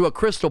look into a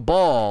crystal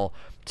ball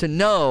to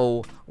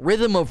know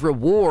rhythm of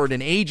reward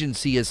and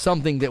agency is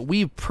something that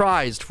we've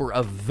prized for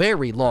a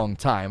very long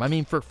time. I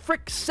mean, for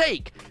frick's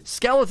sake,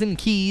 Skeleton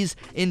Keys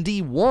in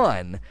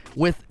D1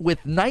 with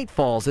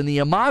Nightfalls in the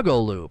Imago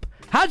loop.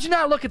 How'd you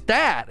not look at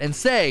that and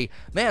say,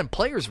 man,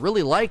 players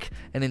really like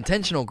an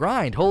intentional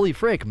grind. Holy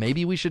frick,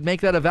 maybe we should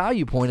make that a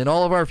value point in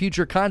all of our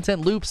future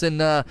content loops and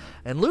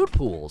loot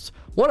pools.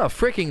 What a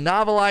freaking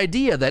novel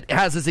idea that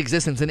has its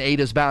existence in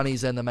Ada's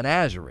Bounties and the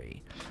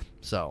Menagerie.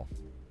 So,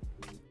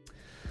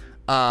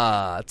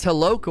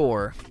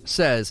 Telokor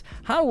says,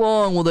 how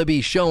long will they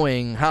be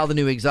showing how the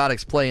new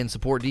exotics play and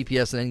support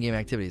DPS and endgame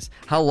activities?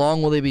 How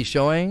long will they be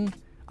showing?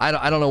 I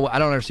don't know. I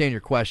don't understand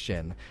your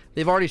question.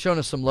 They've already shown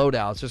us some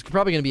loadouts. There's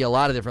probably going to be a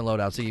lot of different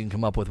loadouts that you can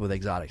come up with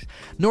exotics.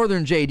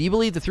 Northern J, do you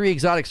believe the 3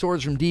 exotic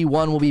swords from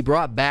D1 will be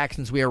brought back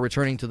since we are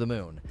returning to the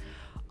moon?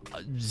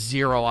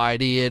 Zero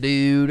idea,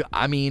 dude.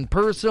 I mean,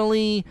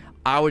 personally,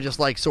 I would just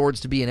like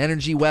swords to be an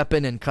energy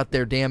weapon and cut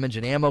their damage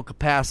and ammo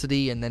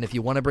capacity, and then if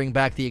you want to bring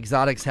back the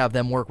exotics, have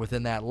them work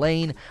within that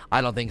lane.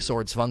 I don't think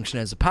swords function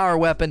as a power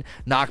weapon.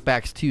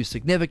 Knockback's too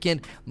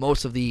significant.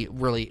 Most of the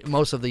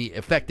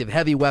effective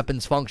heavy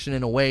weapons function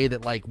in a way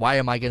that, like, why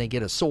am I going to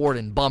get a sword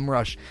and bum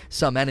rush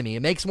some enemy?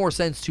 It makes more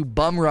sense to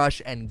bum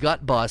rush and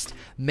gut bust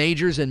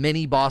majors and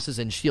mini bosses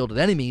and shielded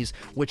enemies,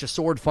 which a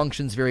sword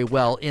functions very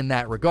well in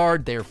that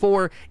regard.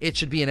 Therefore, it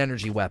should be an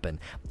energy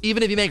weapon.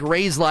 Even if you make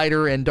Raze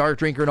Lighter and Dark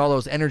Drinker and all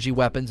those energy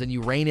weapons and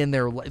you rein in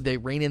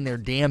their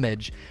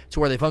damage to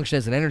where they function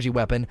as an energy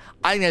weapon,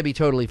 I think that'd be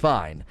totally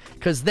fine,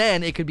 because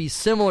then it could be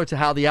similar to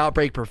how the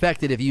Outbreak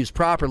Perfected, if used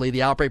properly,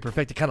 the Outbreak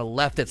Perfected kind of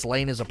left its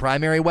lane as a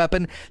primary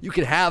weapon. You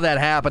could have that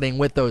happening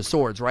with those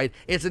swords, right?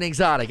 It's an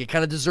exotic. It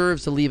kind of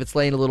deserves to leave its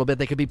lane a little bit.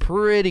 They could be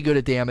pretty good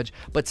at damage,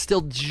 but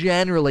still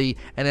generally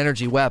an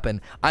energy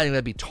weapon. I think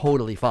that'd be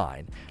totally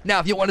fine. Now,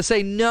 if you want to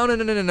say,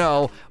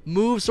 no,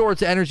 move swords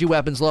to energy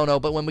weapons, Lono,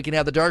 but when we can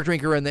have the Dark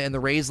Drinker and the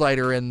Raze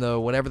Lighter and the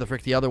whatever the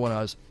frick the other one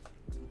was,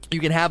 you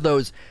can have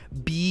those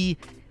be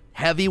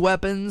heavy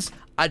weapons,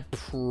 I'd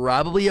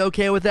probably be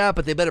okay with that,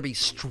 but they better be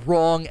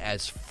strong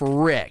as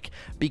frick,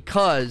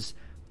 because,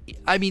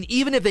 I mean,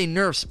 even if they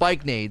nerf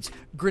spike nades,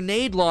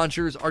 grenade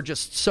launchers are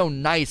just so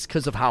nice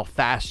because of how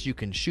fast you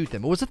can shoot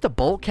them. Was it the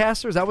bolt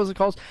caster? Is that what it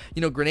calls?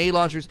 You know, grenade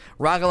launchers,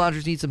 rocket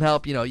launchers need some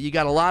help. You know, you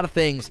got a lot of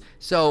things.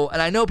 So,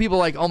 and I know people are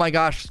like, oh my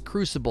gosh,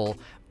 Crucible.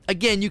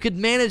 Again, you could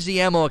manage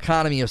the ammo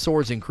economy of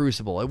swords in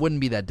Crucible. It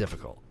wouldn't be that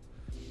difficult.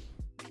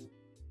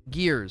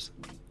 Gears.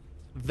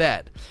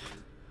 Vet.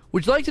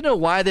 Would you like to know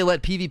why they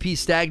let PvP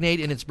stagnate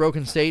in its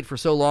broken state for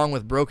so long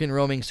with broken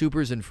roaming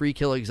supers and free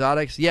kill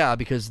exotics? Yeah,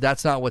 because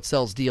that's not what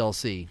sells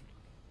DLC.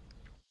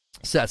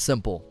 It's that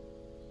simple.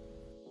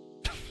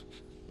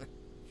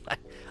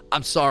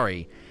 I'm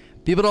sorry.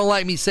 People don't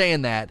like me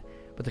saying that,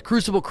 but the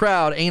Crucible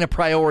crowd ain't a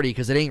priority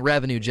because it ain't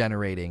revenue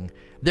generating.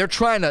 They're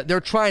trying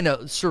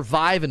to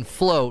survive and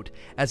float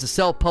as a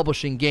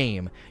self-publishing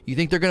game. You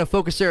think they're going to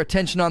focus their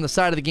attention on the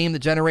side of the game that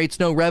generates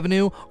no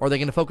revenue, or are they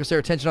going to focus their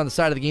attention on the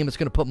side of the game that's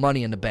going to put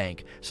money in the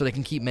bank so they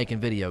can keep making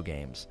video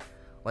games?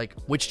 Like,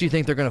 which do you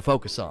think they're going to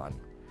focus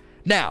on?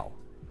 Now,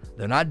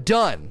 they're not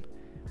done,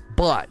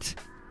 but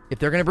if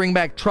they're going to bring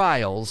back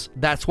Trials,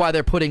 that's why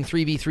they're putting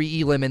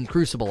 3v3 Elim in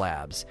Crucible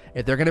Labs.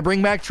 If they're going to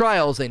bring back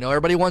Trials, they know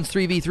everybody wants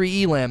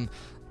 3v3 Elim,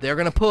 they're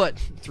going to put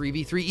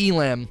 3v3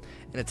 Elim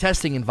in a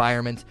testing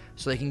environment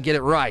so they can get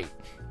it right.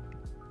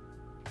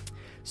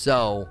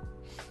 So,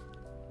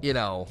 you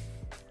know,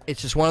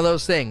 it's just one of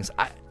those things.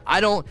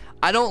 I don't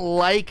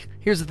like,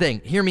 here's the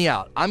thing, hear me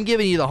out. I'm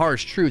giving you the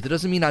harsh truth. It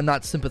doesn't mean I'm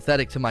not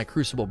sympathetic to my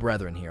Crucible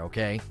brethren here,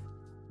 okay?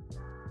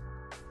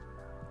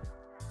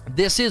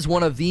 This is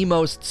one of the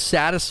most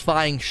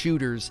satisfying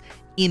shooters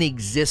in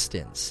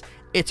existence.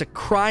 It's a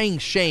crying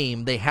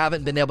shame they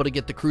haven't been able to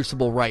get the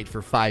Crucible right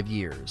for 5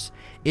 years.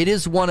 It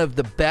is one of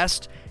the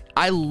best.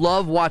 I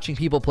love watching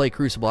people play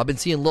Crucible. I've been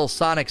seeing Lil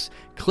Sonic's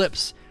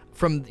clips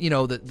from, you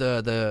know,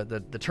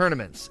 the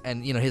tournaments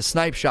and, you know, his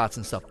snipe shots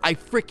and stuff. I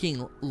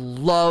freaking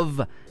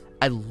love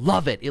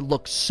it. It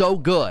looks so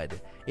good.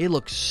 It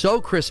looks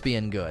so crispy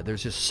and good.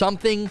 There's just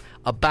something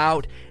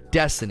about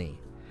Destiny.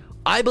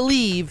 I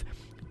believe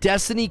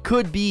Destiny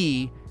could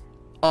be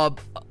a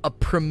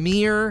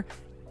premier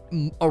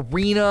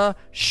arena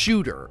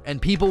shooter,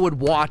 and people would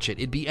watch it.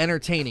 It'd be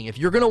entertaining. If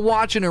you're going to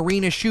watch an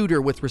arena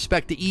shooter with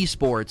respect to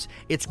esports,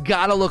 it's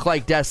got to look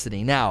like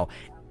Destiny. Now,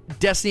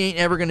 Destiny ain't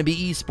ever going to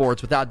be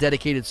esports without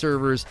dedicated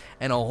servers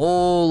and a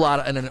whole lot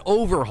of, and an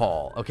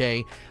overhaul,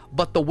 okay?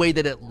 But the way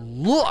that it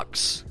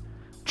looks,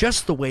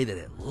 just the way that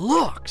it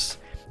looks,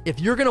 if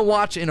you're going to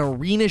watch an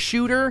arena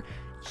shooter,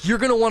 you're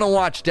going to want to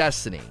watch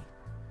Destiny.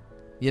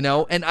 You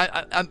know, and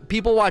I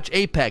people watch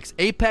Apex.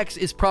 Apex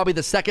is probably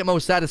the second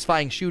most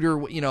satisfying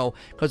shooter, you know,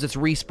 because it's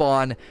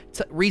Respawn.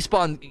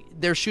 Respawn,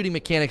 their shooting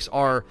mechanics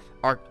are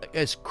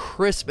as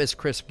crisp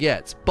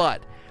gets.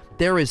 But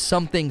there is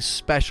something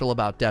special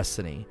about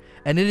Destiny.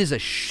 And it is a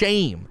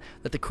shame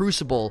that the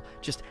Crucible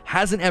just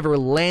hasn't ever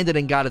landed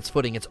and got its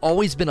footing. It's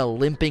always been a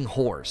limping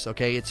horse,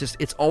 okay?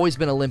 It's always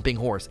been a limping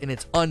horse, and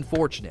it's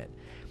unfortunate.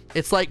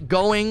 It's like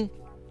going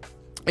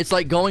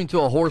to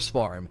a horse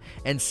farm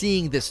and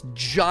seeing this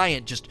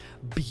giant, just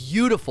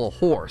beautiful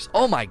horse.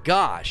 Oh my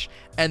gosh.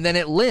 And then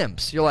it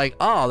limps. You're like,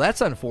 oh,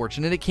 that's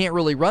unfortunate. It can't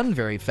really run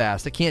very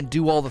fast. It can't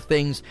do all the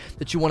things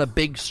that you want a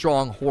big,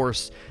 strong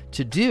horse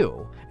to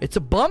do. It's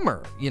a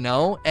bummer, you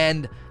know?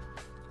 And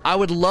I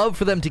would love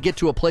for them to get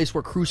to a place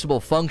where Crucible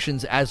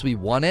functions as we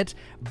want it,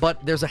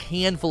 but there's a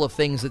handful of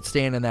things that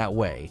stand in that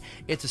way.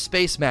 It's a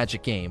space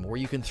magic game where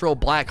you can throw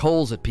black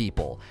holes at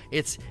people.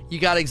 You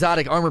got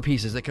exotic armor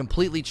pieces that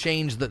completely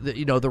change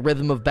the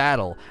rhythm of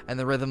battle and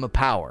the rhythm of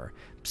power.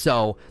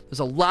 So there's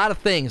a lot of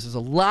things. There's a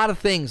lot of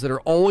things that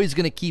are always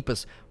going to keep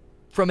us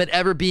from it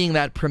ever being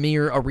that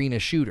premier arena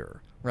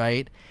shooter,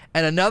 right?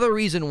 And another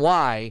reason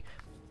why,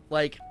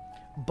 like,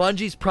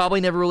 Bungie's probably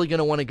never really going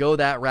to want to go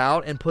that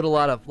route and put a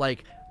lot of,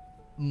 like,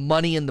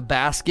 money in the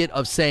basket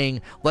of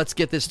saying, let's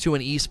get this to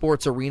an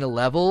esports arena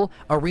level.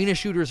 Arena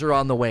shooters are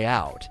on the way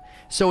out.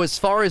 So as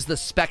far as the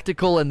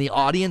spectacle and the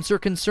audience are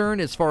concerned,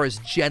 as far as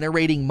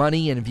generating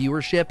money and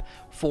viewership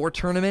for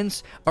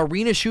tournaments,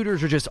 arena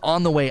shooters are just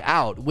on the way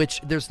out, which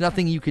there's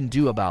nothing you can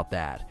do about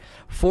that.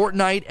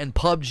 Fortnite and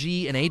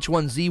PUBG and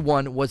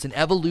H1Z1 was an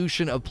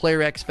evolution of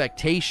player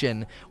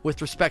expectation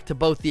with respect to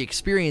both the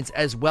experience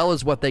as well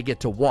as what they get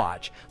to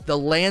watch. The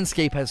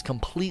landscape has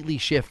completely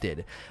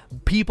shifted.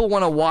 People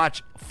want to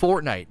watch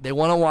Fortnite. They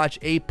want to watch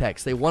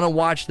Apex. They want to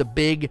watch the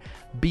big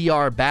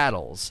BR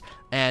battles.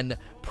 And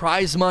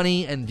prize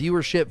money and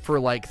viewership for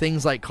like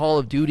things like Call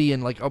of Duty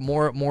and like a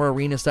more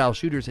arena style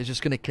shooters is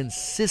just going to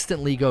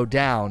consistently go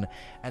down,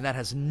 and that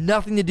has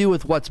nothing to do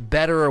with what's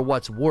better or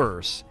what's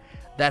worse.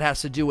 That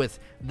has to do with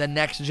the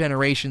next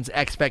generation's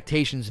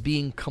expectations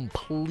being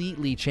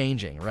completely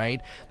changing,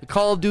 right? The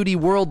Call of Duty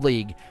World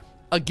League,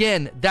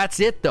 again,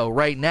 that's it though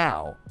right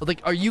now.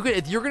 Like,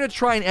 if you're going to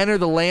try and enter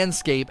the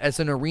landscape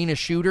as an arena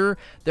shooter,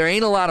 there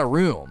ain't a lot of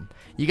room.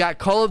 You got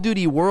Call of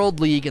Duty World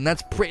League, and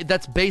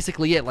that's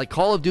basically it. Like,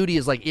 Call of Duty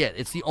is like it.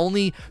 It's the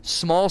only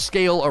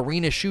small-scale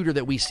arena shooter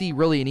that we see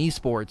really in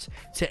esports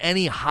to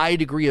any high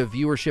degree of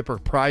viewership or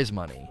prize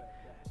money.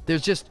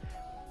 There's just,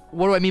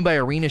 what do I mean by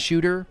arena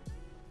shooter?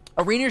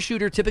 Arena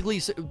shooter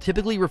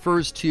typically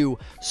refers to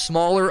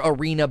smaller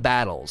arena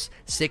battles,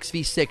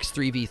 6v6,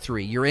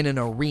 3v3. You're in an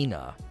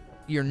arena.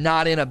 You're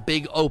not in a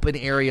big open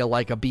area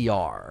like a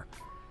BR.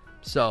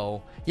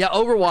 So, yeah,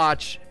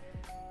 Overwatch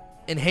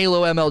and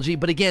Halo MLG,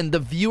 but again,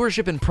 the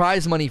viewership and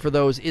prize money for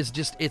those is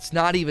just, it's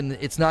not even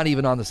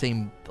on the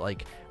same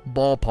like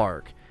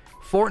ballpark.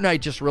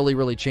 Fortnite just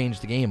really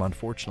changed the game,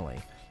 unfortunately.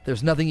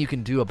 There's nothing you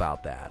can do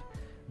about that.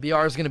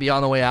 BR is going to be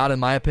on the way out, in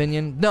my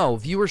opinion. No,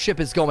 viewership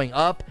is going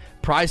up,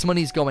 prize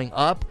money is going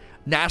up,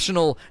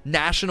 national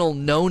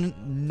knownness,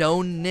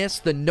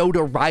 the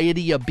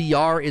notoriety of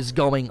BR is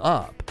going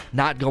up,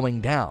 not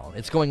going down.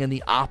 It's going in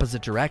the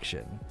opposite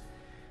direction.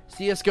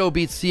 CSGO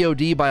beats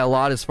COD by a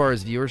lot as far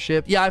as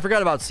viewership. Yeah, I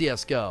forgot about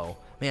CSGO.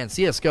 Man,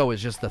 CSGO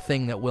is just the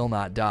thing that will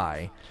not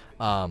die.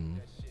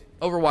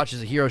 Overwatch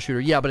is a hero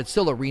shooter. Yeah, but it's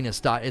still arena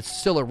style. It's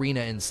still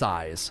arena in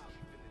size.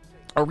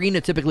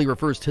 Arena typically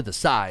refers to the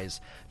size,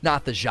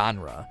 not the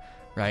genre,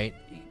 right?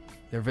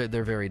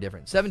 They're very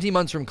different. 17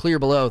 months from Clear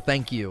Below.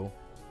 Thank you.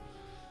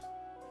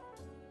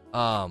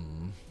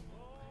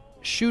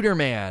 Shooter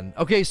Man.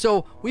 Okay,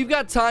 so we've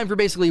got time for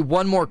basically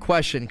one more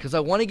question because I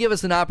want to give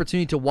us an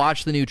opportunity to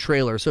watch the new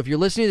trailer. So if you're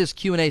listening to this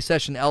Q&A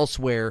session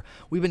elsewhere,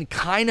 we've been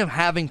kind of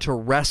having to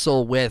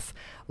wrestle with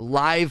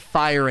live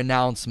fire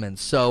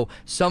announcements. So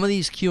some of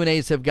these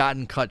Q&As have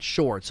gotten cut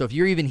short. So if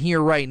you're even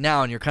here right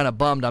now and you're kind of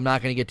bummed I'm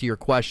not going to get to your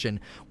question,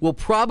 we'll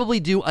probably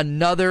do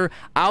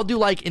I'll do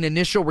like an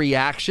initial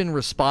reaction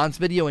response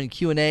video in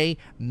Q&A,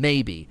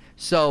 maybe.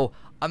 So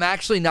I'm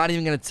actually not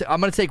even going to... I'm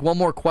going to take one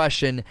more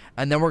question,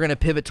 and then we're going to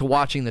pivot to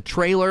watching the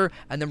trailer,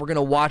 and then we're going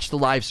to watch the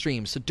live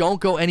stream. So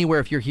don't go anywhere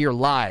if you're here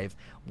live.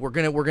 We're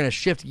going to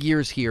shift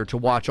gears here to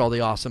watch all the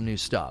awesome new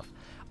stuff.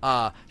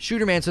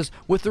 Shooterman says,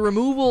 with the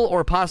removal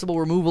or possible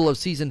removal of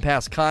Season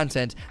Pass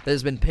content that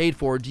has been paid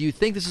for, do you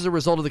think this is a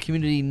result of the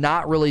community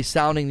not really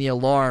sounding the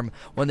alarm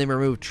when they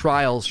removed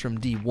Trials from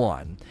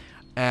D1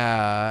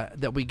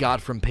 that we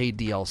got from paid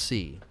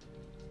DLC?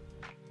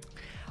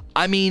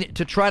 I mean,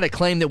 to try to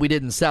claim that we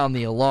didn't sound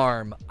the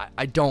alarm,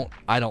 I don't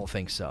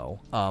think so.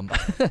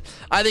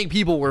 I think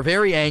people were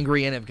very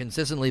angry and have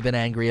consistently been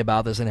angry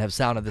about this and have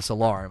sounded this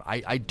alarm.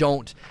 I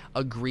don't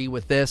agree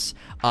with this.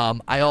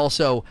 I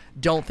also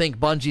don't think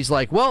Bungie's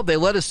like, well, they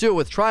let us do it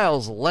with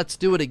Trials, let's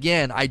do it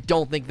again. I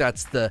don't think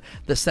that's the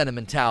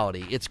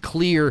sentimentality. It's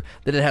clear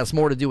that it has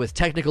more to do with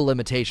technical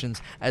limitations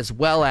as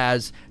well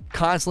as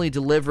constantly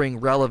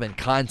delivering relevant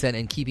content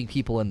and keeping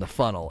people in the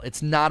funnel.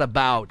 It's not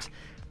about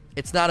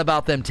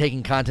them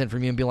taking content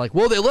from you and being like,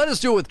 well, they let us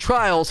do it with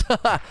Trials.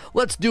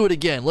 Let's do it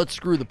again. Let's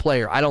screw the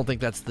player. I don't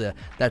think that's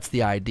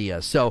the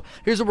idea. So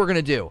here's what we're going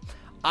to do.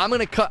 I'm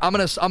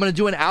gonna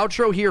do an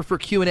outro here for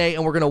Q&A,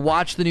 and we're gonna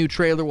watch the new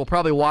trailer. We'll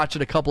probably watch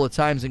it a couple of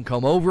times and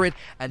comb over it,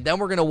 and then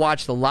we're gonna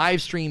watch the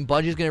live stream.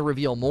 Bungie's gonna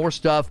reveal more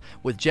stuff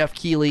with Jeff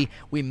Keighley.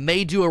 We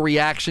may do a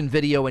reaction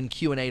video and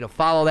Q&A to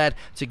follow that.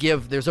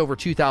 There's over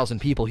 2,000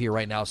 people here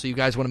right now, so you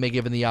guys want to be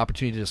given the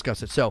opportunity to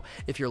discuss it. So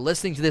if you're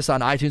listening to this on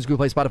iTunes, Google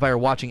Play, Spotify, or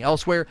watching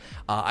elsewhere,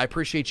 I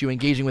appreciate you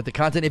engaging with the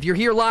content. If you're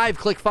here live,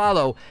 click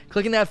follow.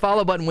 Clicking that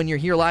follow button when you're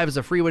here live is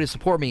a free way to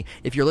support me.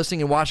 If you're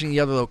listening and watching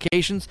the other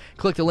locations,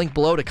 click the link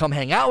below to come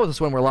hang out with us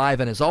when we're live,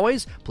 and as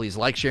always, please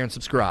like, share, and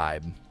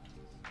subscribe.